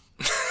you.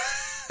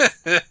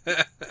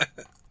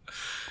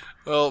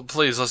 Well,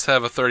 please, let's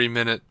have a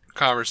 30-minute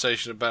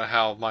conversation about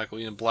how Michael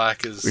Ian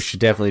Black is. We should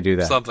definitely do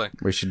that. Something.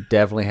 We should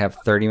definitely have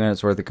 30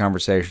 minutes worth of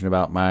conversation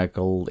about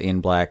Michael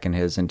Ian Black and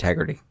his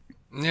integrity.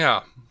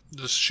 Yeah.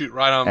 Just shoot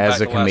right on as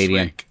back a comedian.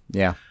 Last week.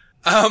 Yeah.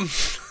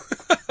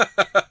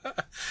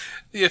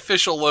 The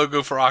official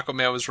logo for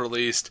Aquaman was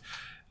released.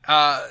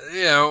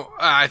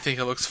 I think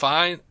it looks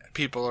fine.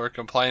 People are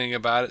complaining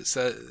about it,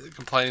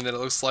 complaining that it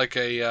looks like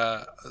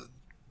a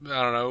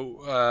I don't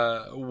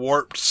know,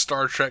 warped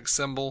Star Trek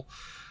symbol,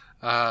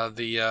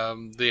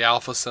 the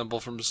Alpha symbol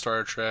from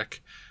Star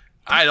Trek.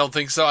 I don't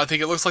think so. I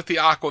think it looks like the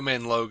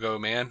Aquaman logo,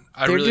 man.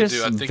 I really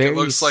do. I think it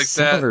looks like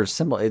that.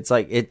 Symbol. It's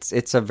like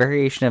it's a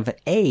variation of an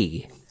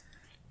A.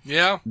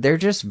 Yeah, they're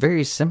just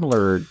very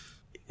similar.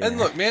 And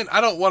look, man,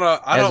 I don't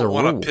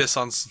want to piss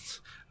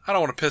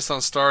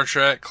on Star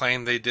Trek.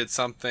 Claim they did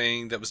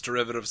something that was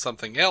derivative of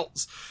something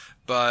else.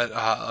 But,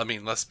 I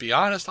mean, let's be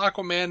honest,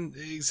 Aquaman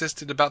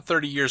existed about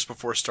 30 years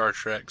before Star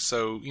Trek,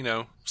 so,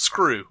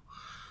 screw.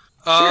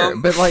 Sure,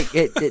 but, like,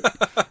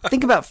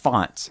 think about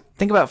fonts.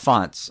 Think about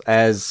fonts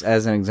as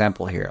an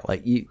example here.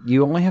 Like,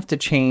 you only have to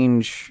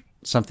change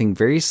something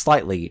very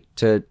slightly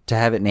to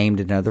have it named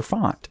another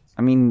font.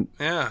 I mean...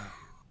 Yeah.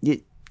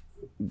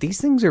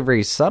 These things are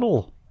very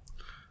subtle.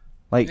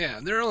 Like... Yeah,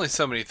 there are only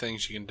so many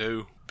things you can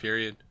do,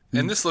 period.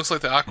 And this looks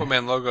like the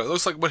Aquaman logo. It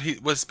looks like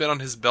what's been on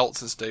his belt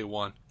since day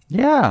one.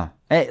 Yeah,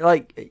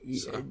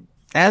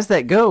 as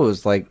that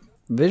goes, like,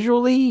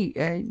 visually,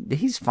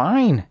 he's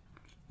fine.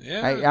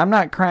 Yeah. I'm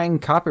not crying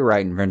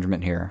copyright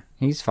infringement here.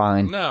 He's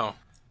fine. No.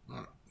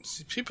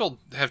 See, people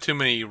have too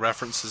many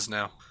references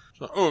now.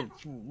 Oh, it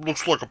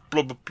looks like a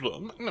blah, blah, blah.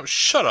 No,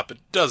 shut up. It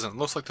doesn't. It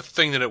looks like the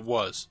thing that it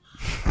was.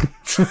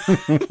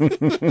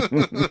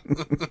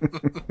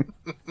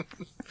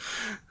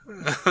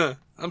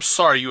 I'm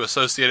sorry you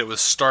associate it with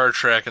Star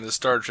Trek and the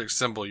Star Trek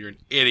symbol. You're an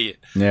idiot.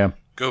 Yeah.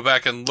 Go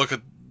back and look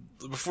at...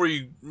 Before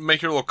you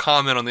make your little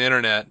comment on the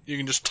internet, you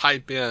can just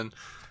type in,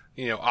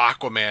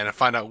 Aquaman and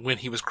find out when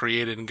he was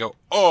created and go,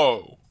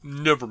 oh,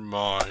 never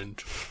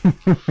mind.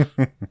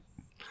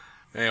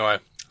 Anyway,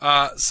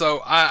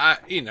 so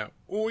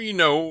we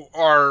know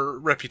our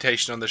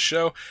reputation on this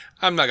show.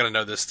 I'm not going to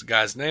know this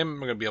guy's name. I'm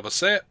not going to be able to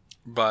say it,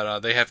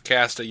 but they have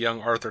cast a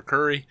young Arthur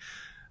Curry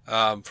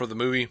for the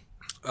movie,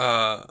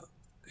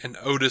 and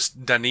Otis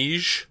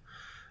Danige,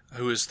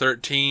 who is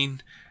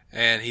 13.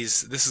 And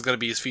this is going to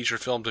be his feature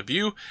film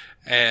debut,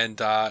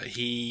 and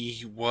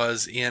he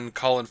was in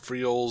Colin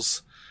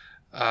Friel's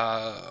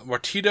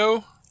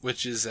Martito,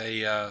 which is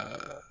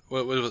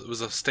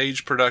was a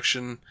stage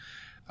production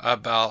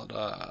about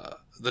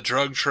the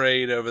drug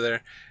trade over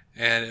there,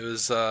 and it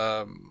was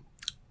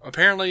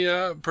apparently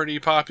pretty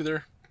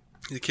popular.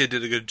 The kid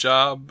did a good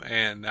job,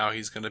 and now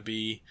he's going to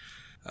be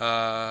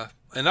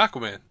in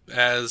Aquaman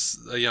as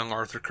a young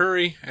Arthur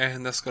Curry,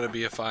 and that's going to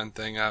be a fine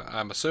thing.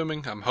 I'm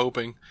assuming, I'm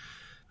hoping.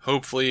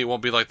 Hopefully it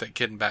won't be like that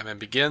kid in Batman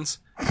Begins.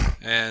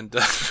 And,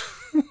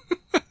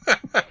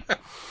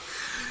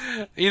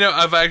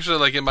 I've actually,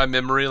 like, in my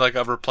memory, like,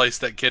 I've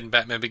replaced that kid in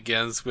Batman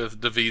Begins with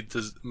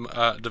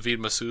David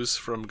Masseuse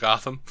from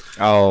Gotham.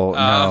 Oh,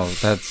 no,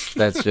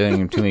 that's doing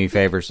him too many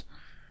favors.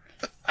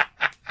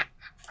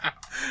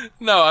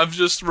 No, I've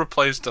just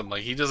replaced him.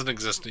 Like, he doesn't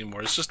exist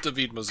anymore. It's just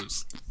David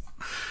Masseuse.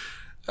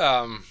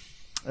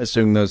 It's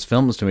doing those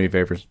films too many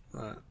favors.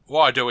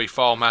 Why do we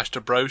fall,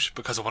 Master Broche?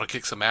 Because I want to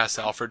kick some ass,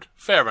 Alfred.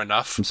 Fair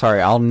enough. I'm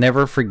sorry, I'll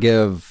never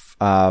forgive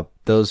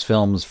those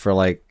films for,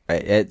 like,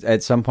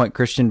 at some point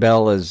Christian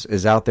Bale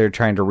is out there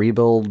trying to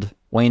rebuild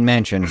Wayne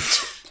Mansion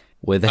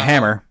with a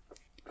hammer.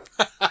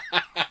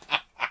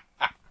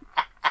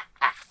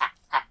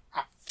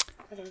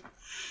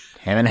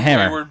 Ham and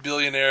hammer. Wayward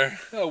billionaire.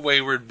 A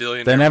wayward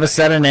billionaire. Doesn't have a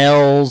set of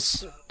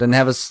nails. Doesn't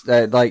have a,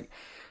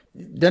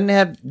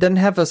 doesn't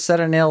have a set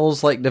of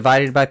nails, like,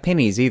 divided by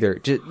pennies either.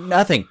 Just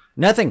nothing.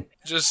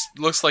 Just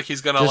looks like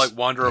he's gonna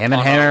wander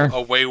upon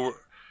a wayward.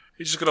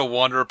 He's just gonna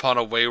wander upon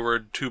a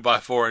wayward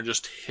 2x4 and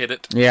just hit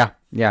it. Yeah.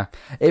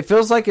 It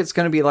feels like it's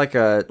gonna be like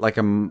a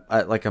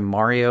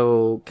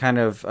Mario kind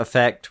of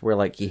effect where,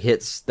 like, he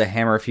hits the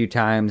hammer a few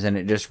times and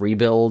it just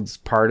rebuilds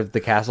part of the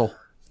castle.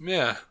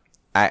 Yeah.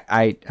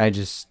 I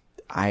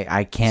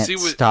can't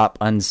stop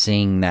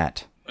unseeing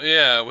that.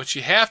 Yeah, what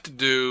you have to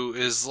do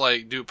is,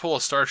 like, pull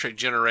a Star Trek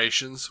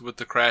Generations with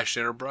the crashed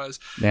Enterprise.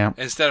 Yeah.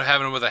 Instead of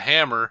having him with a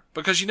hammer,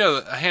 because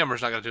a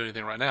hammer's not going to do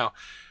anything right now.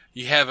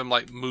 You have him,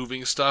 like,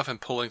 moving stuff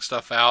and pulling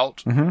stuff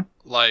out. Mm-hmm.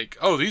 Like,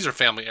 oh, these are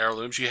family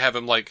heirlooms. You have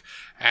him, like,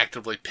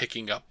 actively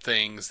picking up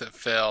things that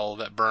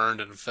burned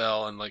and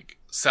fell, and, like,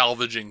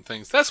 salvaging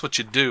things. That's what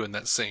you do in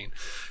that scene.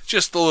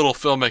 Just a little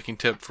filmmaking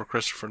tip for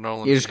Christopher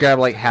Nolan. You just grab,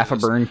 like, half a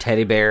burned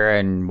teddy bear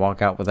and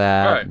walk out with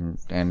that, right,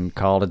 and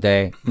call it a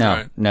day.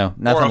 No,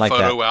 nothing like that.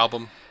 Or a photo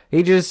album.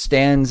 He just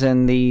stands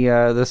in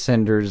the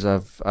cinders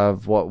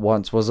of what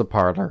once was a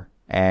parlor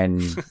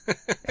and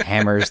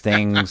hammers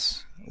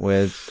things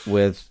with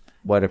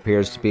what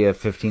appears to be a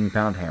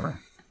 15-pound hammer.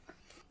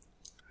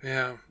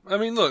 Yeah. I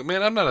mean, look,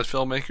 man, I'm not a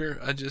filmmaker.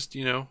 I just,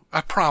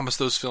 I promise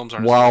those films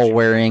aren't... While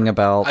wearing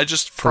about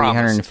promised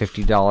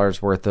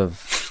 $350 worth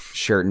of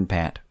shirt and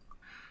pant.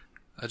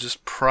 I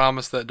just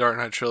promise that Dark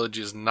Knight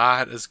trilogy is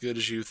not as good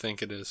as you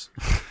think it is.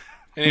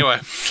 Anyway.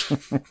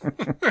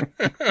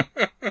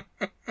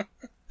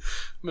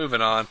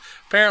 Moving on.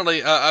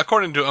 Apparently,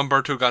 according to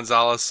Humberto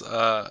Gonzalez,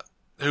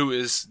 who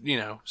is,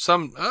 a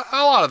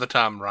lot of the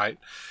time right,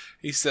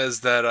 he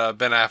says that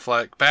Ben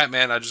Affleck,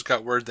 Batman, I just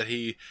got word that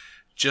he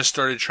just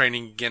started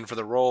training again for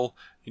the role.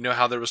 You know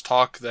how there was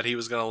talk that he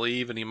was going to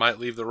leave and he might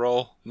leave the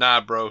role?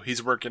 Nah, bro.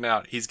 He's working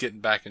out. He's getting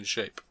back in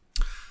shape.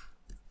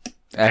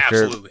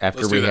 Absolutely.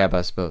 After rehab,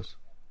 I suppose.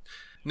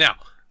 Now,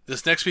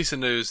 this next piece of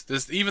news,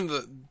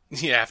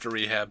 after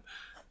rehab.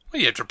 Well,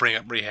 you have to bring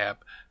up rehab.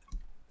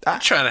 I'm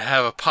trying to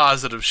have a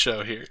positive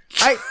show here.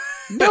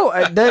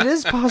 That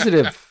is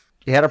positive.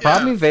 He had a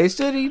problem, he faced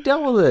it, he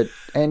dealt with it,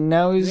 and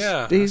now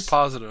he's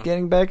positive,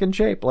 getting back in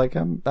shape. Like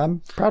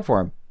I'm proud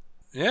for him.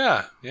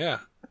 Yeah,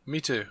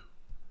 me too.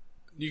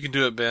 You can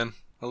do it, Ben.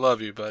 I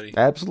love you, buddy.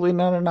 Absolutely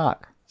not a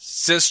knock.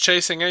 Since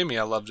Chasing Amy,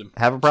 I loved him.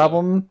 Have a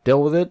problem,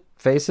 deal with it,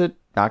 face it,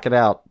 knock it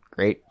out.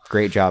 Great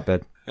job,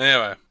 Ben.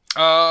 Anyway,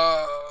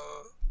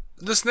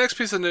 this next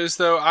piece of news,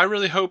 though, I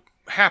really hope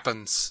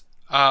happens.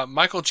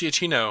 Michael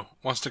Giacchino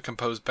wants to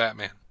compose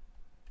Batman.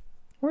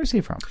 Where is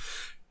he from?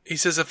 He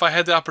says, if I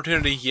had the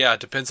opportunity, it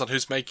depends on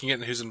who's making it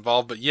and who's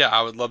involved, but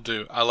I would love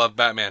to. I love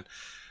Batman.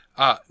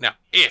 Now,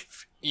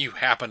 if you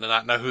happen to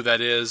not know who that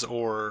is,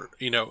 or,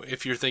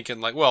 if you're thinking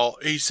like, well,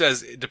 he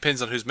says it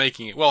depends on who's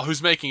making it. Well,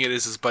 who's making it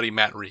is his buddy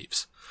Matt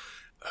Reeves,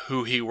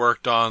 who he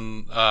worked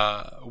on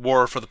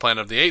War for the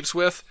Planet of the Apes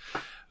with.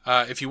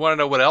 If you want to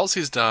know what else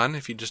he's done,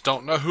 if you just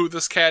don't know who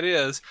this cat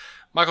is,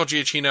 Michael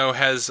Giacchino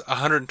has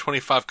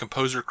 125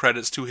 composer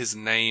credits to his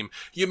name.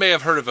 You may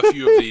have heard of a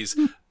few of these.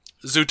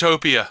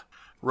 Zootopia,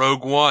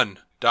 Rogue One,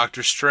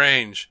 Doctor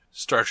Strange,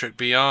 Star Trek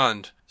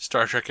Beyond,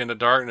 Star Trek Into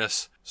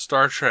Darkness,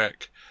 Star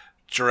Trek,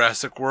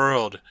 Jurassic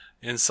World,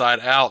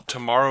 Inside Out,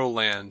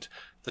 Tomorrowland,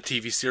 the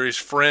TV series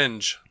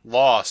Fringe,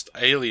 Lost,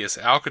 Alias,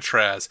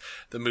 Alcatraz,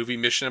 the movie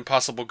Mission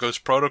Impossible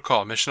Ghost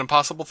Protocol, Mission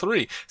Impossible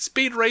 3,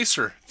 Speed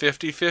Racer,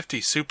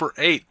 50-50, Super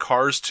 8,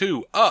 Cars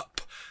 2,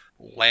 Up,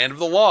 Land of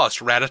the Lost,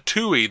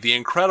 Ratatouille,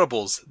 The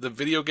Incredibles, the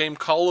video game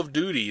Call of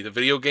Duty, the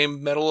video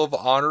game Medal of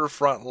Honor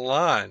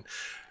Frontline.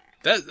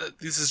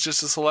 This is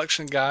just a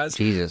selection, guys.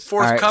 Jesus.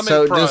 Forthcoming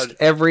All right, so just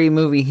every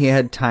movie he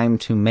had time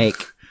to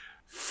make.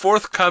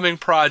 Forthcoming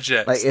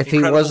projects. Like if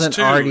Incredibles he wasn't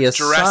 2, already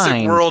assigned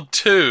Jurassic World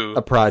 2.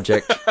 A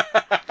project.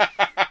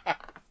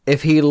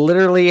 If he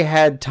literally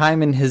had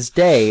time in his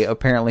day,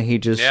 apparently he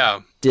just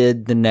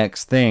did the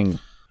next thing.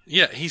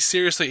 Yeah, he's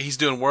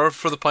doing War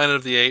for the Planet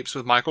of the Apes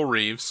with Michael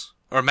Reeves.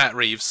 Or Matt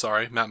Reeves,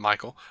 sorry, not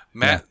Michael.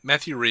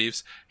 Matthew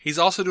Reeves. He's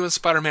also doing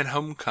Spider-Man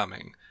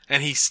Homecoming.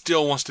 And he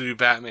still wants to do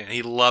Batman.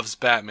 He loves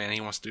Batman.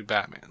 He wants to do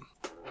Batman.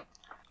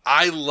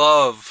 I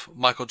love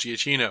Michael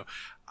Giacchino.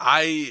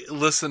 I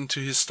listen to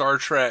his Star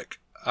Trek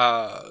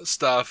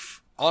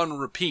stuff on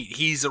repeat.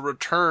 He's a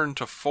return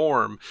to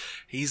form.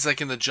 He's like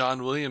in the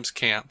John Williams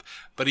camp,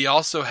 but he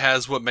also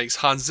has what makes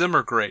Hans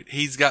Zimmer great.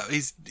 He's got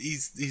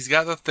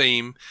the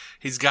theme,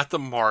 he's got the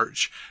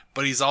march,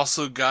 but he's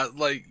also got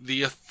like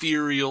the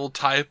ethereal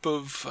type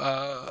of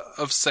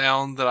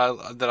sound that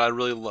I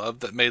really love,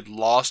 that made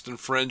Lost and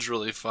Fringe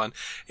really fun.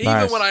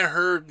 Even when I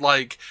heard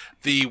like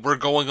the We're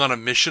Going on a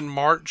Mission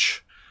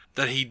march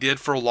that he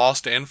did for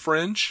Lost and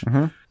Fringe,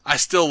 I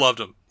still loved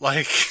him.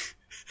 Like,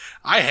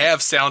 I have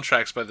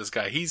soundtracks by this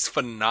guy. He's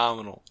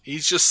phenomenal.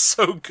 He's just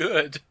so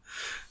good.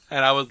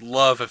 And I would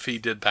love if he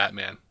did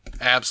Batman.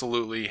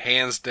 Absolutely.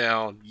 Hands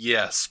down.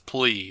 Yes,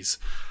 please.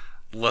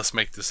 Let's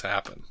make this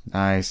happen.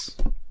 Nice.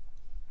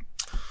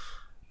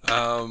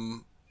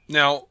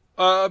 Now,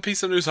 a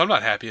piece of news I'm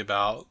not happy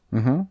about.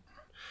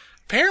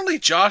 Apparently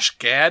Josh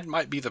Gad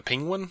might be the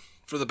Penguin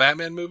for the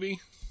Batman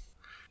movie.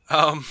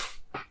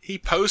 He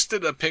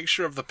posted a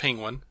picture of the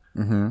Penguin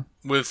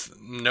with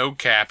no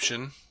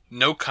caption,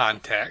 no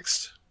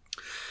context.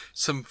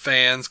 Some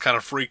fans kind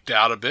of freaked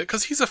out a bit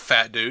because he's a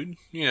fat dude,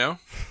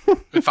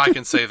 if I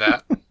can say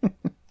that.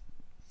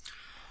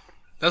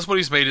 That's what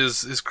he's made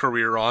his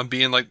career on,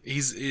 being like,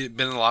 he's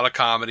been in a lot of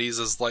comedies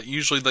as like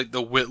usually like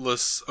the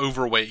witless,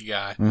 overweight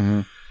guy.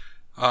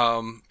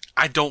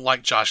 I don't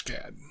like Josh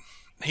Gad.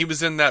 He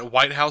was in that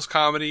White House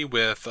comedy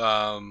with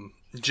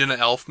Jenna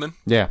Elfman.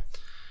 Yeah.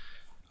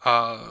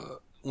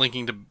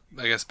 Linking to,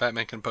 I guess,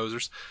 Batman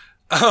composers.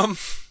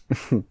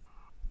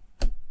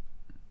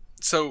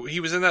 So he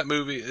was in that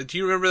movie. Do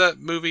you remember that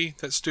movie?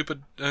 That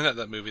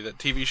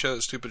TV show,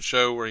 that stupid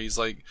show where he's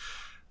like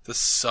the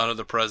son of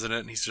the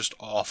president and he's just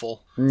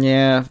awful.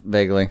 Yeah,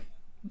 vaguely.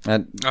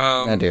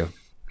 I do.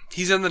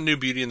 He's in the new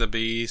Beauty and the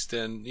Beast,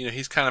 and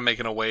he's kind of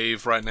making a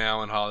wave right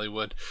now in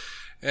Hollywood.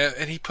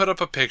 And he put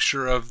up a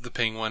picture of the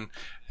Penguin,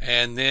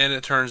 and then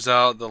it turns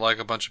out that like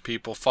a bunch of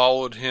people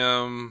followed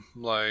him,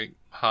 like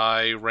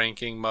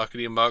high-ranking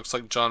muckety-mucks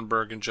like John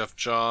Berg and Jeff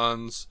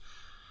Johns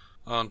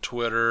on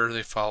Twitter.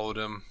 They followed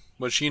him,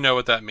 which you know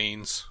what that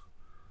means.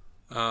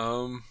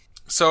 So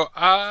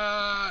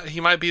he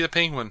might be the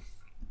Penguin.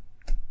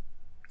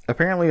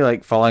 Apparently,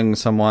 like, following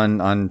someone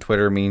on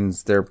Twitter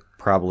means they're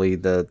probably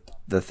the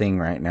thing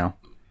right now.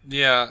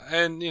 Yeah,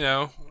 and,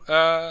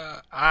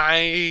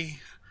 I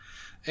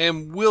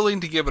am willing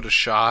to give it a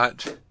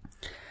shot.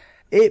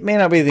 It may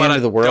not be the end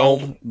of the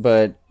world,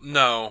 but...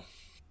 No.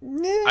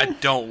 I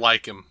don't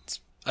like him.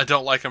 I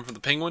don't like him for the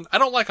Penguin. I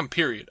don't like him,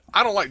 period.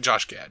 I don't like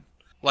Josh Gad.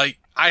 Like,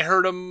 I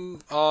heard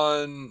him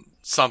on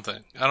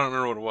something. I don't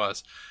remember what it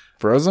was.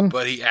 Frozen?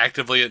 But he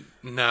actively...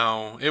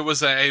 No. It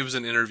was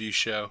an interview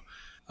show.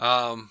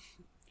 I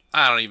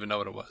don't even know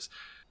what it was.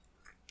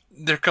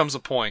 There comes a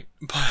point,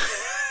 but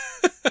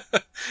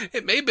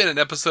it may have been an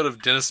episode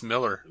of Dennis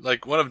Miller,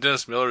 like one of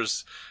Dennis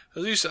Miller's. I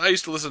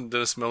used to listen to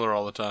Dennis Miller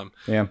all the time.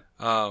 Yeah.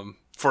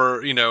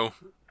 For you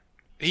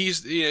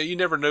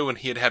never knew when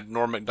he'd had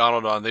Norm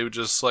Macdonald on. They would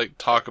just like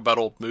talk about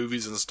old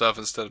movies and stuff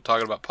instead of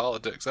talking about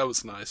politics. That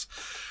was nice.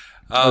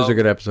 Those are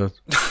good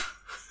episodes.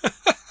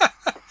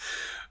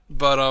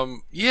 But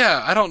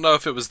yeah, I don't know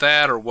if it was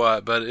that or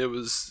what, but it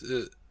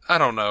was. I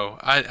don't know.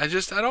 I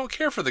don't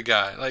care for the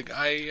guy. Like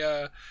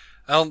I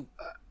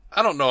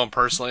don't know him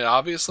personally,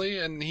 obviously,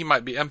 and he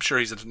might be. I'm sure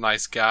he's a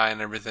nice guy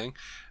and everything.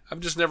 I've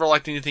just never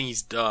liked anything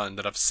he's done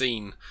that I've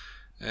seen.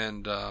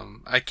 And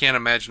I can't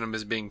imagine him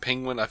as being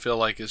Penguin. I feel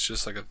like it's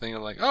just like a thing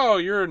of like, oh,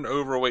 you're an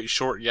overweight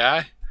short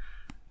guy.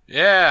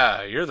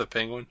 Yeah, you're the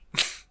Penguin.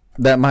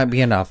 That might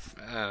be enough.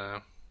 I don't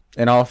know.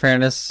 In all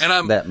fairness,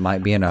 that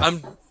might be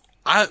enough.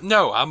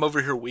 I'm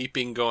over here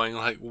weeping going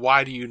like,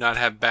 why do you not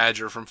have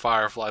Badger from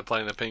Firefly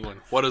playing the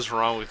Penguin? What is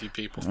wrong with you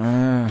people?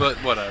 But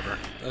whatever.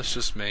 That's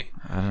just me.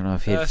 I don't know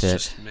if he'd fit. That's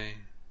just me.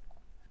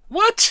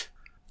 What?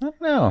 I don't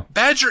know.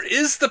 Badger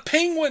is the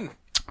Penguin.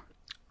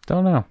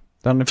 Don't know.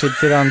 Don't know if he'd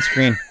fit on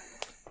screen.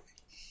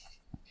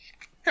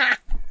 I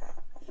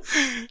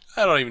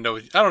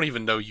don't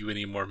even know you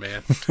anymore,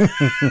 man.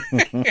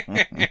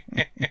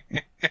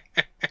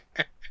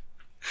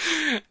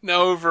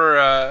 No, over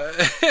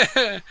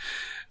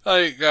in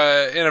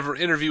an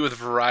interview with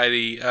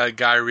Variety,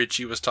 Guy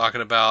Ritchie was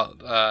talking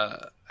about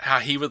how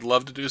he would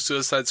love to do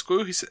Suicide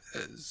Squad. He said,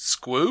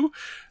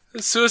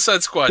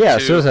 Suicide Squad. Yeah,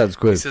 2. Suicide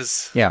Squad. He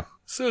says, yeah,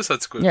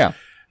 Suicide Squad. Yeah.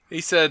 He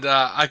said,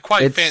 I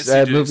quite fancy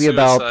doing doing movie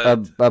Suicide.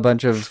 about a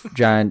bunch of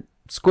giant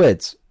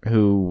squids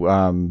who,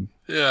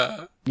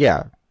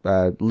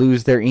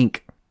 lose their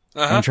ink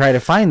and try to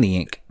find the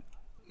ink.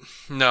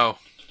 No.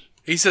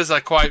 He says, I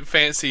quite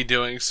fancy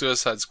doing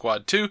Suicide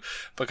Squad 2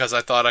 because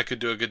I thought I could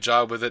do a good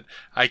job with it.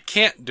 I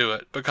can't do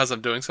it because I'm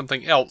doing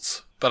something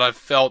else, but I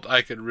felt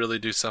I could really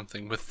do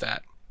something with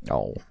that.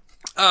 Oh.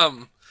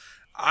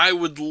 I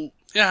would,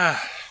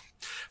 part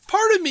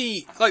of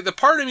me, like the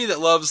part of me that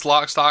loves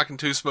Lock, Stock, and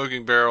Two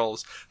Smoking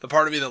Barrels, the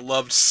part of me that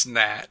loved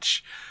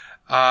Snatch,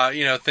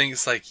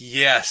 thinks like,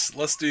 yes,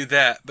 let's do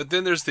that. But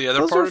then there's the other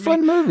Those part are of fun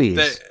me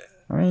movies.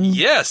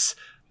 yes,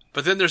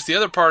 but then there's the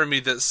other part of me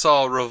that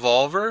saw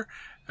Revolver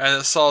and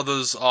that saw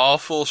those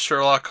awful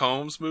Sherlock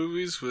Holmes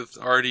movies with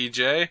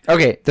RDJ.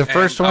 Okay, the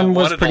first one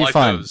was pretty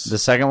fun. Those. The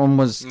second one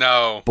was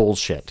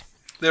bullshit.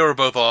 They were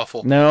both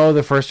awful. No,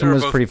 the first one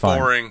was pretty fun.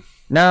 Boring.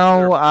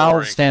 No,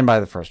 I'll stand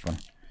by the first one.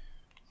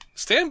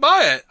 Stand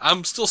by it.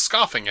 I'm still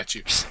scoffing at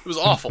you. It was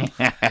awful.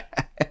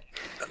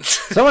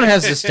 Someone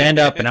has to stand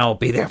up, and I'll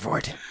be there for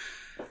it.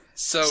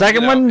 So,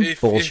 second one,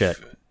 bullshit.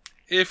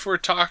 If we're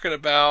talking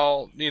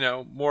about,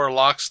 more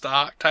Lock,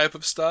 Stock type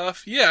of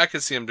stuff, yeah, I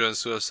could see him doing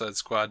Suicide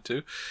Squad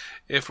too.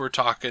 If we're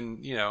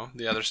talking,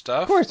 the other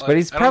stuff. Of course, but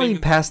he's probably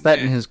past that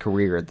in his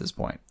career at this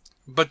point.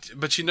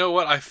 But you know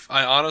what?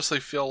 I honestly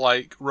feel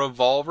like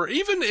Revolver,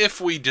 even if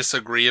we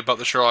disagree about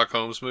the Sherlock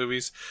Holmes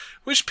movies,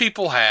 which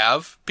people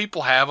have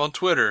on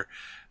Twitter,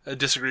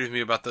 disagree with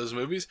me about those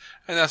movies,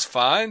 and that's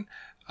fine.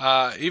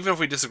 Even if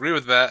we disagree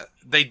with that,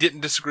 they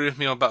didn't disagree with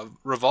me about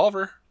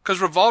Revolver,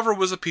 because Revolver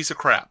was a piece of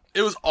crap.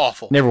 It was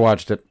awful. Never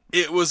watched it.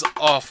 It was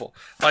awful.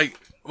 Like,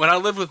 when I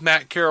lived with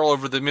Matt Carroll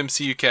over the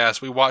MCU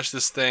cast, we watched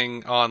this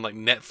thing on, like,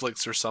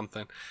 Netflix or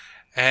something,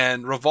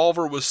 and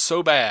Revolver was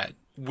so bad.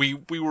 We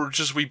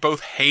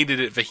both hated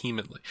it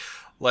vehemently.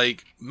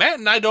 Like, Matt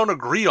and I don't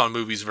agree on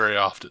movies very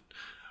often.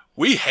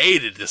 We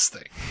hated this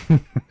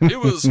thing.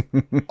 It was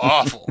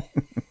awful.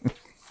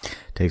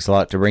 Takes a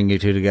lot to bring you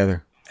two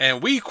together.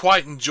 And we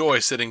quite enjoy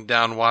sitting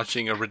down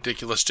watching a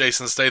ridiculous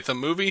Jason Statham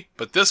movie,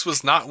 but this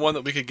was not one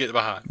that we could get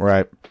behind.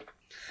 Right.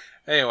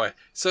 Anyway,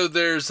 so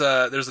there's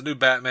a new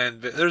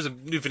there's a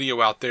new video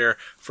out there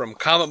from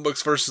Comic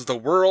Books versus the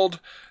World.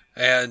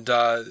 And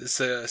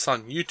it's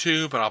on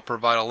YouTube, and I'll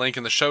provide a link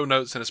in the show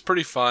notes, and it's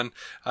pretty fun.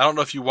 I don't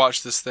know if you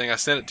watched this thing. I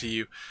sent it to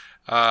you.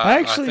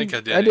 I think I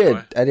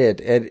did. I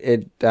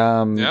did.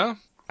 Yeah?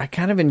 I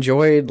kind of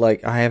enjoyed,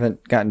 like, I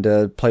haven't gotten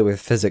to play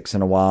with physics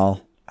in a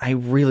while. I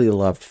really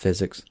loved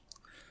physics.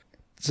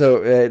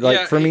 So,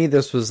 for me,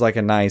 this was like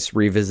a nice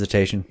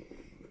revisitation.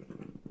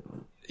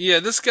 Yeah,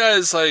 this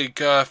guy's like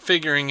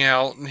figuring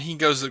out, and he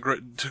goes to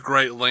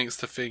great lengths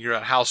to figure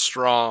out how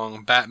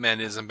strong Batman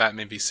is in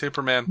Batman v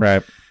Superman.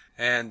 Right.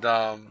 And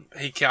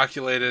he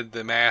calculated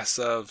the mass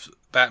of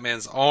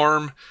Batman's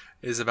arm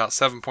is about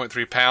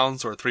 7.3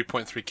 pounds or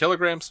 3.3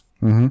 kilograms.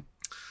 Mm-hmm.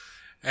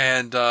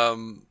 And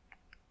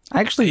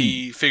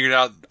he figured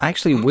out... I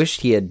actually wished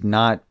he had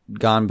not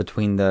gone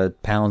between the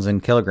pounds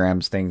and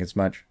kilograms thing as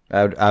much.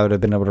 I would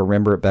have been able to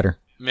remember it better.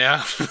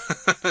 Yeah.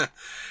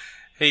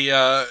 He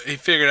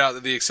figured out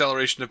that the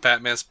acceleration of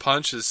Batman's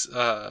punch is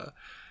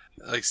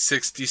like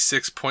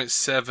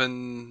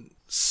 66.7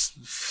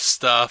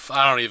 stuff.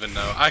 I don't even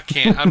know.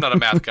 I'm not a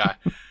math guy.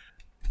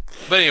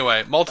 But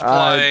anyway,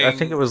 multiplying. I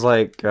think it was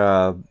like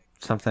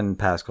something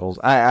Pascals.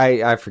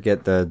 I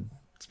forget the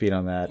speed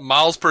on that.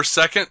 Miles per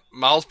second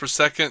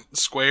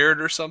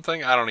squared or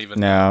something. I don't even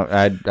know.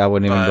 No, I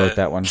wouldn't even go with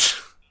that one.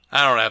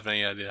 I don't have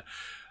any idea.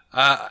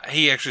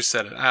 He actually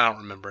said it. I don't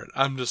remember it.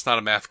 I'm just not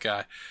a math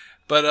guy.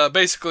 But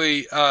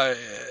basically,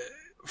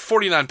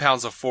 49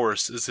 pounds of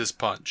force is his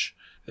punch,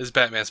 is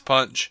Batman's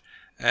punch,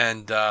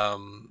 and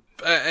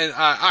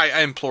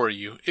I implore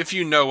you, if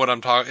you know what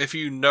I'm talking, if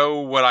you know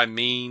what I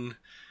mean,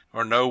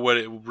 or know what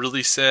it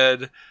really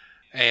said,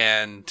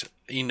 and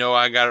you know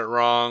I got it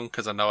wrong,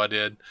 because I know I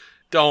did,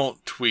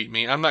 don't tweet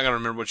me. I'm not going to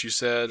remember what you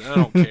said. I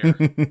don't care.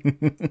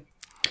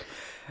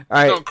 All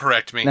right. Don't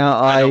correct me. Now,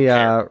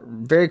 I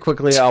very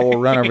quickly, I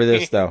will run over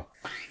this, though.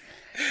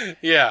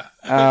 Yeah,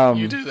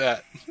 you do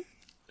that.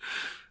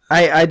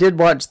 I did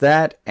watch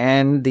that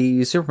and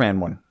the Superman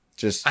one.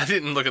 I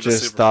didn't look at the Superman.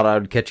 Just thought I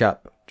would catch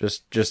up,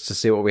 just to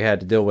see what we had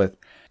to deal with.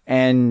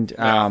 And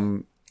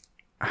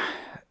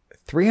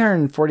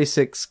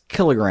 346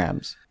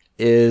 kilograms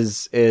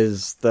is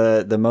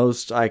the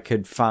most I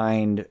could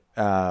find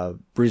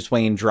Bruce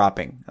Wayne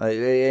dropping.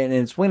 And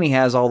it's when he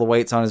has all the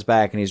weights on his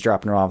back and he's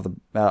dropping it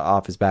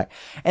off his back.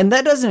 And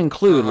that doesn't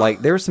include,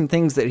 like, there were some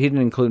things that he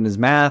didn't include in his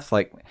math,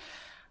 like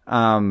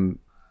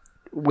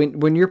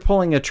when you're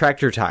pulling a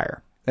tractor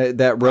tire,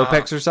 that rope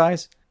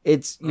exercise,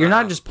 you're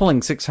not just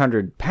pulling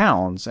 600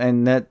 pounds,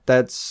 and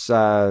that's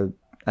I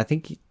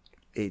think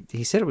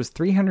he said it was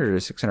 300 or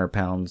 600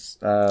 pounds,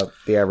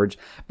 the average,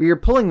 but you're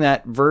pulling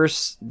that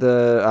versus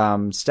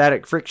the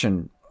static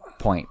friction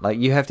point. Like,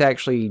 you have to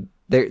actually,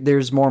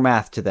 there's more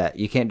math to that.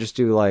 You can't just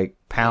do like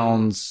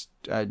pounds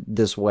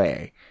this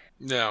way.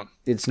 Yeah,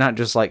 it's not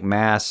just like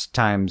mass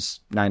times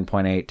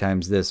 9.8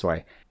 times this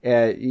way.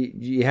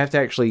 You have to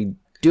actually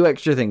do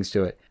extra things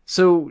to it.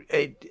 So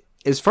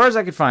as far as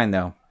I could find,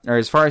 though, or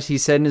as far as he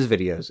said in his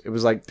videos, it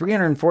was like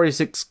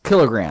 346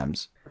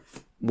 kilograms,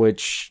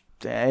 which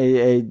roughly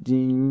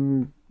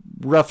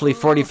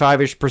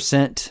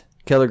 45-ish%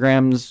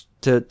 kilograms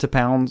to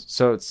pounds.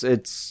 So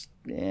it's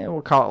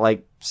we'll call it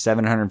like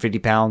 750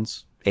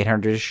 pounds,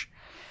 800-ish,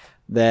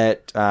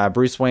 that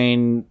Bruce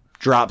Wayne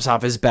drops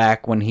off his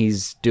back when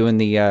he's doing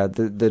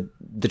the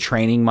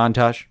training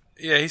montage.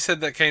 Yeah, he said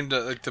that came to,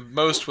 like, the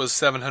most was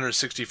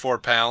 764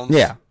 pounds.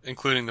 Yeah,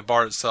 including the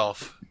bar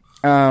itself.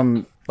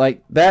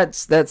 Like,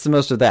 that's the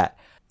most of that.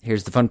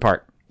 Here's the fun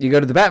part. You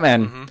go to the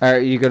Batman, or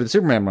you go to the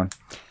Superman one.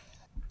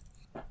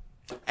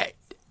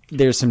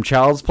 There's some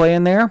Child's Play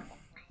in there.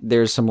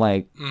 There's some,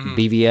 like,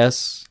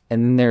 BVS.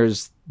 And then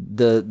there's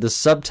the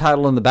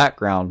subtitle in the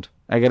background.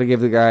 I gotta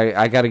give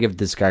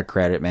this guy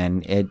credit,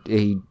 man.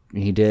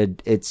 He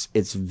did, it's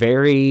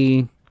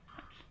very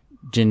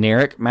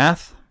generic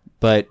math,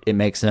 but it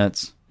makes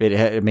sense. It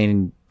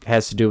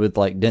has to do with,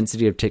 like,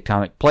 density of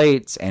tectonic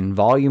plates and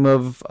volume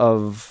of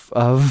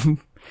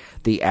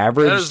the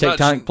average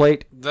tectonic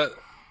plate.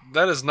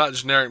 That is not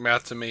generic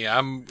math to me.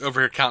 I'm over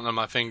here counting on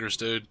my fingers,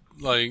 dude.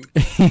 Like,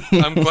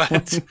 I'm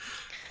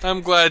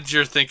glad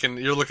you're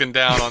looking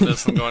down on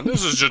this and going,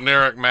 this is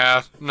generic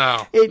math.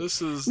 No,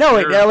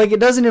 it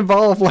doesn't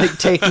involve, like,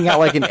 taking out,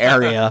 like, an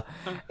area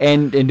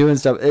and doing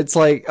stuff. It's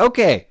like,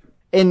 okay.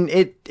 And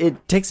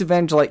it takes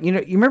advantage of, like, you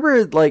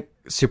remember, like,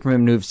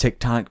 Superman moves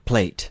tectonic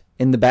plate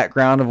in the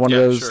background of one of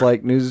those,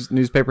 like,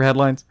 newspaper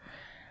headlines?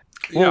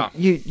 Well,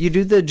 you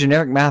do the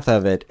generic math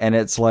of it, and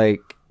it's like,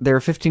 there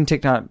are 15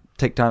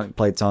 tectonic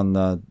plates on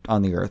the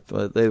Earth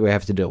that we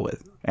have to deal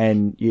with.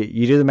 And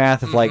you do the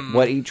math of, like,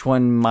 what each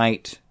one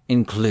might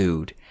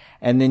include.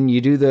 And then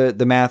you do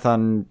the math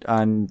on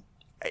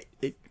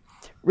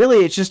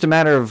really, it's just a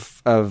matter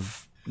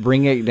of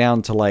bringing it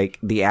down to, like,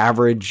 the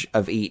average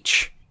of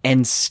each.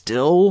 And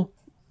still,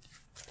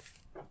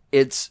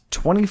 it's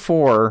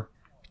 24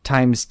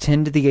 times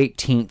 10 to the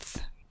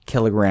 18th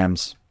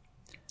kilograms.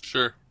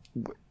 Sure.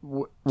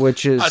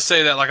 Which is... I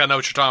say that like I know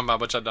what you're talking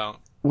about, which I don't.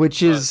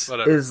 Which is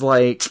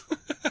like...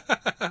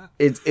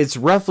 it's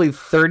roughly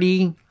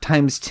 30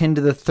 times 10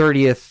 to the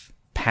 30th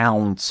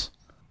pounds.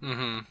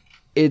 Mm-hmm.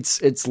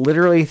 It's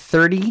literally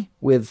 30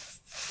 with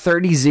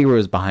 30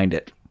 zeros behind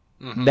it.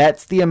 Mm-hmm.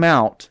 That's the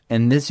amount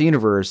in this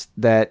universe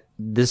that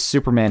this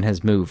Superman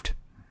has moved.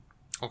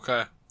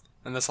 Okay.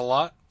 And that's a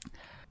lot?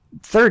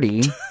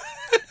 30.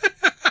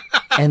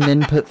 And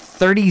then put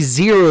 30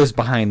 zeros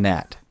behind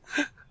that.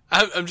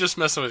 I'm just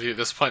messing with you at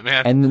this point,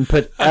 man. And then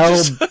put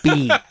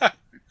LB.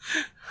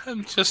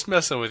 I'm just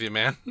messing with you,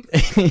 man.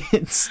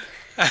 It's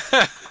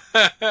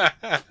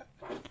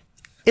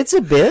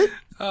a bit.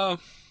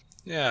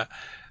 Yeah.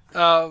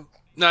 Now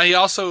he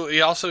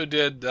also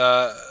did.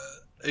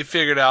 He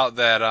figured out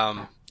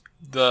that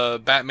the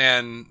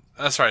Batman.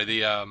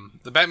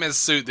 The Batman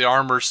suit, the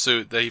armor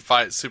suit that he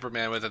fights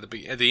Superman with at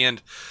the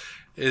end,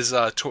 is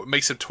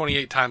makes him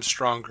 28 times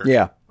stronger.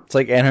 Yeah, it's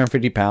like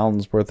 850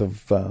 pounds worth of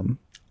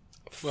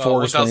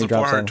force.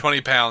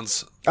 1,420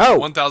 pounds. Oh,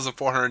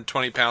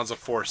 1,420 pounds of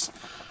force.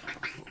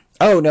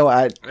 Oh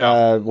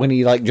no! When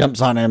he, like,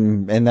 jumps on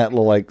him in that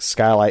little, like,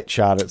 skylight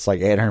shot, it's like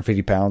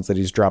 850 pounds that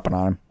he's dropping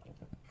on him.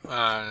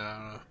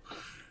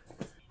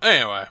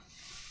 Anyway,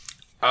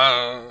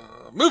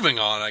 moving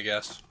on, I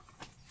guess.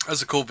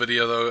 That's a cool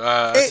video, though.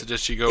 I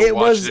suggest you go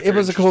watch it. It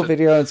was a cool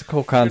video. It's a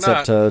cool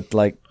concept to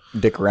like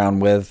dick around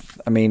with.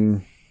 I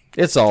mean,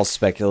 it's all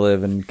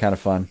speculative and kind of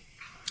fun.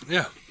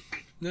 Yeah.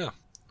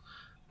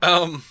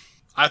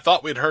 I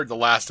thought we'd heard the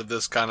last of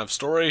this kind of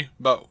story,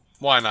 but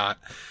why not?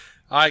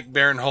 Ike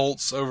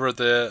Barinholtz over at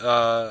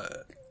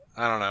the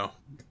I don't know,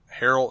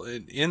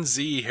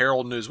 NZ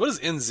Herald News. What does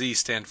NZ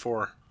stand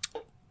for?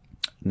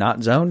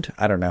 Not zoned?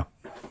 I don't know.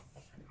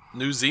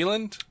 New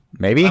Zealand?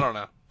 Maybe? I don't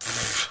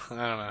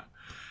know.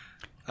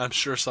 I'm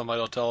sure somebody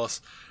will tell us.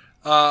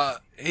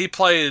 He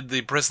played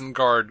the prison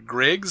guard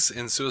Griggs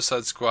in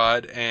Suicide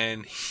Squad,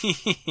 and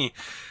he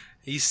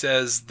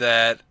says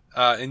that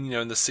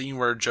in the scene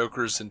where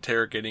Joker's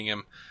interrogating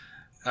him,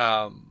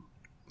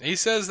 he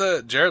says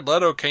that Jared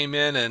Leto came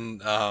in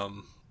and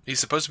he's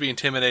supposed to be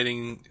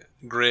intimidating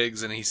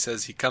Griggs, and he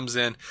says he comes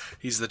in,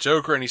 he's the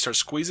Joker, and he starts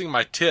squeezing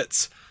my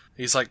tits.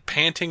 He's like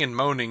panting and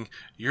moaning,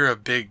 "You're a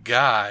big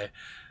guy."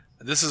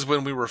 This is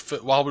when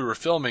while we were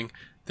filming.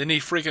 Then he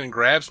freaking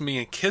grabs me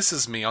and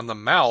kisses me on the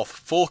mouth.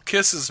 Full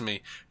kisses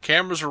me.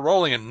 Cameras were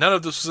rolling, and none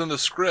of this was in the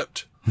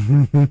script.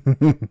 I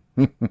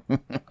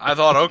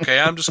thought, okay,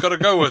 I'm just going to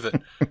go with it.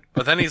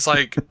 But then he's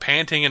like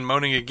panting and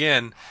moaning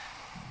again.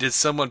 Did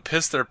someone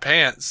piss their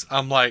pants?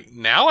 I'm like,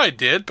 now I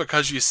did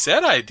because you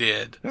said I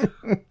did. I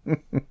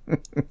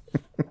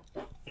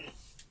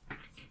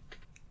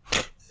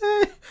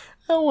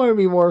don't want to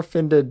be more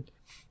offended.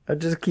 I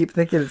just keep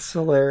thinking it's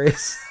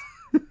hilarious.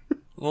 A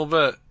little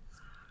bit.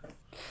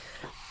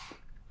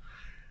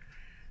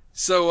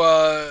 So,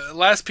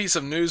 last piece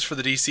of news for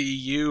the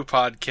DCEU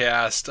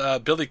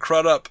podcast. Billy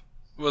Crudup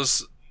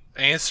was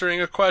answering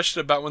a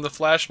question about when the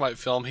Flash might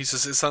film. He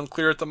says it's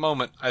unclear at the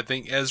moment. I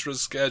think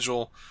Ezra's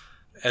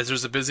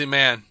a busy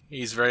man.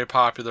 He's very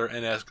popular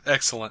and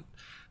excellent.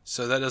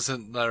 So that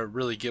doesn't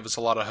really give us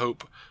a lot of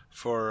hope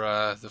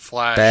for the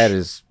Flash. That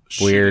is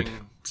weird.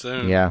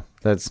 Soon. Yeah,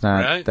 that's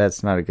not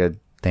a good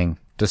thing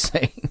to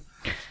say.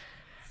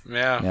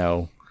 Yeah.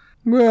 No.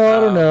 Well,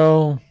 I don't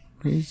know.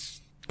 He's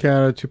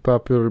kind of too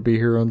popular to be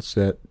here on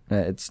set.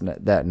 It's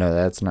not that. No,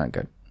 that's not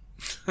good.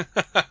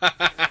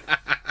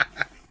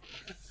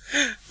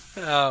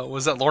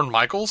 Was that Lorne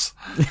Michaels?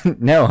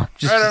 No.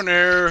 I don't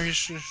know.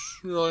 He's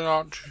just really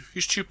not.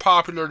 He's too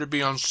popular to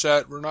be on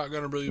set. We're not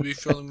going to really be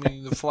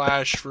filming The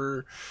Flash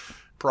for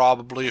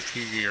probably a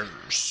few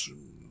years.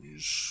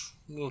 He's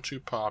a little too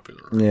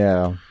popular.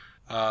 Yeah.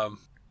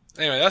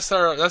 Anyway,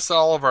 that's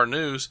all of our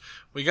news.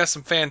 We got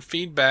some fan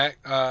feedback.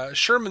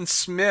 Sherman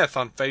Smith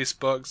on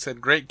Facebook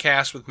said, "Great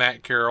cast with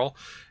Matt Carroll.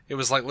 It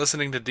was like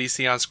listening to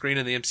DC on screen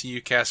and the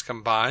MCU cast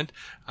combined.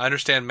 I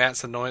understand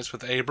Matt's annoyance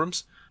with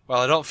Abrams.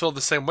 While I don't feel the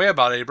same way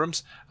about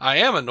Abrams, I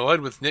am annoyed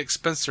with Nick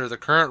Spencer, the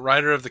current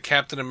writer of the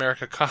Captain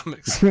America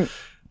comics."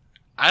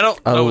 I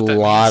don't know what that means.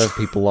 A lot of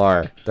people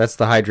are. That's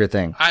the Hydra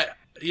thing.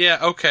 Yeah,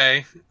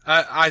 okay.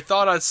 I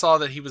thought I saw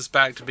that he was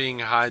back to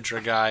being a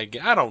Hydra guy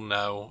again. I don't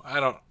know.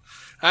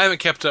 I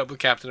haven't kept up with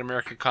Captain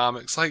America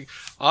comics. Like,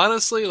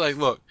 honestly, like,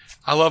 look,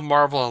 I love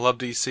Marvel, I love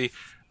DC.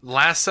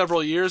 Last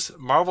several years,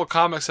 Marvel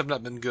comics have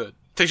not been good.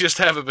 They just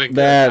haven't been good.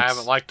 I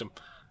haven't liked them.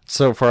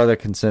 So far, the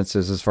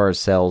consensus as far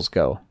as sales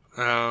go.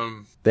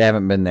 They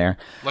haven't been there.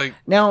 Like,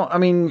 now, I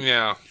mean,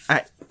 yeah.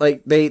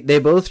 They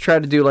both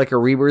tried to do like a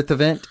rebirth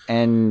event,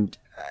 and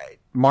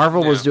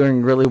Marvel was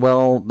doing really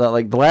well.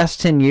 Like the last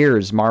 10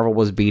 years, Marvel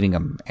was beating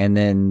them, and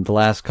then the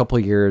last couple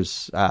of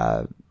years,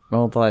 the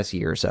last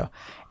year or so,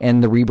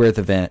 and the rebirth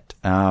event,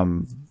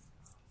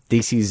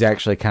 DC's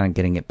actually kind of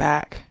getting it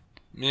back.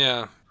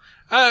 Yeah,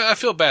 I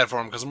feel bad for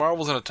them because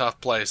Marvel's in a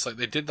tough place. Like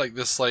they did like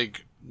this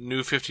like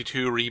New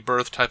 52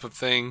 rebirth type of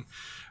thing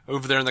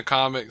over there in the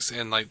comics,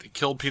 and like they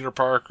killed Peter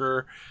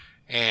Parker,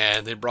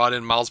 and they brought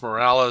in Miles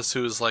Morales,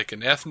 who's like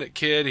an ethnic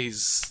kid.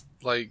 He's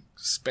like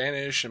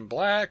Spanish and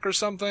black or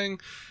something,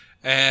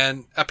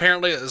 and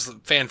apparently as a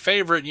fan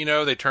favorite,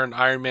 they turned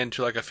Iron Man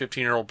to like a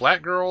 15-year-old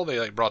black girl. They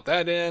like brought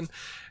that in,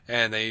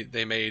 and they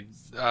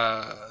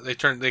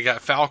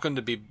got Falcon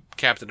to be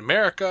Captain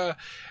America,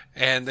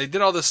 and they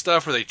did all this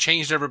stuff where they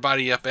changed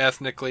everybody up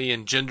ethnically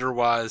and gender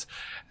wise,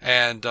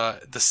 and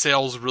the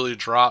sales really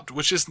dropped.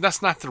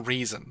 That's not the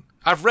reason.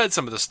 I've read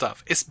some of the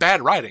stuff. It's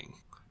bad writing.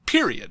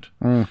 Period.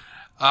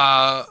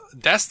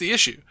 That's the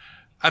issue.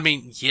 I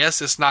mean,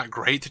 yes, it's not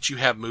great that you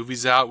have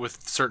movies out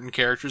with certain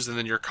characters and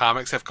then your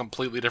comics have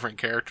completely different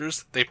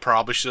characters. They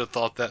probably should have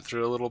thought that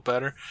through a little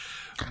better.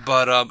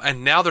 But,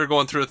 and now they're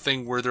going through a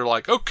thing where they're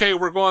like, okay,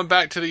 we're going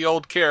back to the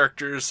old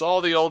characters, all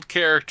the old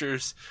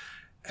characters,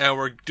 and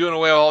we're doing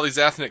away with all these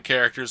ethnic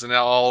characters, and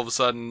now all of a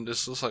sudden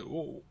it's just like,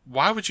 well,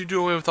 why would you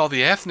do away with all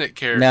the ethnic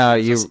characters? No,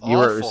 you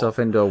wrote yourself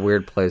into a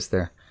weird place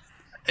there.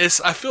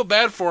 I feel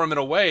bad for them in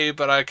a way,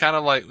 but I kind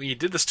of like, you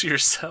did this to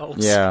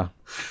yourselves. Yeah.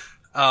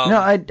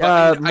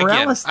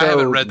 Morales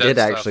though did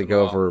actually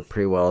go over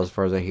pretty well as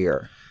far as I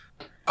hear.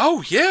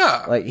 Oh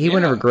yeah, like he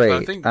went over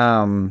great.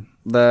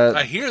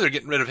 I hear they're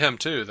getting rid of him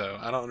too, though.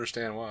 I don't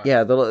understand why.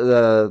 Yeah,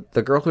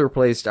 the girl who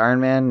replaced Iron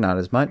Man, not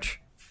as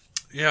much.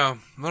 Yeah,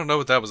 I don't know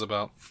what that was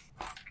about.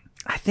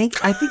 I think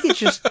it's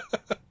just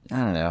I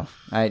don't know.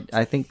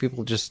 I think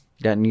people just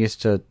gotten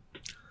used to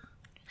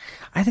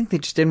I think they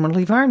just didn't want to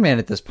leave Iron Man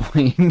at this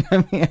point.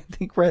 I mean, I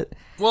think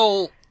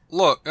Well,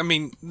 look, I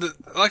mean,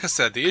 like I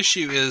said, the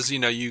issue is,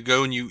 you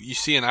go and you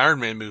see an Iron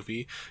Man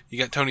movie, you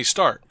got Tony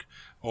Stark,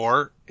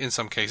 or in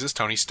some cases,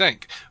 Tony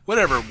Stank,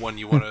 whatever one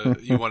you want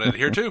to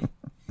adhere to.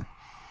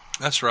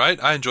 That's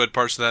right. I enjoyed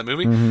parts of that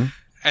movie. Mm-hmm.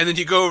 And then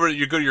you go to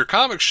your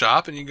comic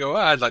shop and you go,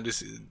 I'd like to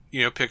see,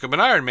 pick up an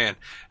Iron Man.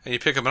 And you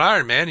pick up an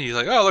Iron Man and you're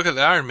like, oh, look at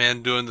the Iron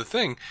Man doing the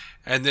thing.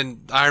 And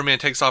then Iron Man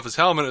takes off his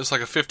helmet. It's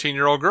like a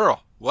 15-year-old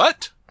girl.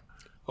 What?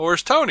 Well,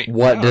 where's Tony?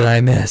 What did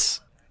I miss?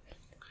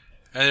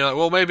 And you're like,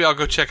 well, maybe I'll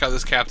go check out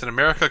this Captain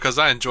America because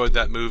I enjoyed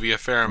that movie a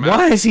fair amount.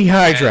 Why is he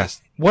Hydra?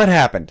 What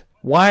happened?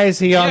 Why is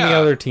he on the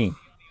other team?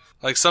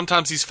 Like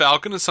sometimes he's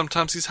Falcon and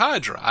sometimes he's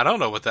Hydra. I don't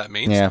know what that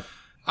means. Yeah.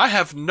 I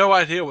have no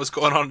idea what's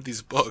going on in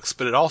these books,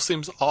 but it all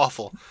seems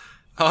awful.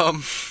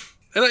 And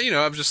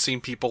I've just seen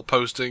people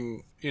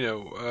posting,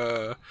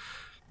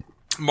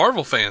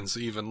 Marvel fans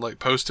even like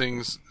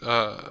posting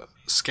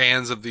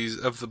scans of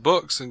the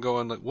books and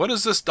going like, "What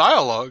is this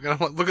dialogue?" And I'm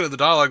like, looking at the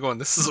dialogue, going,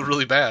 "This is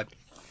really bad."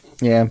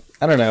 Yeah,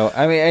 I don't know.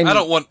 I mean, I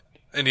don't want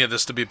any of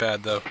this to be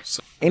bad though.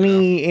 So,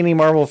 any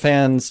Marvel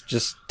fans,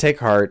 just take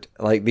heart.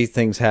 Like these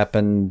things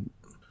happen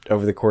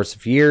over the course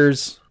of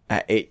years.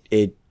 I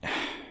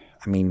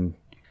mean.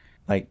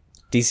 Like,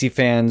 DC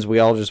fans, we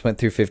all just went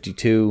through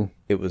 52.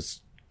 It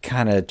was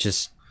kind of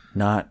just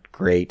not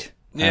great.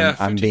 Yeah,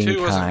 I'm being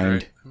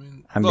kind.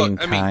 I'm being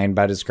kind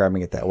by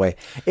describing it that way.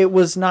 It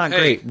was not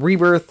great.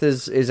 Rebirth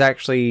is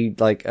actually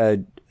like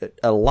a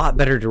lot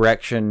better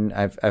direction.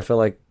 I feel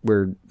like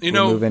we're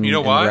moving in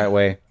the right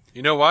way.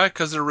 You know why?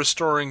 Because they're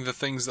restoring the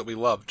things that we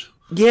loved.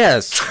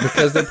 Yes,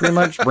 because they're pretty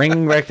much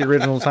bringing back the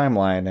original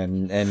timeline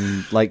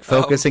and like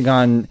focusing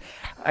on...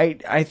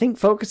 I think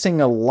focusing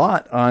a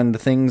lot on the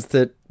things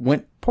that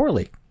went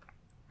poorly.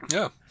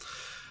 Yeah.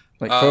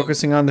 Like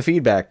focusing on the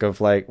feedback of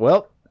like,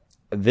 well,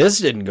 this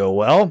didn't go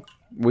well.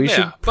 We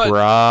should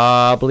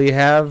probably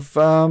have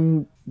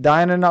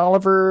Diane and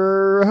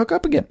Oliver hook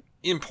up again.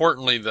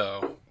 Importantly,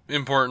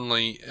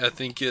 I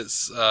think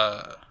it's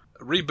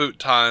reboot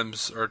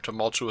times are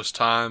tumultuous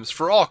times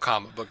for all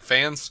comic book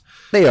fans.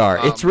 They are.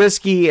 It's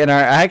risky, and I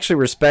actually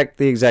respect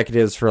the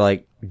executives for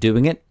like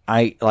doing it.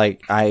 I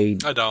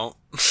don't.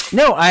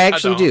 No, I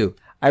actually do.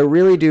 I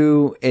really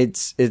do.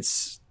 It's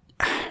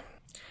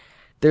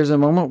there's a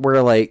moment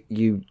where like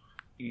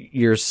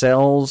your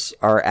cells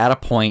are at a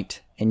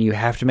point and you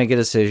have to make a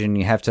decision.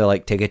 You have to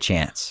like take a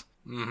chance.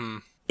 Mm-hmm.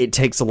 It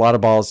takes a lot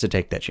of balls to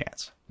take that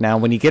chance. Now,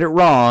 when you get it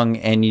wrong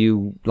and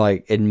you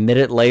like admit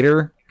it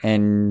later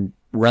and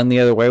run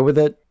the other way with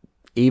it,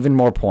 even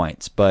more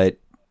points. But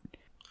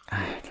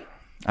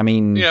I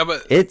mean,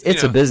 but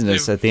it's a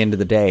business at the end of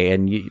the day,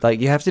 and you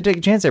have to take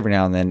a chance every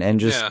now and then and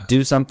just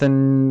do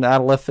something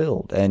out of left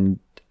field. And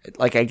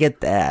like I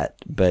get that,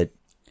 but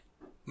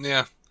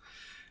yeah,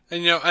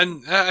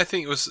 and I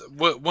think it was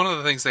one of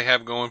the things they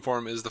have going for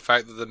them is the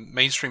fact that the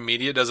mainstream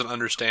media doesn't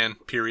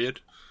understand. Period.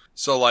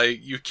 So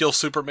like you kill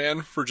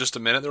Superman for just a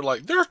minute, they're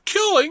like, they're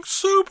killing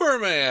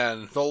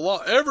Superman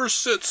ever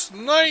since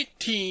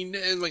 19,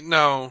 and like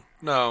no,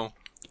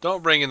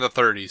 don't bring in the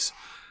 30s.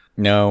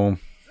 No.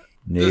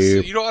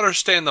 You don't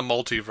understand the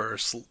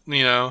multiverse,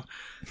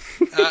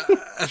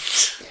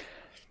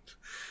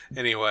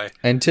 Anyway.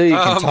 Until you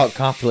can talk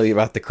confidently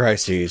about the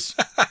crises,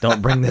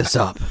 don't bring this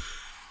up.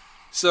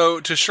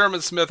 So, to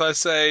Sherman Smith, I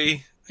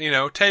say,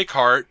 take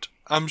heart.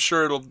 I'm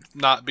sure it'll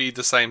not be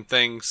the same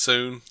thing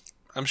soon.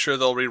 I'm sure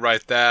they'll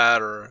rewrite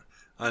that or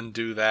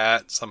undo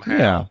that somehow.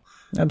 Yeah,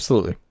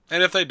 absolutely.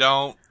 And if they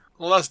don't,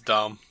 well, that's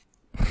dumb.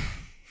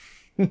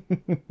 To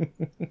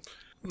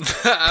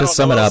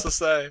sum it up,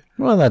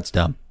 well, that's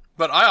dumb.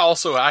 But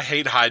I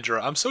hate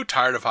Hydra. I'm so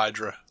tired of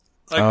Hydra.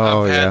 Like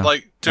I've had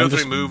like 2 or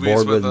 3 movies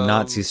bored with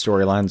Nazi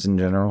storylines in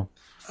general.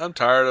 I'm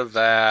tired of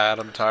that.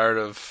 I'm tired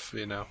of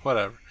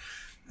whatever.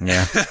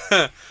 Yeah.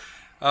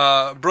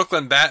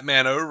 Brooklyn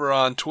Batman over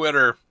on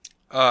Twitter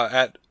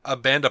at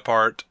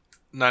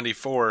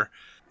Abandapart94.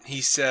 He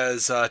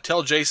says,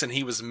 "Tell Jason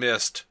he was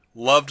missed.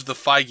 Loved the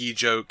Feige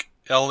joke.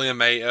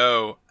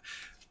 LMAO."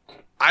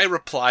 I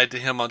replied to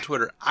him on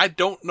Twitter, I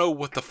don't know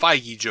what the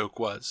Feige joke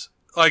was.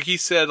 Like he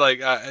said,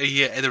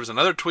 there was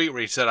another tweet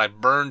where he said I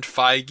burned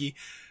Feige,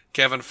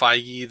 Kevin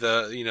Feige,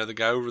 the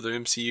guy over the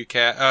MCU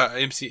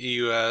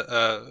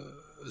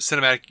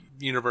cinematic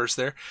universe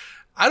there.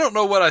 I don't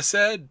know what I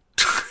said,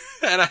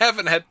 and I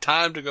haven't had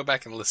time to go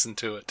back and listen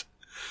to it.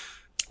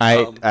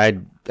 I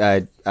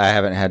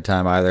haven't had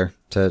time either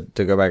to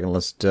go back and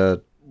listen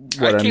to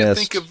what I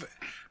missed.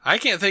 I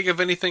can't think of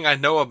anything I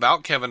know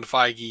about Kevin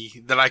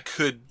Feige that I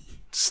could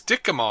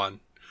stick him on.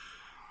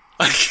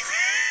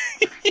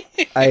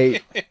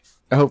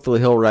 Hopefully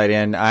he'll write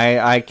in.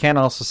 I can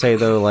also say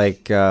though,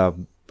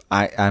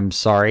 I'm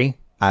sorry.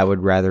 I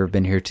would rather have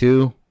been here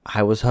too.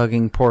 I was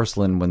hugging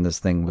porcelain when this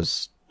thing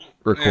was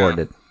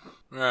recorded. Yeah.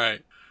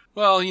 Right.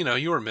 Well,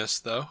 you were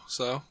missed though,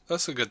 so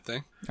that's a good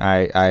thing.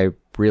 I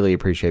really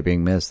appreciate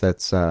being missed.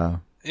 That's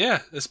yeah,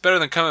 it's better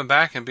than coming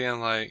back and being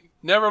like,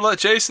 never let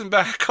Jason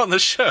back on the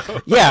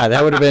show. Yeah,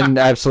 that would have been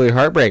absolutely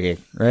heartbreaking,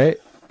 right?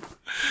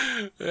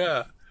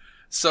 Yeah.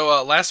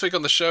 So last week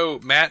on the show,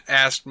 Matt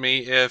asked me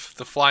if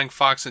the Flying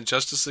Fox in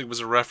Justice League was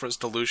a reference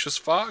to Lucius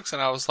Fox,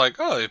 and I was like,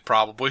 oh,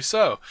 probably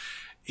so.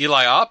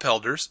 Eli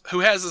Ophelders,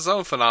 who has his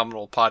own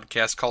phenomenal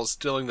podcast called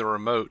Stealing the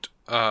Remote,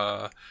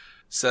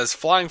 says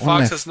Flying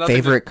Fox has nothing.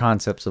 Favorite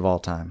concepts of all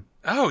time.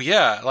 Oh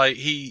yeah, like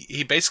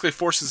he basically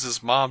forces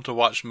his mom to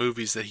watch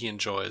movies that he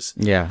enjoys.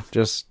 Yeah,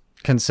 just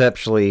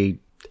conceptually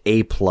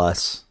A+.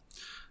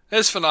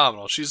 It's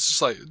phenomenal. She's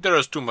just like, there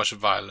is too much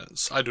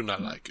violence. I do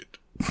not like it.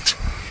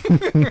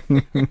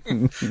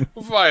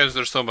 Why is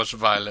there so much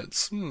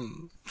violence?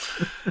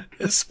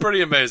 It's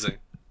pretty amazing.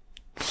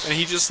 And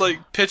he just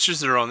like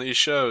pictures her on these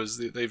shows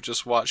that they've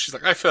just watched. She's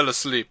like, I fell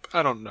asleep.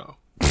 I don't know.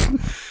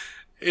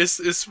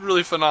 It's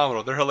really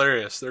phenomenal. They're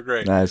hilarious. They're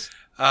great. Nice.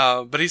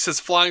 But he says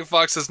Flying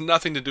Fox has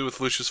nothing to do with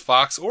Lucius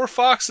Fox or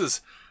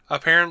foxes.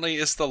 Apparently,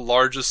 it's the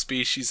largest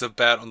species of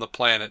bat on the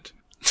planet.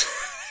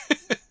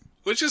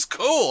 Which is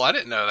cool. I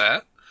didn't know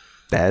that.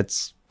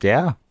 That's,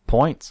 yeah,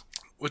 points.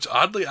 Which,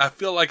 oddly, I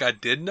feel like I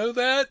did know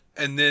that,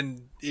 and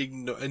then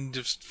and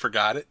just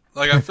forgot it.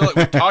 Like, I feel like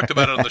we talked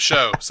about it on the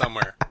show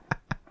somewhere.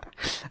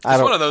 I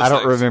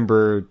don't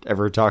remember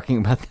ever talking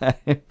about that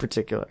in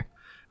particular.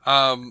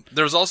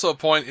 There was also a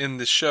point in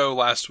the show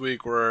last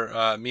week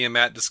where me and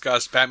Matt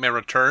discussed Batman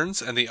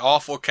Returns and the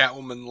awful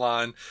Catwoman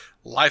line,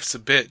 "Life's a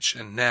bitch,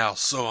 and now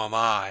so am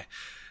I."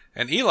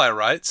 And Eli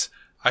writes,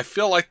 I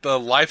feel like the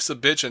 "Life's a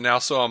bitch, and now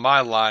so am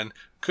I" line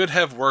could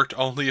have worked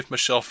only if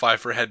Michelle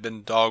Pfeiffer had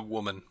been Dog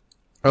Woman.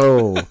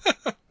 Oh.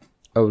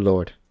 Oh,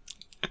 Lord.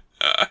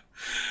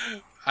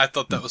 I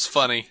thought that was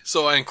funny,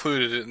 so I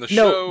included it in the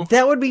show. No,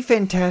 that would be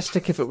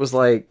fantastic if it was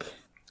like...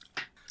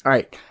 All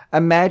right,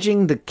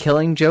 imagine the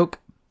Killing Joke,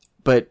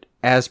 but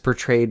as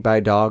portrayed by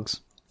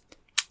dogs.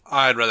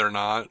 I'd rather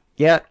not.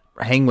 Yeah,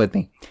 hang with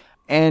me.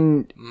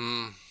 And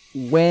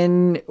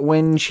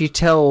when she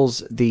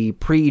tells the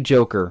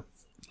pre-Joker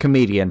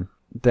comedian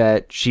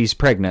that she's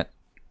pregnant,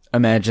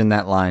 imagine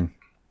that line.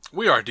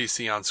 We are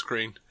DC on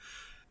screen.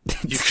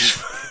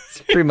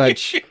 It's pretty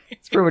much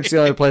the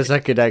only place I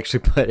could actually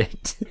put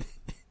it.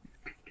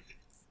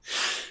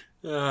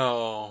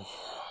 Oh.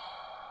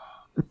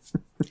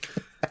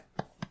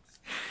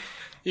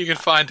 You can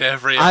find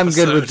every episode. I'm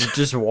good with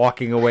just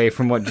walking away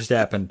from what just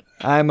happened.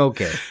 I'm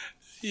okay.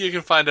 You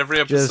can find every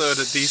episode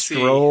just at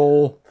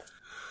DC.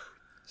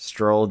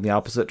 Stroll in the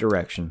opposite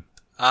direction.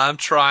 I'm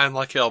trying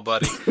like hell,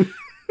 buddy.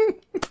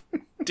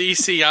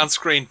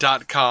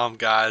 DCOnscreen.com,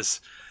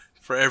 guys,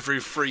 for every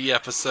free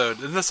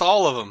episode. And that's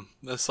all of them.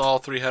 That's all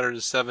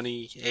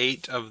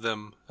 378 of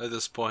them at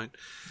this point.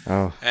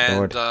 Oh,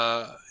 and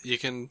Lord. You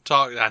can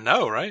talk. I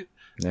know, right?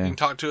 Yeah. You can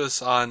talk to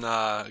us on,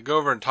 go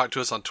over and talk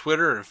to us on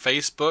Twitter and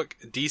Facebook,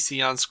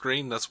 DC On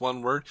Screen, that's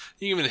one word.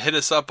 You can even hit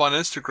us up on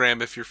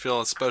Instagram if you're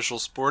feeling special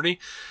sporty.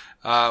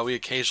 We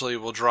occasionally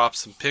will drop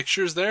some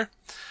pictures there.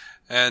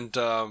 And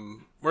we're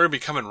going to be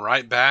coming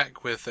right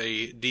back with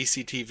a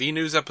DC TV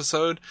news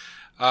episode.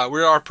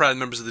 We are proud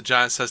members of the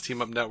Giant Size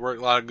Team Up Network.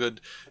 A lot of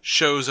good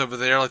shows over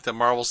there, like the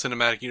Marvel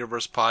Cinematic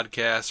Universe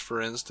podcast, for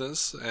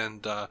instance,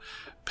 and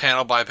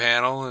Panel by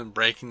Panel, and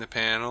Breaking the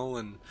Panel,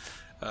 and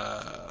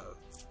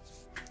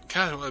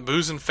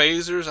Booze and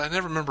Phasers. I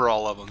never remember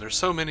all of them. There's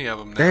so many of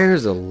them now.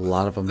 There's a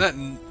lot of them. That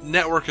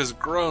network has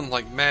grown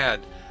like mad.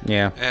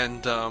 Yeah.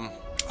 And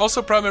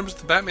also proud members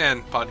of the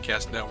Batman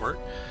Podcast Network.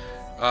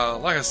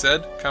 Like I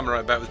said, coming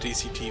right back with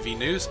DC TV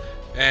news.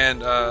 And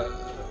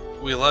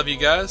we love you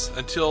guys.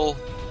 Until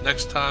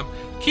next time,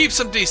 keep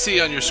some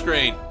DC on your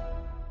screen.